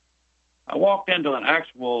and I walked into an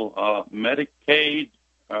actual Medicaid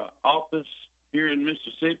office here in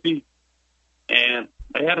Mississippi, and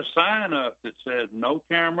they had a sign up that said no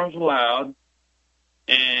cameras allowed,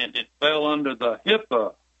 and it fell under the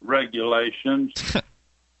HIPAA regulations.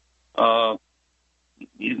 They were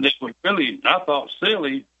really, I thought,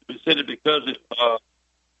 silly. They said it because it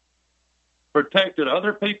protected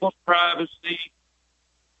other people's privacy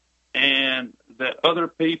and that other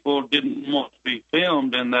people didn't want to be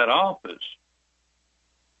filmed in that office.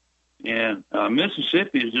 And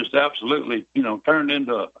Mississippi is just absolutely, turned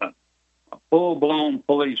into a full-blown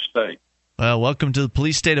police state. Well, welcome to the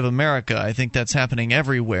police state of America. I think that's happening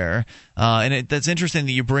everywhere. And that's interesting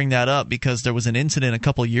that you bring that up because there was an incident a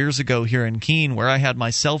couple years ago here in Keene where I had my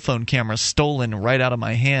cell phone camera stolen right out of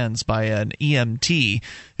my hands by an EMT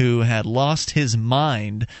who had lost his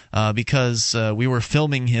mind because we were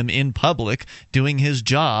filming him in public doing his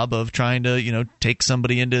job of trying to, take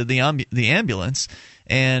somebody into the ambulance.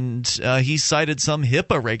 And he cited some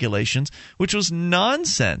HIPAA regulations, which was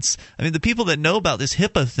nonsense. I mean, the people that know about this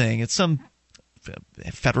HIPAA thing, it's some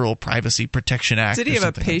Federal Privacy Protection Act. Did he have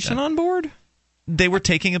a patient on board? They were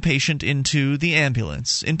taking a patient into the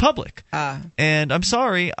ambulance in public. And I'm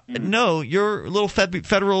sorry, no, your little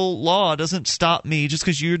federal law doesn't stop me just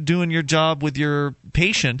because you're doing your job with your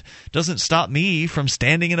patient, doesn't stop me from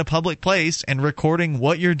standing in a public place and recording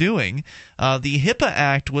what you're doing. The HIPAA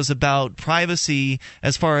Act was about privacy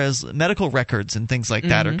as far as medical records and things like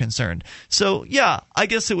that are concerned. So, yeah, I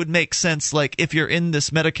guess it would make sense, like, if you're in this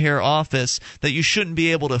Medicare office, that you shouldn't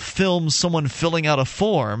be able to film someone filling out a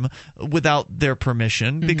form without their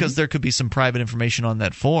permission, because there could be some private information on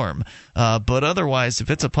that form. But otherwise, if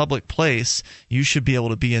it's a public place, you should be able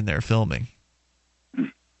to be in there filming.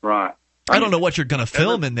 Right. I don't know what you're going to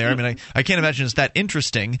film in there. I mean, I can't imagine it's that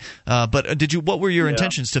interesting. But what were your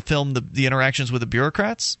intentions to film the interactions with the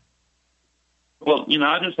bureaucrats? Well,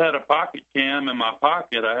 I just had a pocket cam in my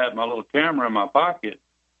pocket. I had my little camera in my pocket.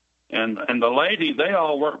 And the lady, they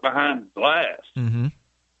all work behind glass. Mm-hmm.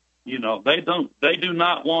 They do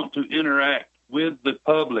not want to interact with the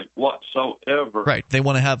public whatsoever. Right. They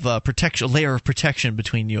want to have a layer of protection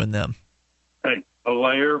between you and them. A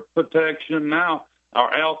layer of protection. Now,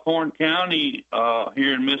 our Alcorn County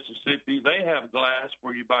here in Mississippi, they have glass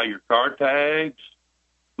where you buy your car tags.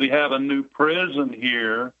 We have a new prison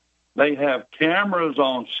here. They have cameras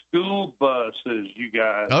on school buses, you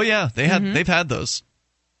guys. Oh, yeah. They've had those.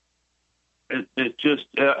 It just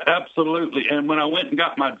absolutely. And when I went and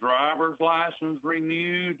got my driver's license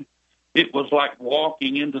renewed, it was like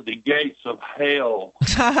walking into the gates of hell.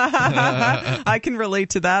 I can relate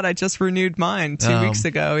to that. I just renewed mine 2 weeks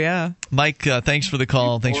ago, yeah. Mike, thanks for the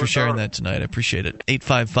call. Thanks for sharing that tonight. I appreciate it.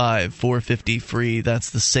 855-450-FREE. That's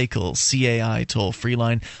the SACL CAI toll-free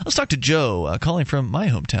line. Let's talk to Joe, calling from my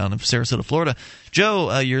hometown of Sarasota, Florida.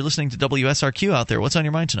 Joe, you're listening to WSRQ out there. What's on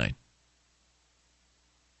your mind tonight?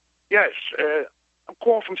 Yes, I'm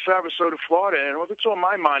calling from Sarasota, Florida, and what's on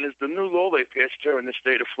my mind is the new law they passed here in the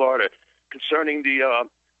state of Florida concerning the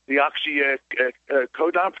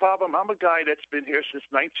oxycodone problem. I'm a guy that's been here since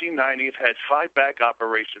 1990. I've had 5 back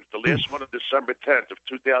operations, the last one on December 10th of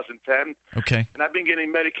 2010. Okay. And I've been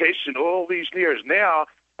getting medication all these years. Now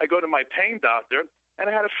I go to my pain doctor, and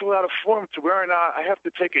I had to fill out a form to where I have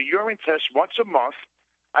to take a urine test once a month.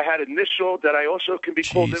 I had initial that I also can be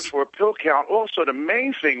called in for a pill count. Also, the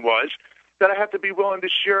main thing was that I have to be willing to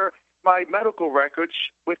share my medical records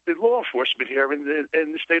with the law enforcement here in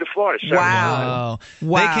the state of Florida. Wow. They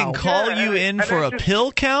can call you in for a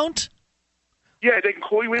pill count? Yeah, they can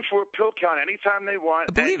call you in for a pill count anytime they want.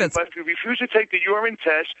 I believe But if you refuse to take the urine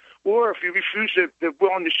test, or if you refuse to be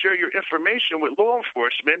willing to share your information with law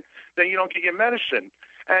enforcement, then you don't get your medicine.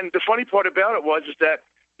 And the funny part about it is that,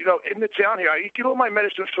 in the town here, I get all my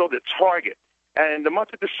medicine filled at Target. And the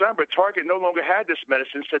month of December, Target no longer had this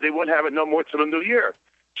medicine, said they wouldn't have it no more till the new year.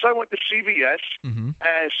 So I went to CVS, and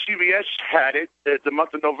CVS had it the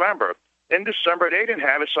month of November. In December, they didn't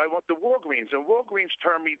have it, so I went to Walgreens. And Walgreens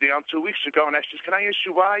turned me down 2 weeks ago, and I said, can I ask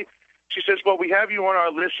you why? She says, well, we have you on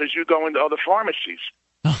our list as you go into other pharmacies.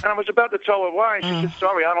 And I was about to tell her why, and she said,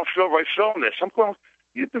 sorry, I don't feel right filling this. I'm going,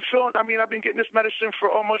 you've been filling, I've been getting this medicine for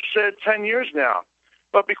almost 10 years now.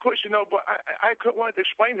 But because, but I wanted to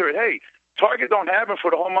explain to her, hey, Target don't have them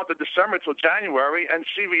for the whole month of December till January, and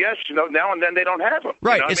CVS, now and then they don't have them.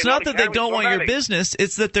 Right. It's not that they don't want your business.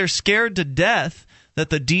 It's that they're scared to death that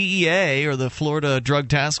the DEA or the Florida Drug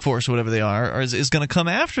Task Force, whatever they are is going to come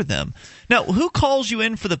after them. Now, who calls you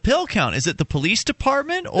in for the pill count? Is it the police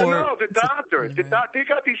department? Or No, the doctors. They got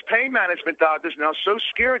these pain management doctors now so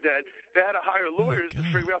scared that they had to hire lawyers to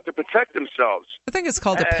figure out to protect themselves. I think it's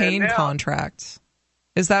called a pain contract.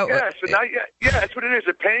 Is that what? Yeah, that's what it is,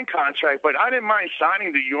 a pain contract. But I didn't mind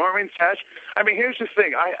signing the urine test. I mean, here's the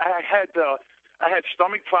thing. I had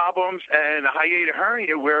stomach problems and a hiatal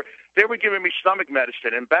hernia where they were giving me stomach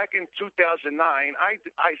medicine. And back in 2009,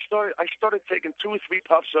 I started taking 2 or 3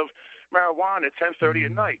 puffs of marijuana at 10:30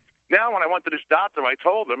 at night. Now, when I went to this doctor, I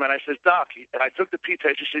told him, and I said, Doc, and I took the P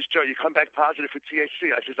test. He says, Joe, you come back positive for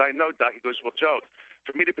THC. I says, I know, Doc. He goes, well, Joe,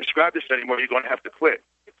 for me to prescribe this anymore, you're going to have to quit.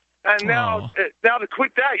 And now to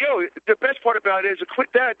quit that, the best part about it is to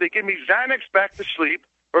quit that, they give me Xanax back to sleep,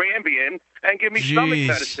 or Ambien, and give me stomach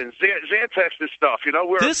medicine, Xantex and stuff.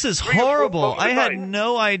 This is horrible. I had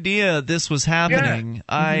no idea this was happening. Yeah.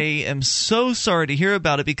 I am so sorry to hear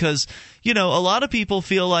about it because, a lot of people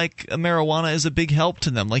feel like marijuana is a big help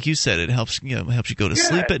to them. Like you said, it helps, helps you go to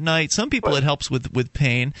sleep at night. Some people it helps with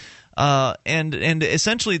pain. And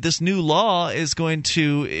essentially this new law is going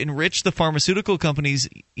to enrich the pharmaceutical companies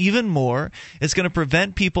even more. It's going to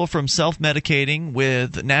prevent people from self-medicating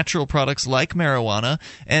with natural products like marijuana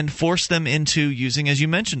and force them into using, as you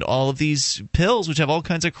mentioned, all of these pills which have all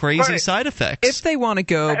kinds of crazy side effects. If they want to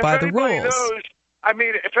go by the rules.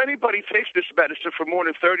 If anybody takes this medicine for more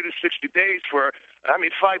than 30 to 60 days for,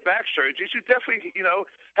 5 back surgeries, you definitely,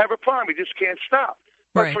 have a problem. You just can't stop.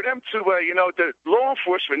 But for them to, the law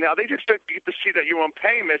enforcement now, they just get to see that you're on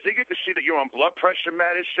pain meds. They get to see that you're on blood pressure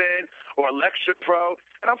medicine or Lexapro.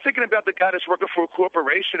 And I'm thinking about the guy that's working for a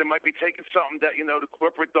corporation and might be taking something that, the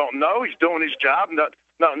corporate don't know. He's doing his job,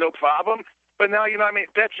 no problem. But now,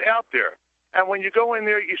 that's out there. And when you go in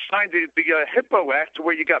there, you sign the HIPAA Act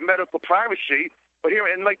where you got medical privacy. But here,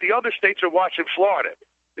 and like the other states are watching Florida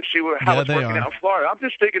to see how it's working out in Florida. I'm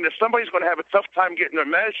just thinking that somebody's going to have a tough time getting their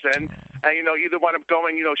medicine and, either wind up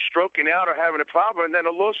going, stroking out or having a problem, and then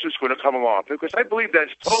a lawsuit's going to come along. Because I believe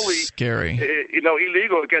that's totally scary,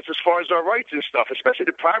 illegal against as far as our rights and stuff, especially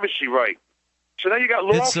the privacy right. So now you got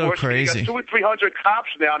law enforcement. So crazy. You got 200 or 300 cops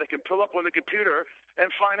now that can pull up on the computer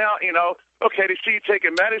and find out, okay, they see you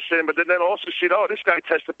taking medicine, but then they'll also see, this guy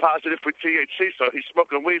tested positive for THC, so he's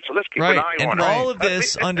smoking weed, so let's keep an eye on him. And all of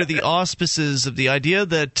this under the auspices of the idea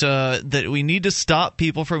that we need to stop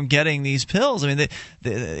people from getting these pills.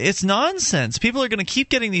 It's nonsense. People are going to keep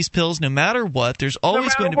getting these pills no matter what. There's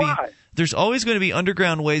always going to be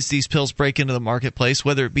underground ways these pills break into the marketplace,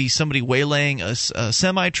 whether it be somebody waylaying a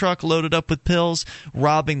semi-truck loaded up with pills,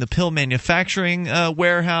 robbing the pill manufacturing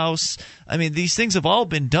warehouse. These things have all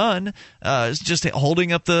been done, just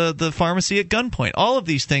holding up the pharmacy at gunpoint. All of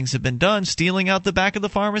these things have been done, stealing out the back of the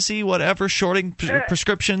pharmacy, whatever, shorting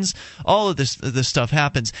prescriptions. All of this stuff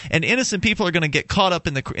happens. And innocent people are going to get caught up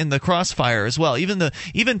in the crossfire as well.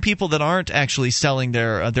 Even people that aren't actually selling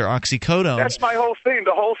their oxycodone. That's my whole thing.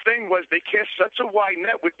 The whole thing was they cast such a wide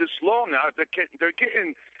net with this law now. They're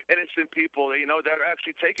getting innocent people, that are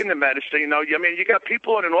actually taking the medicine. You got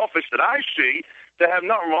people in an office that I see that have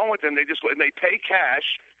nothing wrong with them. They pay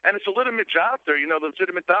cash, and it's a legitimate doctor,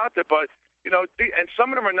 legitimate doctor, but and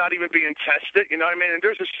some of them are not even being tested. And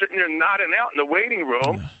they're just sitting there nodding out in the waiting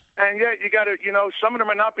room. And yet you got to, some of them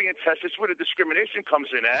are not being tested. It's where the discrimination comes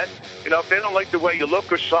in at. If they don't like the way you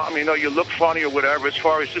look or something, you look funny or whatever. As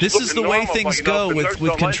far as just this is the way things go with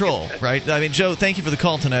control, right? Joe, thank you for the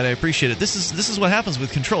call tonight. I appreciate it. This is what happens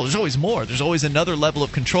with control. There's always more. There's always another level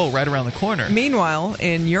of control right around the corner. Meanwhile,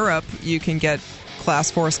 in Europe, you can get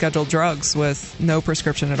Class 4 scheduled drugs with no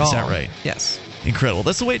prescription at all. Is that right? Yes. Incredible.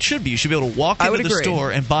 That's the way it should be. You should be able to walk into the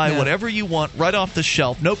store and buy whatever you want right off the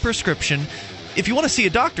shelf. No prescription. If you want to see a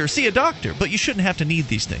doctor, but you shouldn't have to need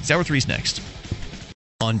these things. Hour 3's next.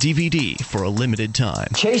 On DVD for a limited time.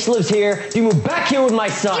 Chase lives here. You moved back here with my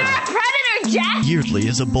son. You're a predator, Jack! Yeardley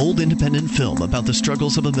is a bold independent film about the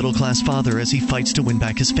struggles of a middle-class father as he fights to win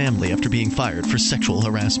back his family after being fired for sexual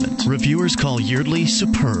harassment. Reviewers call Yeardley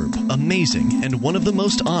superb, amazing, and one of the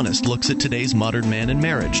most honest looks at today's modern man and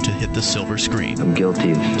marriage to hit the silver screen. I'm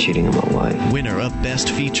guilty of cheating on my wife. Winner of Best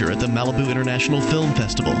Feature at the Malibu International Film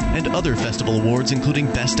Festival and other festival awards including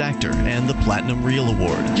Best Actor and the Platinum Reel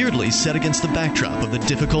Award. Yeardley's set against the backdrop of the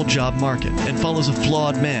difficult job market and follows a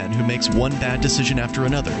flawed man who makes one bad decision after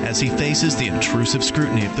another as he faces is the intrusive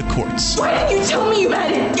scrutiny of the courts. Why didn't you tell me you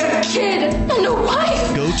had a kid and a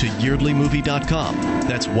wife? Go to yeardleymovie.com.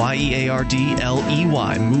 That's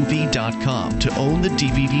YEARDLEY movie.com to own the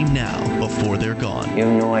DVD now before they're gone. You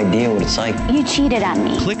have no idea what it's like. You cheated on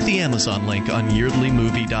me. Click the Amazon link on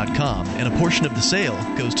yeardleymovie.com, and a portion of the sale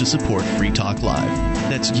goes to support Free Talk Live.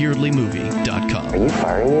 That's yeardleymovie.com. Are you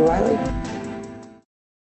firing me, Riley?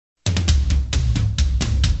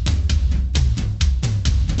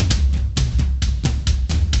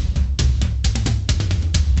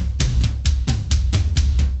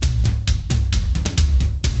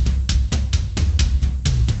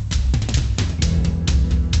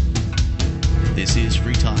 This is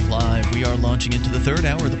Free Talk Live. We are launching into the third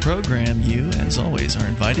hour of the program. You, as always, are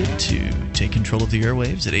invited to take control of the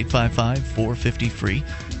airwaves at 855-450-FREE.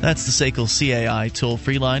 That's the SACL CAI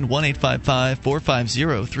toll-free line,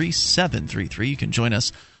 1-855-450-3733. You can join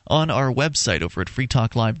us on our website over at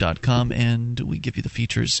freetalklive.com, and we give you the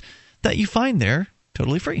features that you find there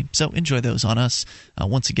totally free. So enjoy those on us.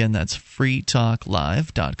 Once again, that's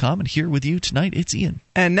freetalklive.com. And here with you tonight, it's Ian.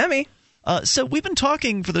 And Nemi. So we've been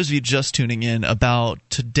talking, for those of you just tuning in, about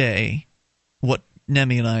today, what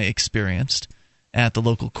Nemi and I experienced at the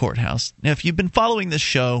local courthouse. Now, if you've been following this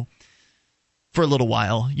show for a little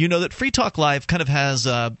while, you know that Free Talk Live kind of has,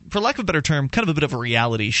 for lack of a better term, kind of a bit of a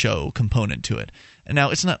reality show component to it. And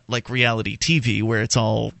now, it's not like reality TV where it's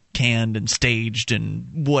all canned and staged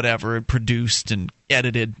and whatever, and produced and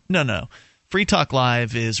edited. No. Free Talk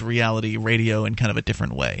Live is reality radio in kind of a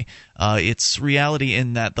different way. It's reality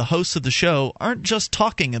in that the hosts of the show aren't just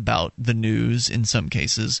talking about the news in some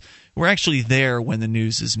cases. We're actually there when the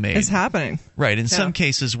news is made. It's happening. Right. In some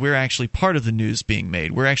cases, we're actually part of the news being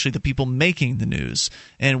made. We're actually the people making the news.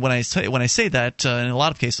 And when I say that, in a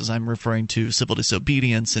lot of cases, I'm referring to civil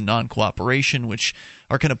disobedience and non-cooperation, which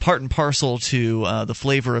are kind of part and parcel to the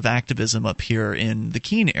flavor of activism up here in the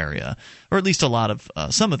Keene area, or at least a lot of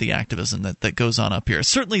some of the activism that goes on up here.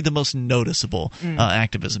 Certainly the most noticeable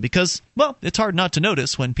activism, because, well, it's hard not to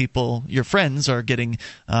notice when people, your friends, are getting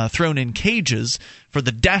thrown in cages for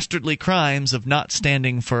the dastardly crimes of not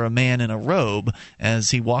standing for a man in a robe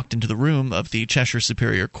as he walked into the room of the Cheshire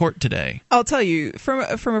Superior Court today. I'll tell you,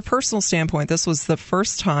 from a personal standpoint, this was the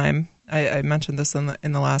first time, I mentioned this in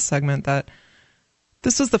the last segment, that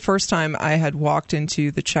this was the first time I had walked into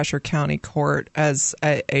the Cheshire County Court as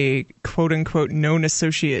a quote-unquote known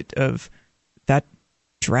associate of that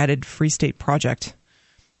dreaded Free State Project.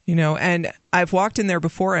 You know, and I've walked in there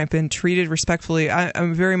before. I've been treated respectfully.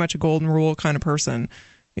 I'm very much a golden rule kind of person.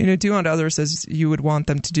 You know, do unto others as you would want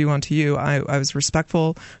them to do unto you. I was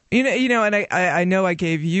respectful. You know, and I know I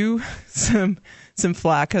gave you some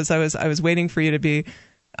flack because I was waiting for you to be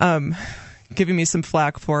giving me some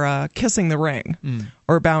flack for kissing the ring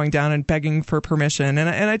or bowing down and begging for permission, and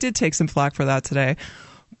I did take some flack for that today.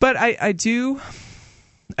 But I did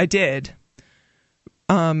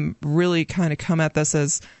really kind of come at this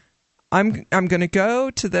as I'm going to go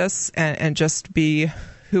to this and just be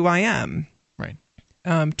who I am. Right.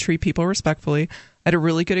 Treat people respectfully. I had a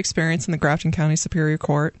really good experience in the Grafton County Superior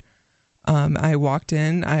Court. I walked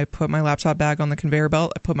in, I put my laptop bag on the conveyor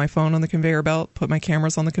belt, I put my phone on the conveyor belt, put my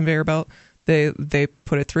cameras on the conveyor belt. They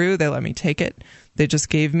put it through, they let me take it. They just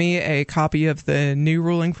gave me a copy of the new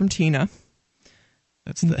ruling from Tina.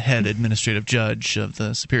 That's the head administrative judge of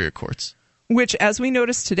the Superior Courts. Which, as we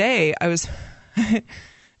noticed today, as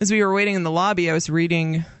we were waiting in the lobby, I was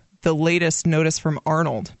reading the latest notice from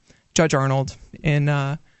Judge Arnold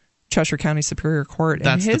in Cheshire County Superior Court.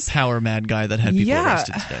 That's the power mad guy that had people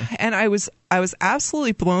arrested today. And I was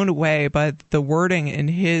absolutely blown away by the wording in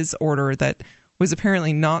his order that was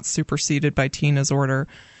apparently not superseded by Tina's order.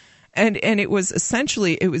 And it was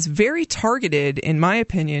essentially, it was very targeted, in my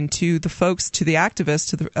opinion, to the folks, to the activists,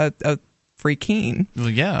 to the Free Keene. Well,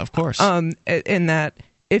 yeah, of course. In that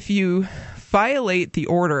if you violate the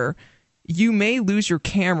order, you may lose your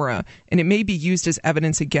camera, and it may be used as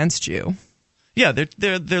evidence against you. Yeah,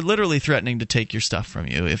 they're literally threatening to take your stuff from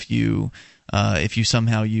you if you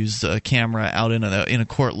somehow use a camera out in a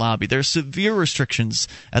court lobby. There's severe restrictions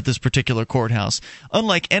at this particular courthouse,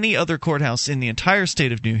 unlike any other courthouse in the entire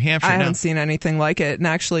state of New Hampshire. I haven't seen anything like it. And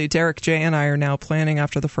actually, Derek J. and I are now planning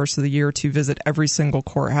after the first of the year to visit every single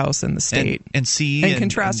courthouse in the state and see and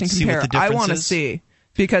contrast and compare. What the difference I want to is. see.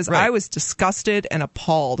 Because I was disgusted and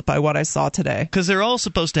appalled by what I saw today. Because they're all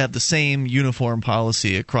supposed to have the same uniform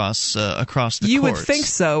policy across the courts. You would think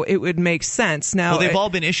so. It would make sense. Now, they've all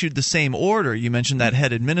been issued the same order. You mentioned that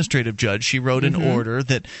head administrative judge. She wrote an order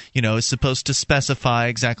that is supposed to specify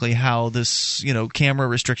exactly how this camera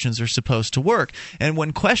restrictions are supposed to work. And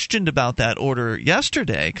when questioned about that order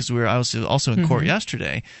yesterday, because I was also in court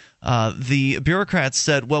yesterday. the bureaucrats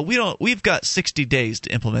said, well, we've got 60 days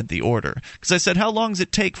to implement the order. Because I said, how long does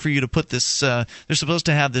it take for you to put this, they're supposed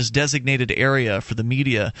to have this designated area for the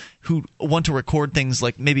media who want to record things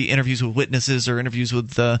like maybe interviews with witnesses or interviews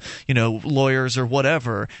with, lawyers or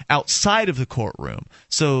whatever outside of the courtroom.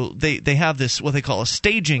 So they have this, what they call a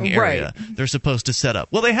staging area they're supposed to set up.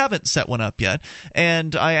 Well, they haven't set one up yet.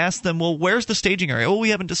 And I asked them, well, where's the staging area? Well, we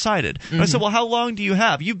haven't decided. And I said, well, how long do you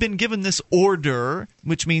have? You've been given this order,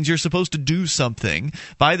 which means you're supposed to do something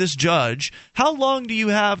by this judge. How long do you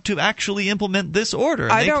have to actually implement this order?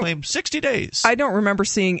 And they claim 60 days. I don't remember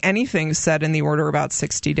seeing anything said in the order about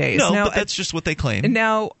 60 days. No, but that's just what they claim.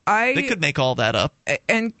 Now, they could make all that up.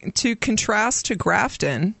 And to contrast to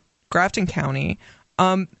Grafton County,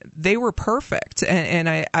 they were perfect. And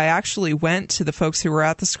I actually went to the folks who were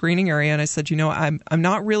at the screening area and I said, I'm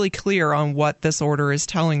not really clear on what this order is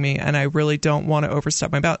telling me, and I really don't want to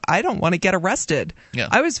overstep my bounds. I don't want to get arrested. Yeah.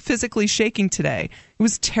 I was physically shaking today. It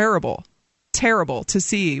was terrible to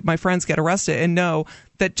see my friends get arrested and know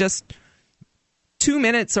that just 2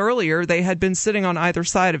 minutes earlier they had been sitting on either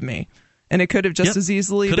side of me, and it could have just as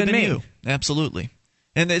easily been me. You. Absolutely.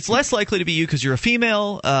 And it's less likely to be you because you're a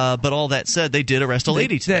female, but all that said, they did arrest a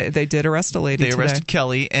lady today. They did arrest a lady today. They arrested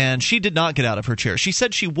Kelly, and she did not get out of her chair. She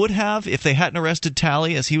said she would have if they hadn't arrested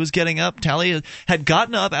Tally as he was getting up. Tally had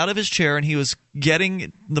gotten up out of his chair, and he was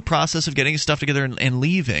getting the process of getting his stuff together and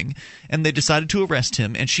leaving, and they decided to arrest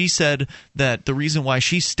him. And she said that the reason why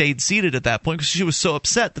she stayed seated at that point because she was so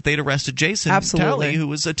upset that they'd arrested Jason Tally, who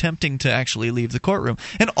was attempting to actually leave the courtroom.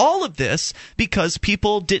 And all of this because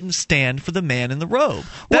people didn't stand for the man in the robe.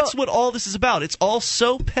 That's what all this is about. It's all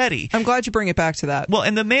so petty. I'm glad you bring it back to that. Well,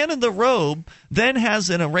 and the man in the robe then has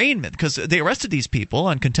an arraignment because they arrested these people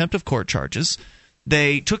on contempt of court charges.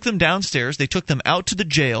 They took them downstairs. They took them out to the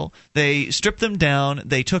jail. They stripped them down.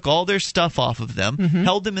 They took all their stuff off of them,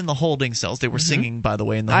 held them in the holding cells. They were singing, by the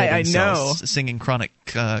way, in the holding cells, singing chronic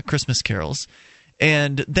Christmas carols.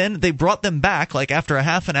 And then they brought them back, like after a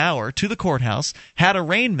half an hour, to the courthouse, had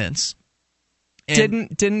arraignments. And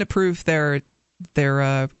didn't approve their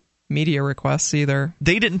media requests either.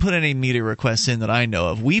 They didn't put any media requests in that I know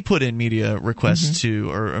of. We put in media requests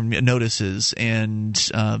or notices, and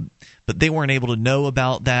but they weren't able to know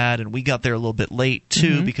about that, and we got there a little bit late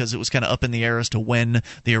too because it was kind of up in the air as to when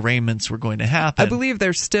the arraignments were going to happen. I believe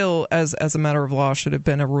there still, as a matter of law, should have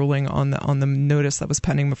been a ruling on the notice that was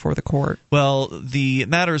pending before the court. Well, the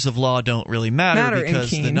matters of law don't really matter because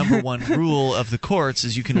the number one rule of the courts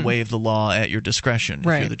is you can waive the law at your discretion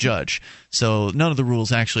if you're the judge. So none of the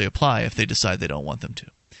rules actually apply if they decide they don't want them to.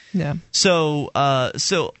 Yeah. So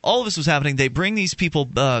all of this was happening. They bring these people,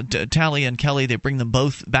 Tally and Kelly, they bring them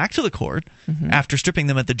both back to the court after stripping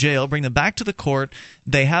them at the jail, bring them back to the court.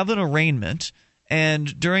 They have an arraignment,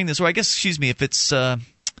 and during this, or I guess, excuse me, if it's a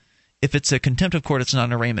contempt of court, it's not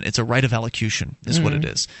an arraignment. It's a right of allocution is what it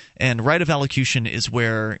is. And right of allocution is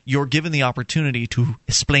where you're given the opportunity to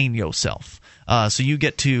explain yourself. So you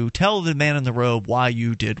get to tell the man in the robe why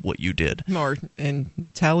you did what you did. Or in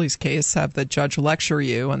Tally's case, have the judge lecture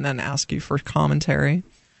you and then ask you for commentary.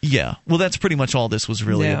 Yeah. Well, that's pretty much all this was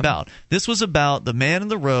really about. This was about the man in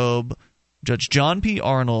the robe, Judge John P.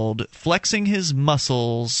 Arnold, flexing his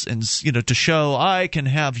muscles and to show I can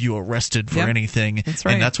have you arrested for anything. That's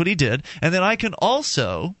right. And that's what he did. And then I can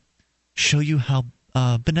also show you how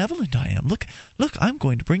benevolent I am. Look, I'm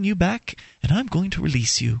going to bring you back and I'm going to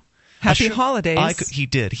release you. Happy holidays. He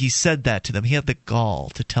did. He said that to them. He had the gall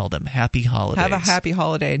to tell them happy holidays. Have a happy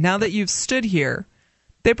holiday. Now that you've stood here,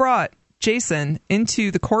 they brought Jason into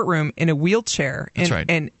the courtroom in a wheelchair. That's right.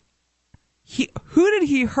 And who did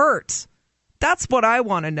he hurt? That's what I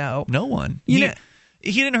want to know. No one. He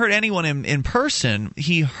didn't hurt anyone in person.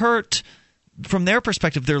 He hurt, from their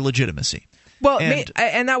perspective, their legitimacy. Well,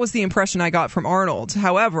 and that was the impression I got from Arnold.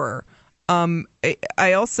 However,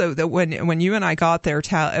 I also, that when you and I got there,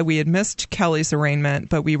 we had missed Kelly's arraignment,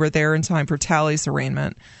 but we were there in time for Tally's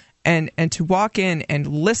arraignment. And to walk in and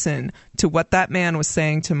listen to what that man was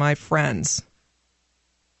saying to my friends,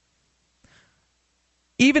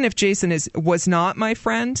 even if Jason was not my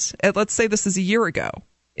friend, let's say this is a year ago,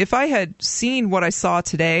 if I had seen what I saw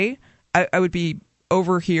today, I would be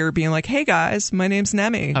over here being like, "Hey guys, my name's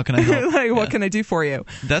Nemi. How can I help? What can I do for you?"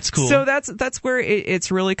 That's cool. So that's where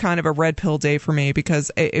it's really kind of a red pill day for me,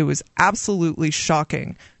 because it was absolutely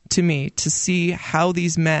shocking to me to see how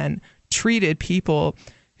these men treated people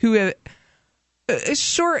who,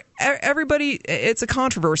 sure, everybody, it's a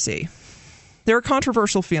controversy. There are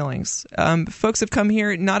controversial feelings. Folks have come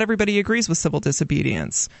here. Not everybody agrees with civil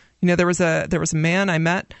disobedience. There was a man I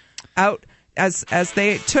met out as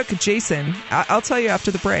they took Jason, I'll tell you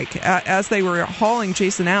after the break, as they were hauling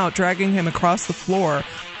Jason out, dragging him across the floor,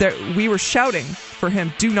 we were shouting for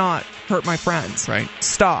him, "Do not hurt my friends. Right.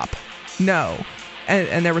 Stop. No."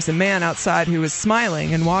 And there was a man outside who was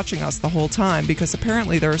smiling and watching us the whole time, because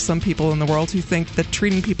apparently there are some people in the world who think that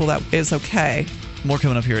treating people that is okay. More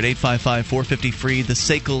coming up here at 855-450-FREE, the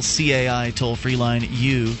SACL CAI toll-free line.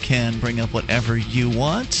 You can bring up whatever you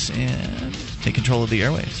want and take control of the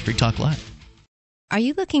airwaves. Free Talk Live. Are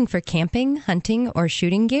you looking for camping, hunting, or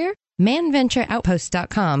shooting gear?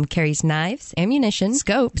 ManVentureOutpost.com carries knives, ammunition,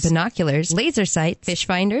 scopes, binoculars, laser sights, fish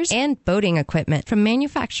finders, and boating equipment from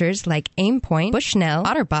manufacturers like Aimpoint, Bushnell,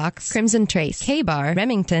 Otterbox, Crimson Trace, K-Bar,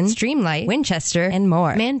 Remington, Streamlight, Winchester, and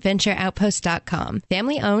more. ManVentureOutpost.com.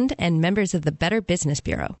 Family-owned and members of the Better Business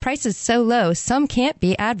Bureau. Prices so low, some can't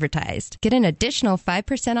be advertised. Get an additional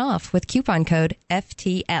 5% off with coupon code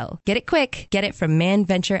FTL. Get it quick. Get it from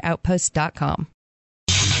ManVentureOutpost.com.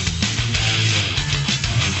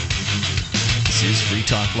 This is Free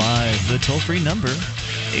Talk Live. The toll-free number,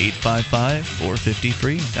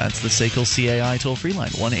 855-450-FREE. That's the SACL CAI toll-free line,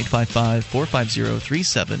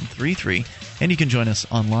 1-855-450-3733. And you can join us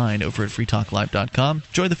online over at freetalklive.com.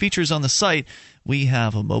 Enjoy the features on the site. We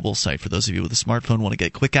have a mobile site for those of you with a smartphone want to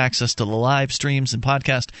get quick access to the live streams and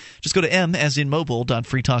podcast. Just go to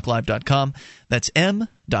m.freetalklive.com. That's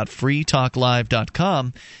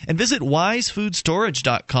m.freetalklive.com. And visit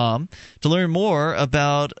wisefoodstorage.com to learn more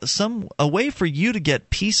about a way for you to get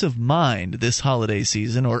peace of mind this holiday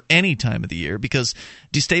season or any time of the year, because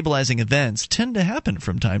destabilizing events tend to happen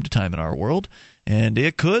from time to time in our world, and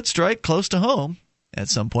it could strike close to home at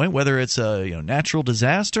some point, whether it's a natural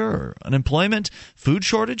disaster or unemployment, food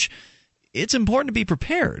shortage. It's important to be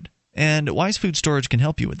prepared, and Wise Food Storage can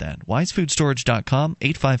help you with that. WiseFoodStorage.com,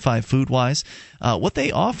 855-FoodWise. What they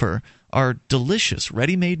offer are delicious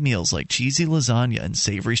ready-made meals like cheesy lasagna and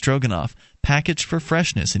savory stroganoff, packaged for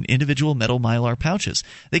freshness in individual metal Mylar pouches.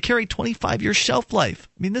 They carry 25-year shelf life.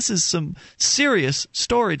 I mean, this is some serious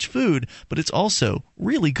storage food, but it's also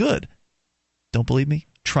really good. Don't believe me?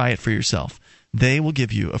 Try it for yourself. They will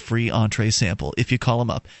give you a free entree sample if you call them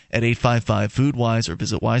up at 855-FoodWise or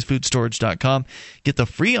visit wisefoodstorage.com. Get the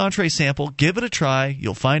free entree sample, give it a try.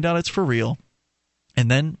 You'll find out it's for real. And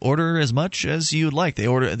then order as much as you'd like. They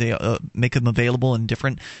make them available in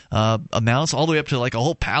different amounts, all the way up to like a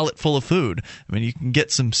whole pallet full of food. I mean, you can get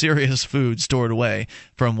some serious food stored away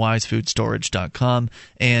from wisefoodstorage.com,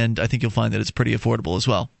 and I think you'll find that it's pretty affordable as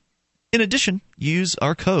well. In addition, use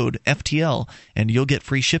our code FTL, and you'll get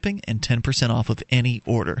free shipping and 10% off of any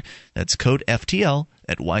order. That's code FTL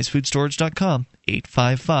at wisefoodstorage.com,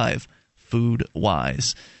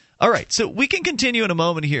 855-FoodWise. All right, so we can continue in a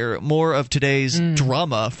moment here, more of today's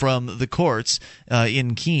drama from the courts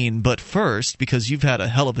in Keene. But first, because you've had a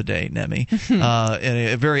hell of a day, Nemi,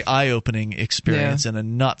 a very eye-opening experience in a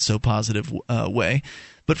not-so-positive way.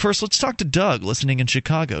 But first, let's talk to Doug, listening in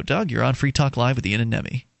Chicago. Doug, you're on Free Talk Live with Ian and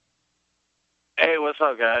Nemi. Hey, what's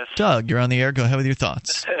up, guys? Doug, you're on the air. Go ahead with your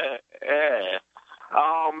thoughts.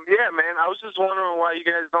 Yeah, man, I was just wondering why you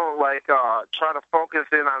guys don't, try to focus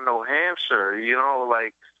in on New Hampshire,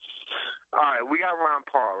 all right, we got Ron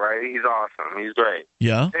Paul, right? He's awesome. He's great.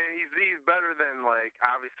 Yeah. And he's better than,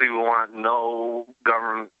 obviously we want no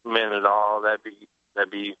government at all. That'd be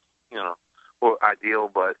ideal,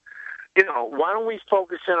 but why don't we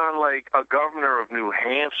focus in on, a governor of New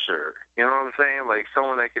Hampshire? You know what I'm saying?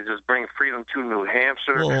 Someone that could just bring freedom to New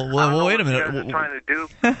Hampshire. Well, wait a minute. What you guys are trying to do.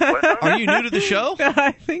 Are you new to the show?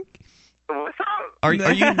 I think. What's up?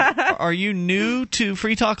 Are you new to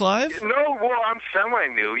Free Talk Live? No, well, I'm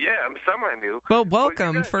semi-new. Yeah, I'm semi-new. Well,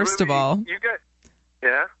 welcome, first of all. You guys,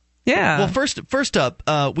 yeah? Yeah. Well, first up,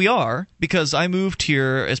 we are, because I moved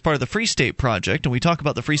here as part of the Free State Project, and we talk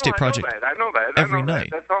about the Free State Project I know that. every night.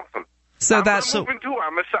 That's awesome. I'm moving too.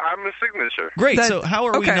 I'm a signature. Great. So how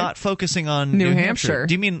are we not focusing on New Hampshire?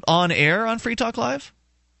 Do you mean on air on Free Talk Live?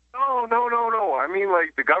 No. I mean,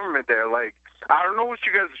 the government there. I don't know what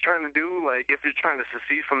you guys are trying to do. If you're trying to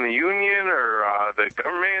secede from the union or the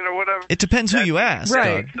government or whatever. It depends who you ask.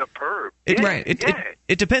 Right. Superb.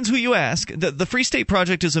 It depends who you ask. The Free State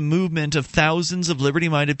Project is a movement of thousands of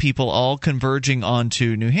liberty-minded people all converging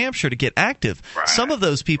onto New Hampshire to get active. Right. Some of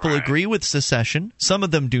those people agree with secession. Some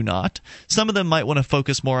of them do not. Some of them might want to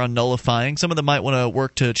focus more on nullifying. Some of them might want to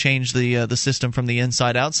work to change the system from the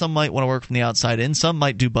inside out. Some might want to work from the outside in. Some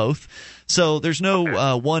might do both. So there's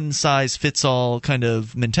no one-size-fits-all kind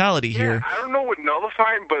of mentality here. I don't know what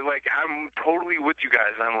nullifying, but I'm totally with you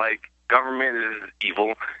guys on government is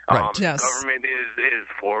evil. Right. Yes. Government is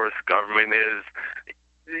force. Government is,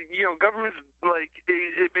 government's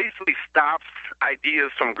it basically stops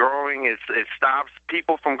ideas from growing. It stops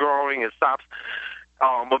people from growing. It stops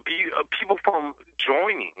people from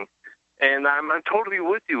joining. And I'm totally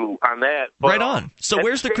with you on that. But, right on. So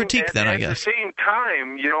where's the critique then, I guess? At the same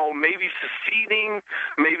time, maybe seceding,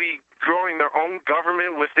 maybe growing their own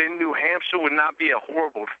government within New Hampshire would not be a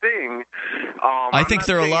horrible thing. I think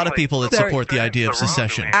there are a lot of people that support the idea of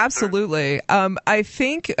secession. Absolutely. I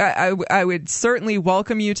think I would certainly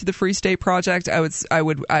welcome you to the Free State Project. I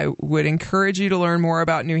would encourage you to learn more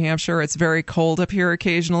about New Hampshire. It's very cold up here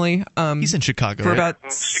occasionally. He's in Chicago, for right?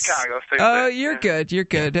 about Chicago. Oh, you're good. You're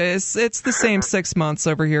good. It's the same 6 months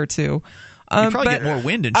over here too. You probably get more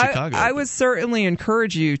wind in Chicago. I would certainly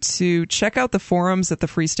encourage you to check out the forums at the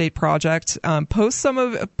Free State Project. Post some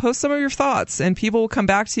of your thoughts, and people will come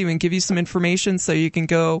back to you and give you some information so you can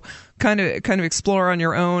go kind of explore on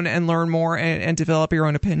your own and learn more and develop your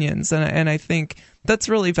own opinions. And I think that's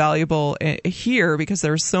really valuable here because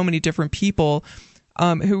there are so many different people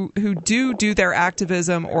who do their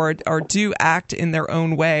activism or do act in their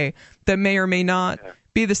own way that may or may not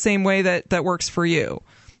be the same way that works for you.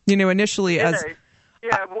 Initially as...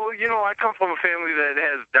 Yeah, well, I come from a family that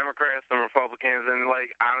has Democrats and Republicans, and,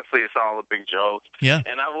 honestly, it's all a big joke. Yeah.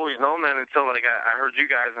 And I've always known that until, I heard you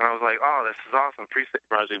guys, and I was like, oh, this is awesome, Free State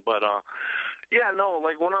Project. But, what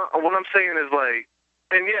I'm saying is,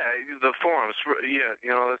 and, the forums,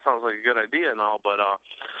 that sounds like a good idea and all, but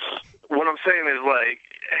what I'm saying is,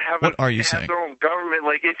 what are you saying? Their own government.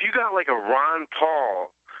 If you got, a Ron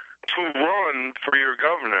Paul to run for your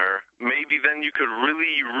governor, maybe then you could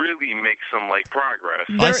really, really make some progress.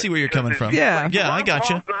 I see where you're coming from. Yeah, I got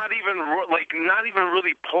you. Not even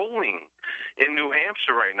really polling in New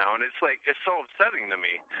Hampshire right now, and it's so upsetting to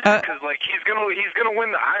me because he's gonna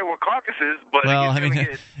win the Iowa caucuses, but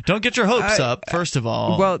don't get your hopes up. First of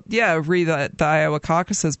all, the Iowa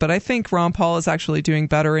caucuses, but I think Ron Paul is actually doing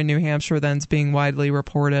better in New Hampshire than's being widely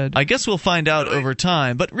reported. I guess we'll find out over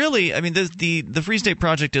time, but really, the Free State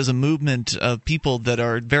Project is a movement of people that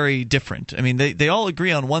are very different. They all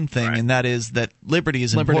agree on one thing, and that is that liberty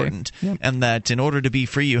is important, and that in order to be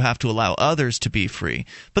free, you have to allow others to be free.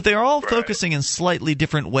 But they are all focusing in slightly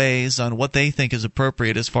different ways on what they think is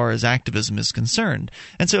appropriate as far as activism is concerned.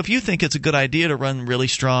 And so if you think it's a good idea to run really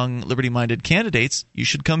strong, liberty-minded candidates, you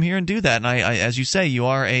should come here and do that. And I as you say, you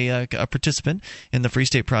are a participant in the Free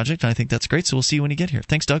State Project, and I think that's great. So we'll see you when you get here.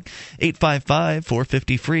 Thanks, Doug.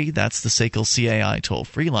 855-450-FREE. That's the SACL CAI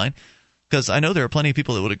toll-free line. Because I know there are plenty of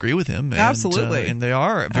people that would agree with him. And, absolutely. And they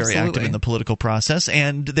are very active in the political process,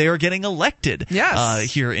 and they are getting elected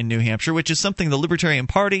here in New Hampshire, which is something the Libertarian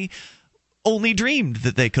Party only dreamed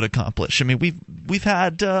that they could accomplish. We've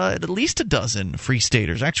had at least a dozen Free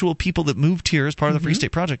Staters, actual people that moved here as part of the Free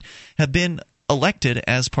State Project, have been elected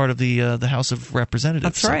as part of the House of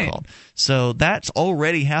Representatives, that's right. So-called. So that's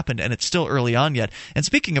already happened, and it's still early on yet. And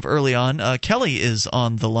speaking of early on, Kelly is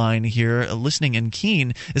on the line here, listening in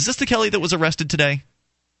Keene. Is this the Kelly that was arrested today?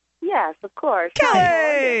 Yes, of course.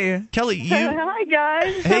 Kelly! Kelly, you... Hi,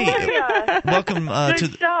 guys. Hey, welcome to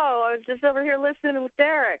the show. I was just over here listening with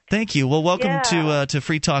Derek. Thank you. Well, welcome to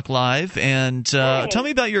Free Talk Live. And tell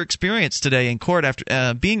me about your experience today in court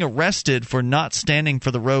after being arrested for not standing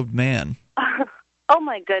for the robed man. Oh,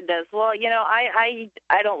 my goodness. Well, I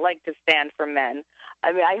don't like to stand for men.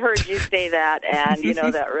 I heard you say that, and,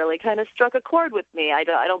 that really kind of struck a chord with me. I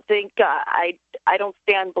don't think I don't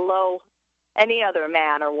stand below any other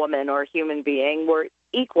man or woman or human being. We're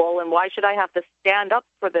equal, and why should I have to stand up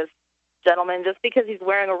for this gentleman just because he's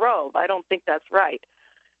wearing a robe? I don't think that's right.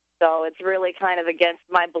 So it's really kind of against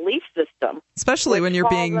my belief system. Especially when you're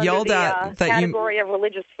being yelled at. That category of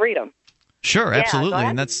religious freedom. Sure, absolutely,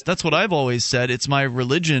 and that's what I've always said. It's my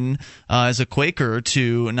religion as a Quaker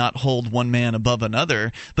to not hold one man above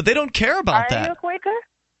another, but they don't care about that. Are you a Quaker?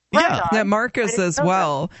 Yeah, Mark is as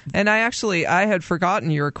well. And I had forgotten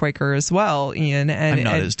you're a Quaker as well, Ian. And I'm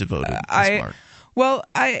not as devoted as Mark. Well,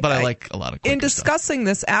 but I like a lot of Quaker in discussing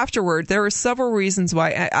this afterward, there were several reasons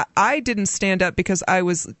why I didn't stand up because I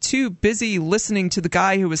was too busy listening to the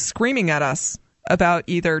guy who was screaming at us about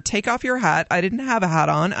either take off your hat. I didn't have a hat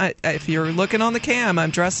on. If you're looking on the cam, I'm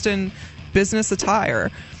dressed in business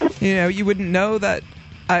attire. You wouldn't know that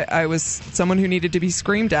I was someone who needed to be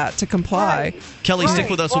screamed at to comply. Right. Kelly, stick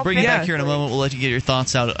with us. We'll bring you back here in a moment. We'll let you get your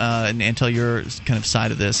thoughts out and tell your kind of side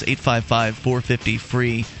of this.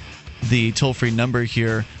 855-450-FREE, the toll-free number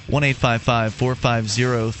here,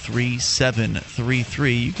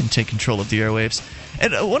 1-855-450-3733. You can take control of the airwaves.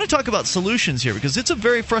 And I want to talk about solutions here because it's a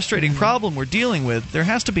very frustrating problem we're dealing with. There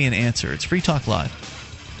has to be an answer. It's Free Talk Live.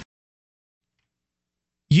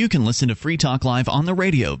 You can listen to Free Talk Live on the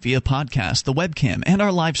radio, via podcast, the webcam, and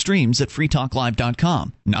our live streams at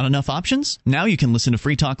freetalklive.com. Not enough options? Now you can listen to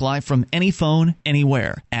Free Talk Live from any phone,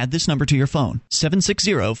 anywhere. Add this number to your phone,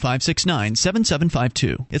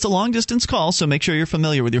 760-569-7752. It's a long-distance call, so make sure you're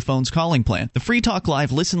familiar with your phone's calling plan. The Free Talk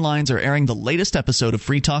Live listen lines are airing the latest episode of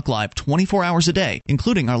Free Talk Live 24 hours a day,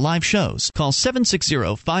 including our live shows. Call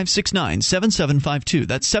 760-569-7752.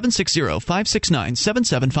 That's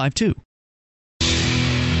 760-569-7752.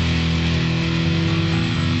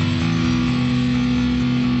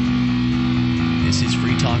 This is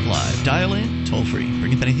Free Talk Live. Dial in, toll free.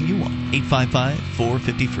 Bring up anything you want.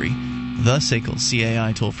 855-450-FREE. The SACL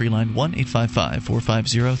CAI toll free line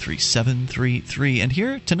 1-855-450-3733. And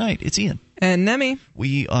here tonight, it's Ian. And Nemi.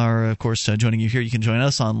 We are, of course, joining you here. You can join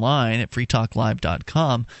us online at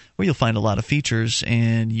freetalklive.com, where you'll find a lot of features,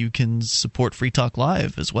 and you can support Free Talk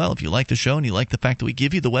Live as well. If you like the show and you like the fact that we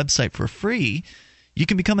give you the website for free, you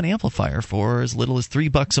can become an amplifier for as little as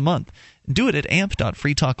 $3 a month. Do it at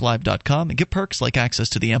amp.freetalklive.com and get perks like access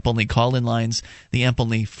to the AMP-only call-in lines, the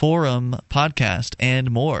AMP-only forum podcast,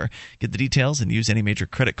 and more. Get the details and use any major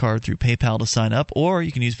credit card through PayPal to sign up, or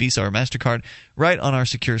you can use Visa or MasterCard right on our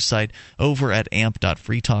secure site over at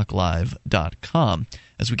amp.freetalklive.com.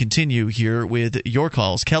 As we continue here with your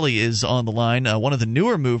calls, Kelly is on the line, one of the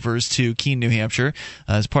newer movers to Keene, New Hampshire,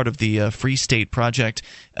 as part of the Free State Project.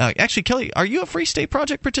 Actually, Kelly, are you a Free State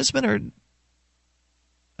Project participant, or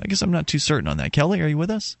I guess I'm not too certain on that. Kelly, are you with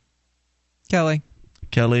us? Kelly.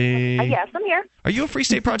 Yes, I'm here. Are you a Free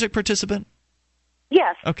State Project participant?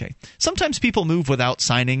 Yes. Okay. Sometimes people move without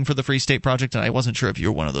signing for the Free State Project, and I wasn't sure if you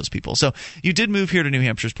were one of those people. So you did move here to New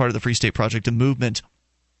Hampshire as part of the Free State Project, a movement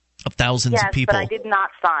of thousands of people. Yes, but I did not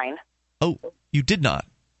sign. Oh, you did not?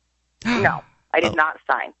 No, I did not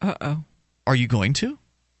sign. Uh-oh. Are you going to?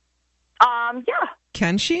 Yeah.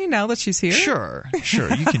 Can she, now that she's here? Sure. You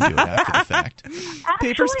can do it after the fact. Actually,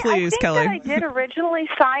 Papers, please, I think Kelly. that I did originally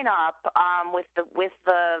sign up with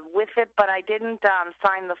it, but I didn't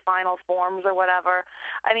sign the final forms or whatever.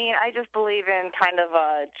 I mean, I just believe in kind of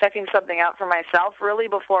checking something out for myself, really,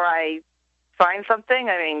 before I sign something.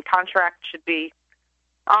 I mean, contract should be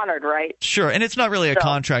honored, right? Sure, and it's not really a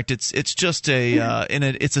contract. It's just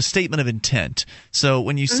it's a statement of intent. So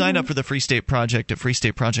when you sign up for the Free State Project at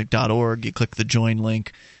freestateproject.org, you click the join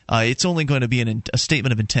link. It's only going to be a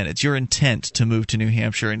statement of intent. It's your intent to move to New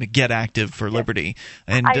Hampshire and to get active for liberty.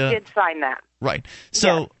 And I did sign that. Right.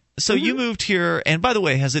 So you moved here, and by the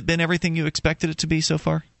way, has it been everything you expected it to be so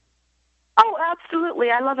far? Oh, absolutely.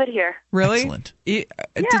 I love it here. Really? Excellent.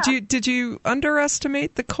 Did you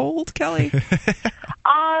underestimate the cold, Kelly?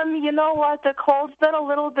 You know what? The cold's been a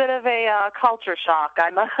little bit of a culture shock, I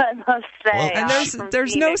must say. Well, and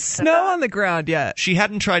there's no snow on the ground yet. She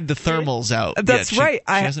hadn't tried the thermals out. That's yet. right.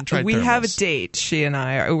 She hasn't tried we thermals. have a date. She and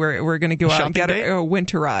I we're going to go out and get it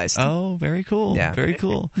winterized. Oh, very cool. Yeah, very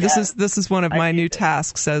cool. This is one of my new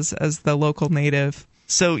tasks as the local native.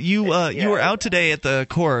 So you were out today at the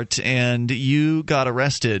court, and you got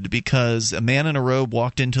arrested because a man in a robe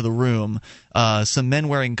walked into the room. Some men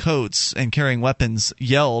wearing coats and carrying weapons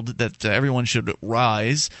yelled that everyone should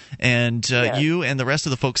rise, and you and the rest of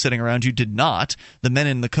the folks sitting around you did not. The men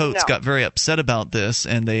in the coats got very upset about this,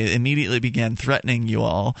 and they immediately began threatening you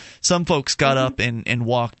all. Some folks got up and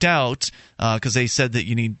walked out because they said that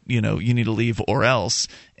you need to leave or else.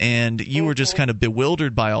 And you were just kind of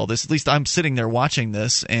bewildered by all this. At least I'm sitting there watching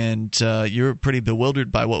this, and you're pretty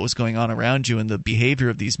bewildered by what was going on around you and the behavior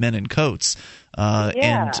of these men in coats.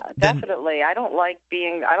 Definitely. I don't like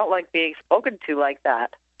being spoken to like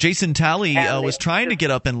that. Jason Talley was trying to get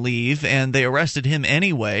up and leave, and they arrested him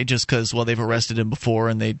anyway, just because, they've arrested him before,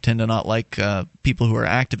 and they tend to not like people who are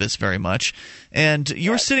activists very much. And you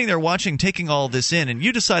were sitting there watching, taking all this in, and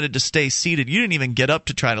you decided to stay seated. You didn't even get up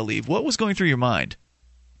to try to leave. What was going through your mind?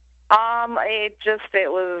 It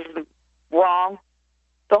was wrong.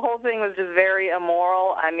 The whole thing was just very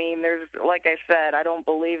immoral. I mean, like I said, I don't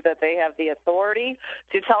believe that they have the authority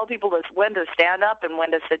to tell people when to stand up and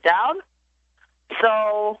when to sit down.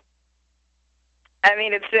 So, I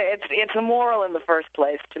mean, it's immoral in the first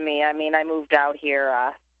place to me. I mean, I moved out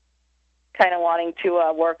here kind of wanting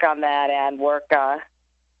to work on that and work on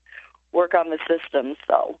the system.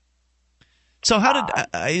 So how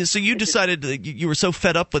did so you decided that you were so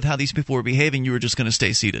fed up with how these people were behaving, you were just going to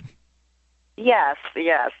stay seated? Yes,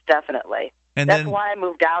 definitely. And that's why I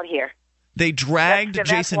moved out here. They dragged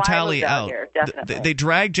Jason Talley out. They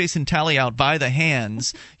dragged Jason Talley out by the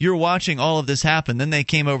hands. You're watching all of this happen. Then they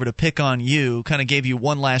came over to pick on you, kind of gave you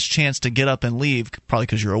one last chance to get up and leave, probably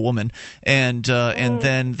because you're a woman. And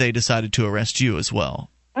then they decided to arrest you as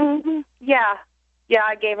well. Mm-hmm. Yeah,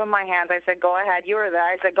 I gave him my hand. I said, go ahead. You were there.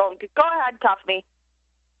 I said, go ahead, cuff me.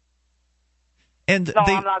 And no,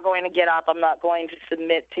 I'm not going to get up. I'm not going to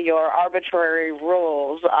submit to your arbitrary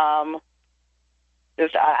rules. I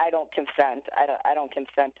don't consent. I don't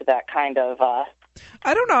consent to that kind of...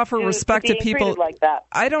 I don't offer respect to people like that.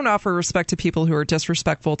 I don't offer respect to people who are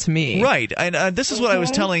disrespectful to me. Right. And this is what I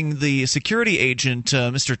was telling the security agent,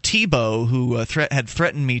 Mr. Tebow, who had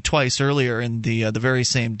threatened me twice earlier in the very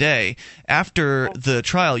same day. After the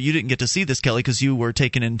trial, you didn't get to see this, Kelly, because you were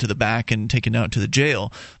taken into the back and taken out to the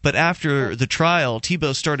jail. But after the trial,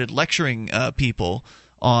 Tebow started lecturing people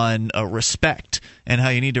on respect and how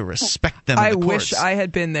you need to respect them in the courts. Wish I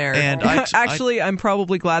had been there. And I'm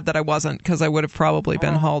probably glad that I wasn't, because I would have probably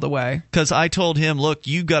been hauled away. Because I told him, look,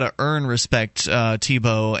 you got to earn respect,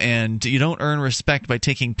 Tebow, and you don't earn respect by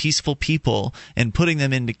taking peaceful people and putting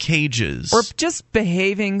them into cages. Or just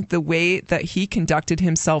behaving the way that he conducted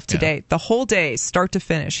himself today. Yeah. The whole day, start to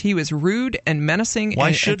finish, he was rude and menacing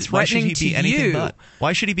and threatening why should he be to anything you. But?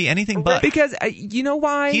 Why should he be anything but? Because you know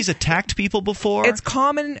why? He's attacked people before. It's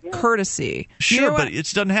common courtesy. Sure, you know but it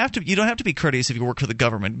doesn't have to. You don't have to be courteous if you work for the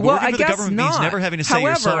government. Well, Working I for guess the government not. means never having to say However,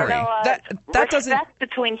 you're sorry. That doesn't. Respect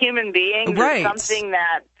between human beings right. is something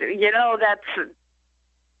that that's.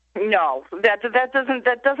 No,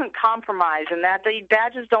 that doesn't compromise, and that the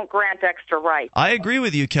badges don't grant extra rights. I agree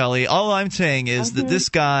with you, Kelly. All I'm saying is that this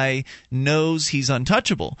guy knows he's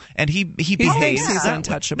untouchable, and he behaves. Thinks he's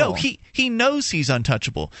untouchable. No, he knows he's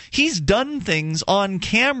untouchable. He's done things on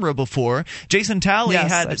camera before. Jason Talley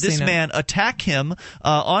had this man attack him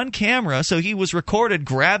on camera, so he was recorded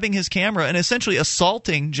grabbing his camera and essentially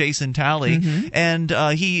assaulting Jason Talley, and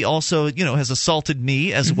he also has assaulted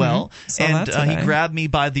me as well, and he grabbed me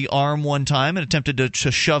by the arm one time and attempted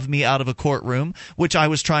to shove me out of a courtroom, which I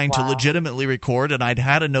was trying to legitimately record, and I'd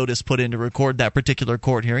had a notice put in to record that particular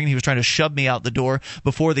court hearing. He was trying to shove me out the door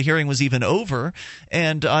before the hearing was even over,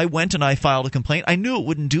 and I went and I filed a complaint. I knew it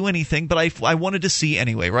wouldn't do anything, but I wanted to see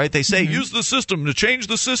anyway, right? They say use the system to change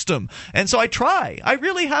the system, and so I try. I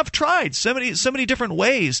really have tried so many different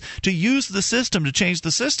ways to use the system to change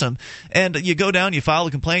the system, and you go down, you file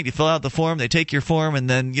a complaint, you fill out the form, they take your form, and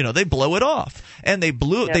then they blow it off, and they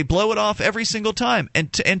blow it off every single time. And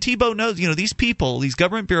Tebow knows, these people, these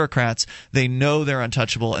government bureaucrats, they know they're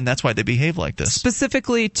untouchable, and that's why they behave like this.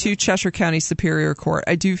 Specifically to Cheshire County Superior Court,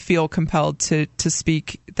 I do feel compelled to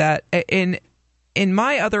speak that in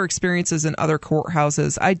my other experiences in other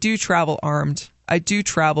courthouses, I do travel armed. I do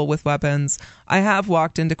travel with weapons. I have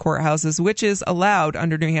walked into courthouses, which is allowed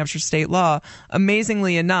under New Hampshire state law.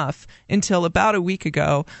 Amazingly enough, until about a week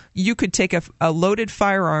ago, you could take a loaded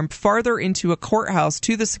firearm farther into a courthouse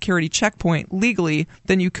to the security checkpoint legally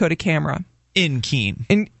than you could a camera. In Keene.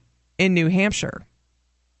 In New Hampshire.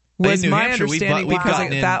 Was in New my Hampshire, understanding because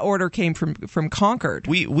that order came from Concord.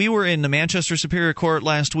 We were in the Manchester Superior Court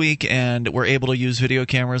last week and were able to use video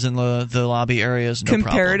cameras in the lobby areas. No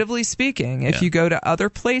Comparatively speaking, if you go to other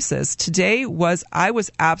places, today I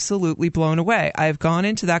was absolutely blown away. I've gone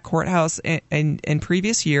into that courthouse in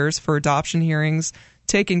previous years for adoption hearings,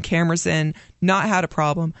 taken cameras in, not had a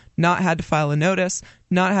problem, not had to file a notice,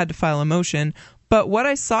 not had to file a motion. But what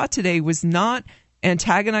I saw today was not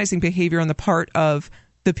antagonizing behavior on the part of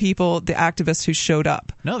the people, the activists who showed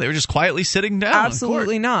up. No, they were just quietly sitting down.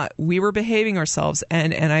 Absolutely not. We were behaving ourselves.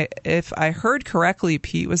 And if I heard correctly,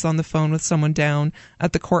 Pete was on the phone with someone down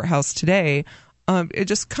at the courthouse today,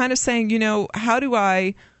 just kind of saying, how do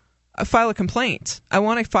I file a complaint? I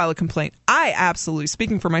want to file a complaint. I absolutely,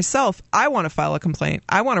 speaking for myself, I want to file a complaint.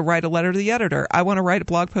 I want to write a letter to the editor. I want to write a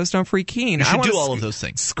blog post on Free Keene. You should do all of those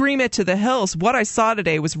things. Scream it to the hills. What I saw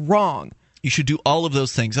today was wrong. You should do all of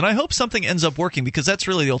those things. And I hope something ends up working, because that's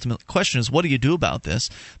really the ultimate question is, what do you do about this?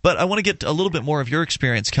 But I want to get a little bit more of your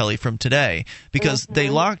experience, Kelly, from today, because they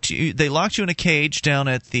locked you in a cage down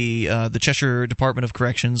at the Cheshire Department of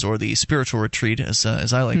Corrections, or the Spiritual Retreat, as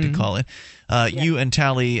I like to call it. You and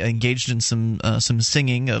Tally engaged in some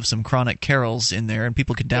singing of some chronic carols in there, and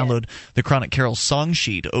people can download the chronic carol song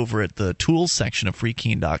sheet over at the tools section of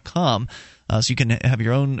freekeene.com. So you can have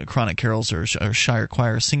your own chronic carols or Shire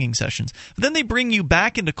choir singing sessions. But then they bring you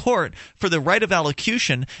back into court for the right of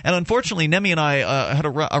allocution, and unfortunately Nemi and I had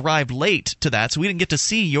arrived late to that, so we didn't get to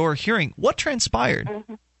see your hearing. What transpired?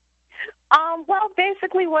 Well,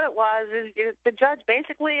 basically what it was is the judge,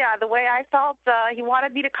 basically, the way I felt, he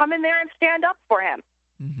wanted me to come in there and stand up for him.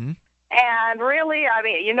 Mm-hmm. And really,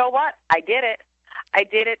 you know what? I did it. I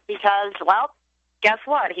did it because, well, guess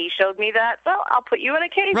what? He showed me that, well, I'll put you in a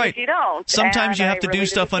cage if you don't. Sometimes you have to do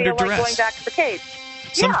stuff under duress. Going back to the cage.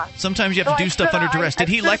 Sometimes you have to do stuff under duress. Did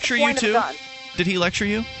he lecture you too? Did he lecture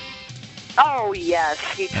you? Oh, yes.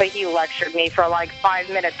 He lectured me for like 5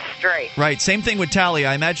 minutes straight. Right. Same thing with Tally.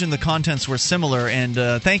 I imagine the contents were similar. And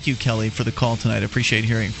thank you, Kelly, for the call tonight. I appreciate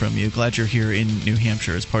hearing from you. Glad you're here in New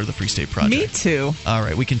Hampshire as part of the Free State Project. Me too. All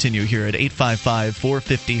right. We continue here at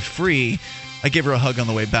 855-450-FREE. I gave her a hug on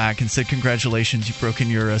the way back and said, congratulations, you've broken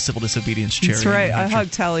your civil disobedience chair. That's right. I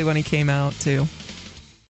hugged Tally when he came out, too.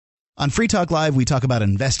 On Free Talk Live, we talk about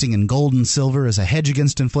investing in gold and silver as a hedge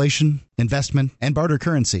against inflation, investment, and barter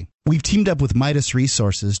currency. We've teamed up with Midas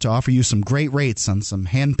Resources to offer you some great rates on some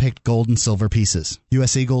hand-picked gold and silver pieces.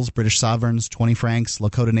 U.S. Eagles, British Sovereigns, 20 francs,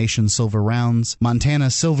 Lakota Nation silver rounds, Montana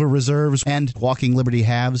silver reserves, and Walking Liberty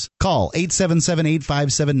halves. Call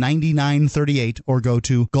 877-857-9938 or go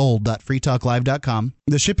to gold.freetalklive.com.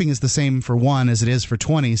 The shipping is the same for 1 as it is for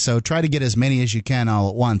 20, so try to get as many as you can all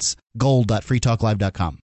at once.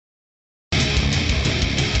 Gold.freetalklive.com.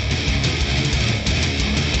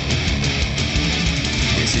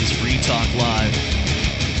 This is Free Talk Live.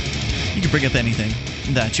 You can bring up anything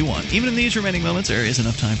that you want. Even in these remaining moments, there is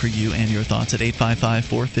enough time for you and your thoughts at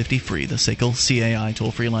 855-450-FREE, the SACL CAI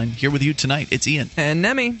toll-free line. Here with you tonight, it's Ian. And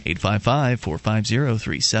Nemi.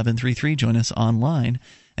 855-450-3733. Join us online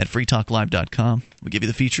at freetalklive.com. We give you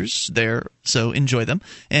the features there, so enjoy them.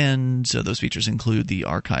 And so those features include the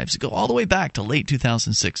archives that go all the way back to late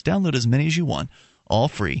 2006. Download as many as you want, all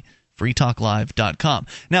free. freetalklive.com.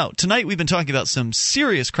 Now, tonight we've been talking about some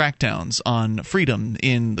serious crackdowns on freedom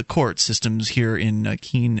in the court systems here in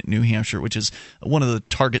Keene, New Hampshire, which is one of the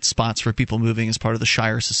target spots for people moving as part of the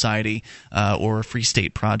Shire Society or Free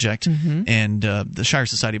State Project. Mm-hmm. And the Shire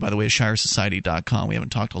Society, by the way, is shiresociety.com. We haven't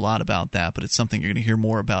talked a lot about that, but it's something you're going to hear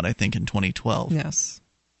more about, I think, in 2012. Yes.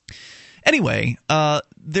 Anyway,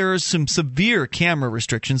 there are some severe camera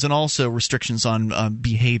restrictions and also restrictions on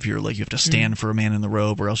behavior, like you have to stand for a man in the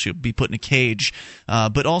robe or else you'll be put in a cage.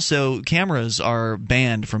 But also, cameras are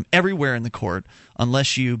banned from everywhere in the court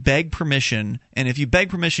unless you beg permission. And if you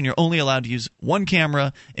beg permission, you're only allowed to use one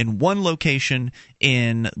camera in one location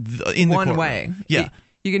in the one way. Yeah.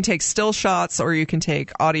 You can take still shots or you can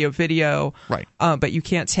take audio, video. Right. But you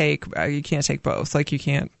can't take both. Like you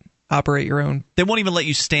can't operate your own. They won't even let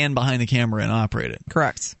you stand behind the camera and operate it.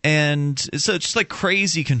 Correct. And so it's just like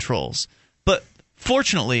crazy controls. But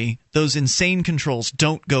fortunately, those insane controls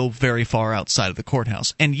don't go very far outside of the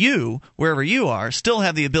courthouse. And you, wherever you are, still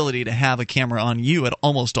have the ability to have a camera on you at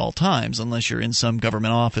almost all times, unless you're in some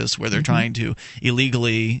government office where they're trying to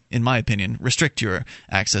illegally, in my opinion, restrict your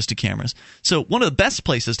access to cameras. So one of the best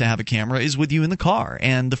places to have a camera is with you in the car.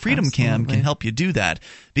 And the Freedom Cam can help you do that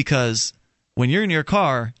because when you're in your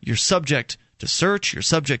car, you're subject to search, you're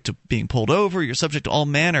subject to being pulled over, you're subject to all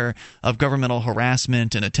manner of governmental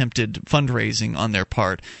harassment and attempted fundraising on their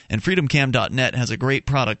part. And freedomcam.net has a great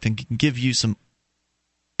product and can give you some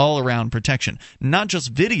all-around protection. Not just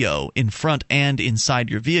video in front and inside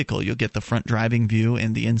your vehicle. You'll get the front driving view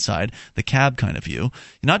and the inside, the cab kind of view.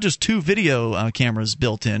 Not just two video cameras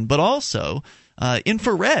built in, but also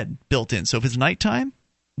infrared built in. So if it's nighttime,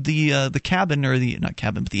 the cabin, or the not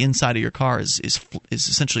cabin, but the inside of your car is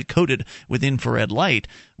essentially coated with infrared light,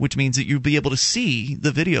 which means that you'll be able to see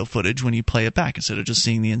the video footage when you play it back instead of just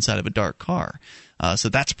seeing the inside of a dark car. So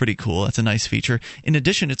that's pretty cool. That's a nice feature. In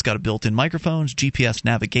addition, it's got a built-in microphones, GPS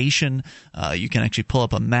navigation. You can actually pull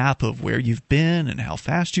up a map of where you've been and how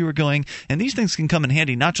fast you were going. And these things can come in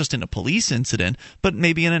handy not just in a police incident, but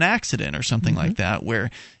maybe in an accident or something like that,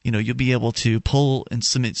 where you'll be able to pull and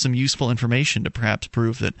submit some useful information to perhaps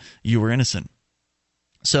prove that you were innocent.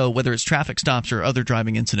 So whether it's traffic stops or other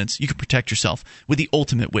driving incidents, you can protect yourself with the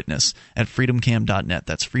ultimate witness at freedomcam.net.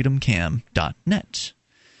 That's freedomcam.net.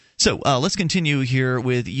 So let's continue here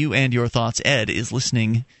with you and your thoughts. Ed is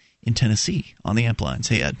listening in Tennessee on the amp lines.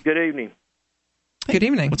 Hey, Ed. Good evening. Hey, good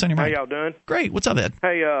evening. What's on your mind? How y'all doing? Great. What's up, Ed?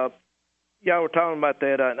 Hey, y'all were talking about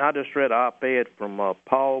that, and I just read an op-ed from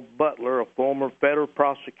Paul Butler, a former federal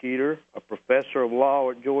prosecutor, a professor of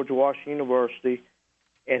law at George Washington University,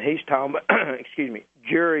 and he's talking about,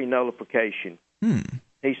 jury nullification.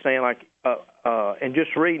 He's saying, and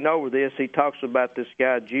just reading over this, he talks about this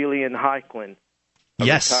guy, Julian Heiklin, a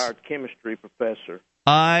retired chemistry professor.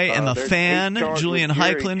 I am a fan. Julian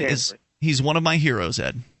Heiklin he's one of my heroes,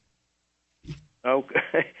 Ed.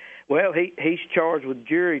 Okay. Well, he's charged with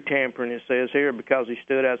jury tampering, it says here, because he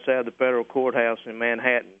stood outside the federal courthouse in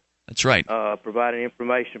Manhattan. That's right. Providing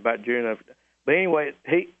information about jury nullification. But anyway,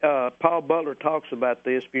 Paul Butler talks about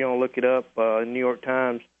this. If you want to look it up in the New York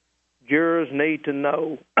Times, jurors need to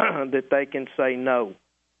know that they can say no.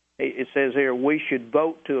 It says here, we should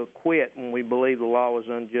vote to acquit when we believe the law is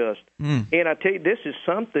unjust. And I tell you, this is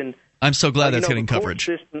something. I'm so glad that's getting coverage.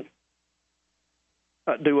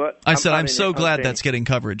 Do what? I said I'm so glad that's getting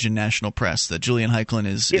coverage in national press, that Julian Heiklin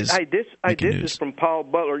is this is from Paul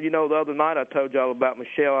Butler. You know, the other night I told y'all about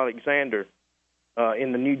Michelle Alexander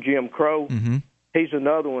in the new Jim Crow. Mm-hmm. He's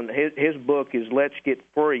another one. His book is Let's Get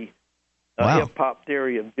Free, Hip-Hop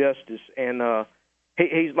Theory of Justice. And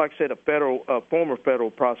he's, like I said, a former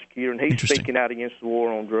federal prosecutor, and he's speaking out against the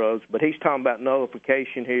war on drugs. But he's talking about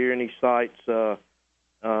nullification here, and he cites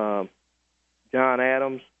John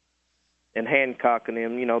Adams and Hancock and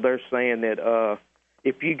them. You know, they're saying that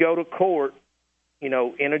if you go to court, you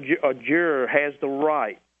know, a juror has the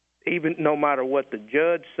right, even no matter what the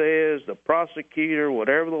judge says, the prosecutor,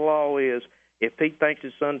 whatever the law is, if he thinks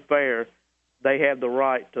it's unfair, they have the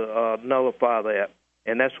right to nullify that.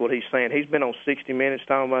 And that's what he's saying. He's been on 60 Minutes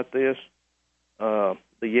talking about this, the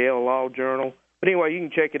Yale Law Journal. But anyway, you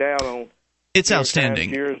can check it out on It's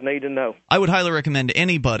outstanding. Jurors need to know. I would highly recommend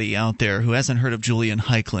anybody out there who hasn't heard of Julian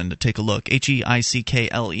Heiklin to take a look.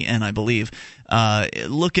 Heicklen, I believe.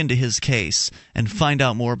 Look into his case and find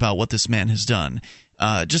out more about what this man has done.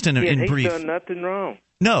 Just in brief. He's done nothing wrong.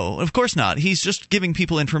 No, of course not. He's just giving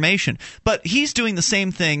people information. But he's doing the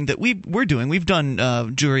same thing that we're doing. We've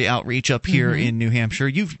done jury outreach up here in New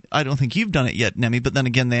Hampshire. I don't think you've done it yet, Nemi, but then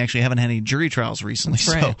again, they actually haven't had any jury trials recently,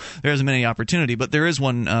 so there hasn't been any opportunity. But there is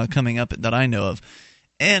one coming up that I know of.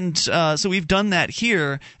 And so we've done that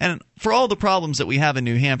here. And for all the problems that we have in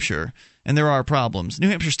New Hampshire, and there are problems, New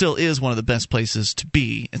Hampshire still is one of the best places to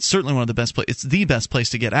be. It's certainly one of the best places. It's the best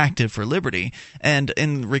place to get active for liberty. And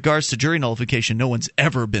in regards to jury nullification, no one's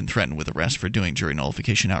ever been threatened with arrest for doing jury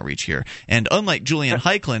nullification outreach here. And unlike Julian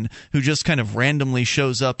Heiklin, who just kind of randomly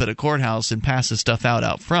shows up at a courthouse and passes stuff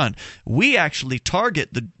out front, we actually target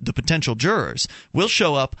the potential jurors. We'll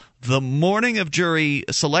show up the morning of jury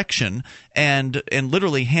selection and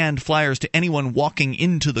literally hand flyers to anyone walking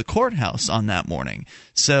into the courthouse on that morning.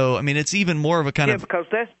 So, I mean, it's even more of a kind of... because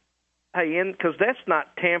that's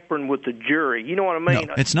not tampering with the jury. You know what I mean?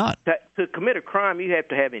 No, it's not. To commit a crime, you have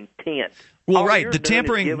to have intent. Well, right. The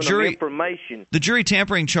jury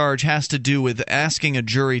tampering charge has to do with asking a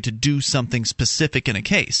jury to do something specific in a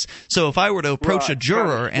case. So if I were to approach a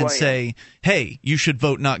juror and say, hey, you should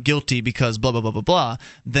vote not guilty because blah, blah, blah, blah, blah,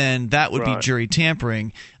 then that would be jury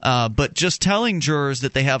tampering. But just telling jurors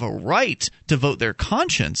that they have a right to vote their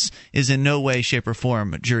conscience is in no way, shape, or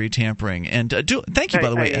form jury tampering. And thank you, by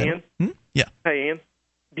the way, Ed. Yeah. Hey, Ian,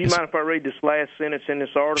 do you mind if I read this last sentence in this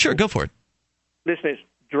article? Sure, go for it. Listen, it's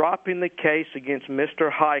dropping the case against Mr.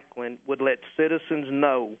 Heiklin would let citizens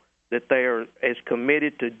know that they are as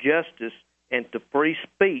committed to justice and to free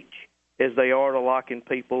speech as they are to locking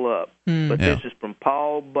people up. But this is from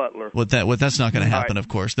Paul Butler. That's not going to happen, of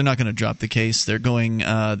course. They're not going to drop the case. They're going.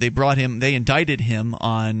 They indicted him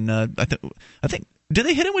on. I think. Did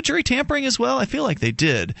they hit him with jury tampering as well? I feel like they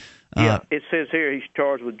did. Yeah, it says here he's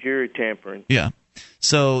charged with jury tampering. Yeah.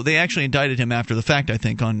 So they actually indicted him after the fact, I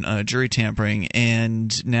think, on jury tampering,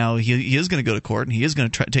 and now he is going to go to court, and he is going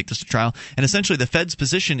to take this to trial. And essentially the Fed's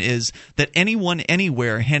position is that anyone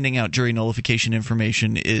anywhere handing out jury nullification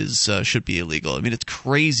information should be illegal. I mean, it's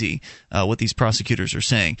crazy what these prosecutors are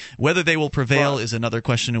saying. Whether they will prevail is another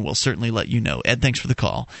question, and we'll certainly let you know. Ed, thanks for the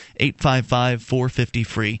call.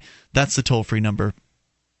 855-450-FREE. That's the toll-free number.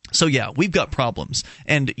 So, yeah, we've got problems.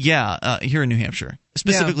 And, here in New Hampshire,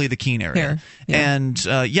 specifically the Keene area. And,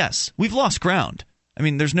 yes, we've lost ground. I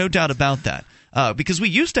mean, there's no doubt about that. Because we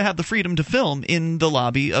used to have the freedom to film in the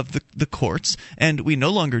lobby of the courts, and we no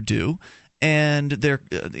longer do. And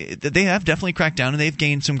they have definitely cracked down, and they've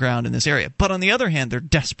gained some ground in this area. But on the other hand, they're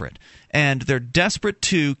desperate. And they're desperate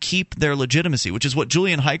to keep their legitimacy, which is what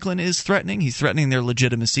Julian Heiklin is threatening. He's threatening their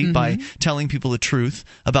legitimacy by telling people the truth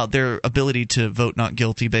about their ability to vote not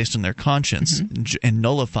guilty based on their conscience and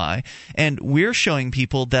nullify. And we're showing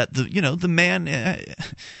people that the man...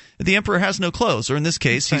 the emperor has no clothes, or in this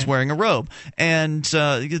case, he's wearing a robe, and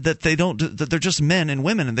that they're just men and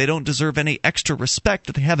women, and they don't deserve any extra respect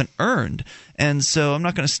that they haven't earned. And so I'm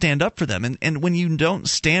not going to stand up for them. And when you don't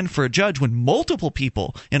stand for a judge, when multiple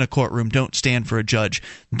people in a courtroom don't stand for a judge,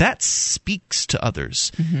 that speaks to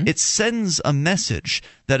others. It sends a message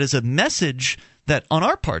that is a message that on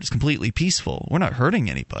our part is completely peaceful. We're not hurting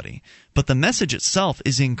anybody. But the message itself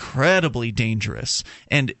is incredibly dangerous.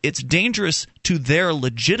 And it's dangerous to their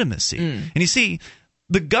legitimacy. And you see,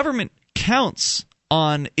 the government counts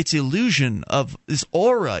on its illusion of this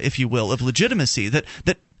aura, if you will, of legitimacy, that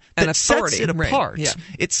that sets it apart. Right. Yeah.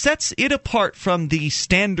 It sets it apart from the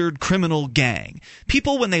standard criminal gang.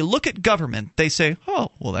 People, when they look at government, they say,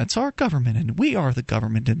 oh, well, that's our government, and we are the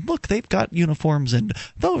government, and look, they've got uniforms, and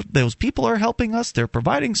those people are helping us, they're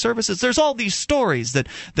providing services. There's all these stories that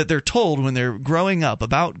they're told when they're growing up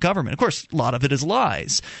about government. Of course, a lot of it is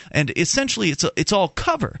lies, and essentially it's all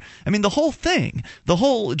cover. I mean, the whole thing, the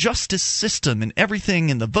whole justice system and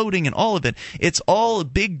everything and the voting and all of it, it's all a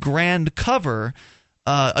big grand cover,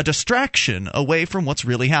 a distraction away from what's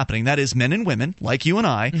really happening. That is, men and women, like you and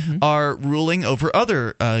I, are ruling over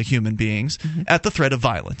other human beings at the threat of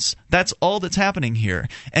violence. That's all that's happening here.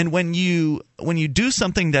 And when you do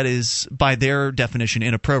something that is, by their definition,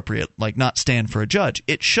 inappropriate, like not stand for a judge,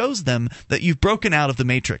 it shows them that you've broken out of the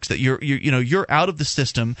matrix, that you're out of the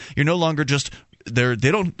system. You're no longer just they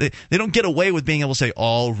don't get away with being able to say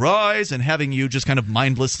all rise and having you just kind of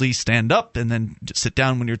mindlessly stand up and then just sit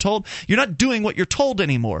down when you're told. You're not doing what you're told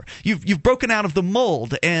anymore. You've broken out of the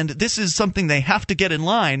mold, and this is something they have to get in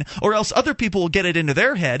line, or else other people will get it into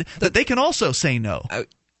their head that they can also say no.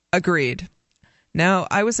 Agreed. Now,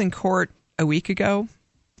 I was in court a week ago,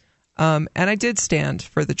 and I did stand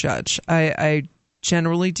for the judge. I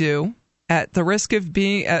generally do. At the risk of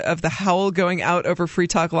the howl going out over Free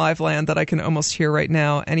Talk Live land that I can almost hear right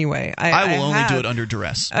now. Anyway, I will only do it under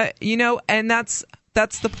duress. And that's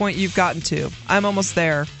the point you've gotten to. I'm almost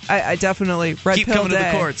there. I definitely red keep pill coming day. to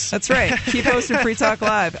the courts. That's right. Keep hosting Free Talk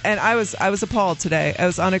Live, and I was appalled today. It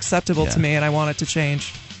was unacceptable to me, and I want it to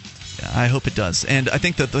change. I hope it does. And I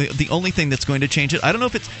think that the only thing that's going to change it, I don't know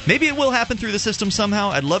if maybe it will happen through the system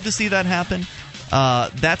somehow. I'd love to see that happen.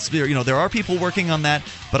 There are people working on that,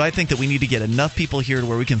 but I think that we need to get enough people here to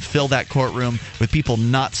where we can fill that courtroom with people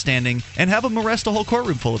not standing and have them arrest a whole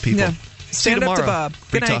courtroom full of people. Yeah. See you Stand up tomorrow. to Bob.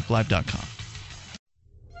 Good night. FreeTalkLive.com.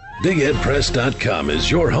 BigHeadPress.com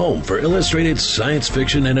is your home for illustrated science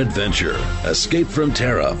fiction and adventure. Escape from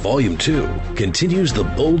Terra, Volume 2, continues the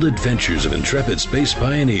bold adventures of intrepid space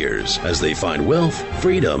pioneers as they find wealth,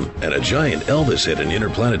 freedom, and a giant Elvis hit in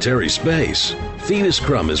interplanetary space. Phoebus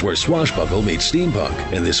Crumb is where swashbuckle meets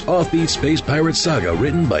steampunk in this offbeat space pirate saga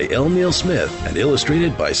written by L. Neil Smith and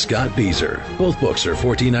illustrated by Scott Beezer. Both books are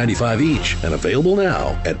 $14.95 each and available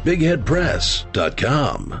now at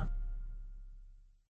BigHeadPress.com.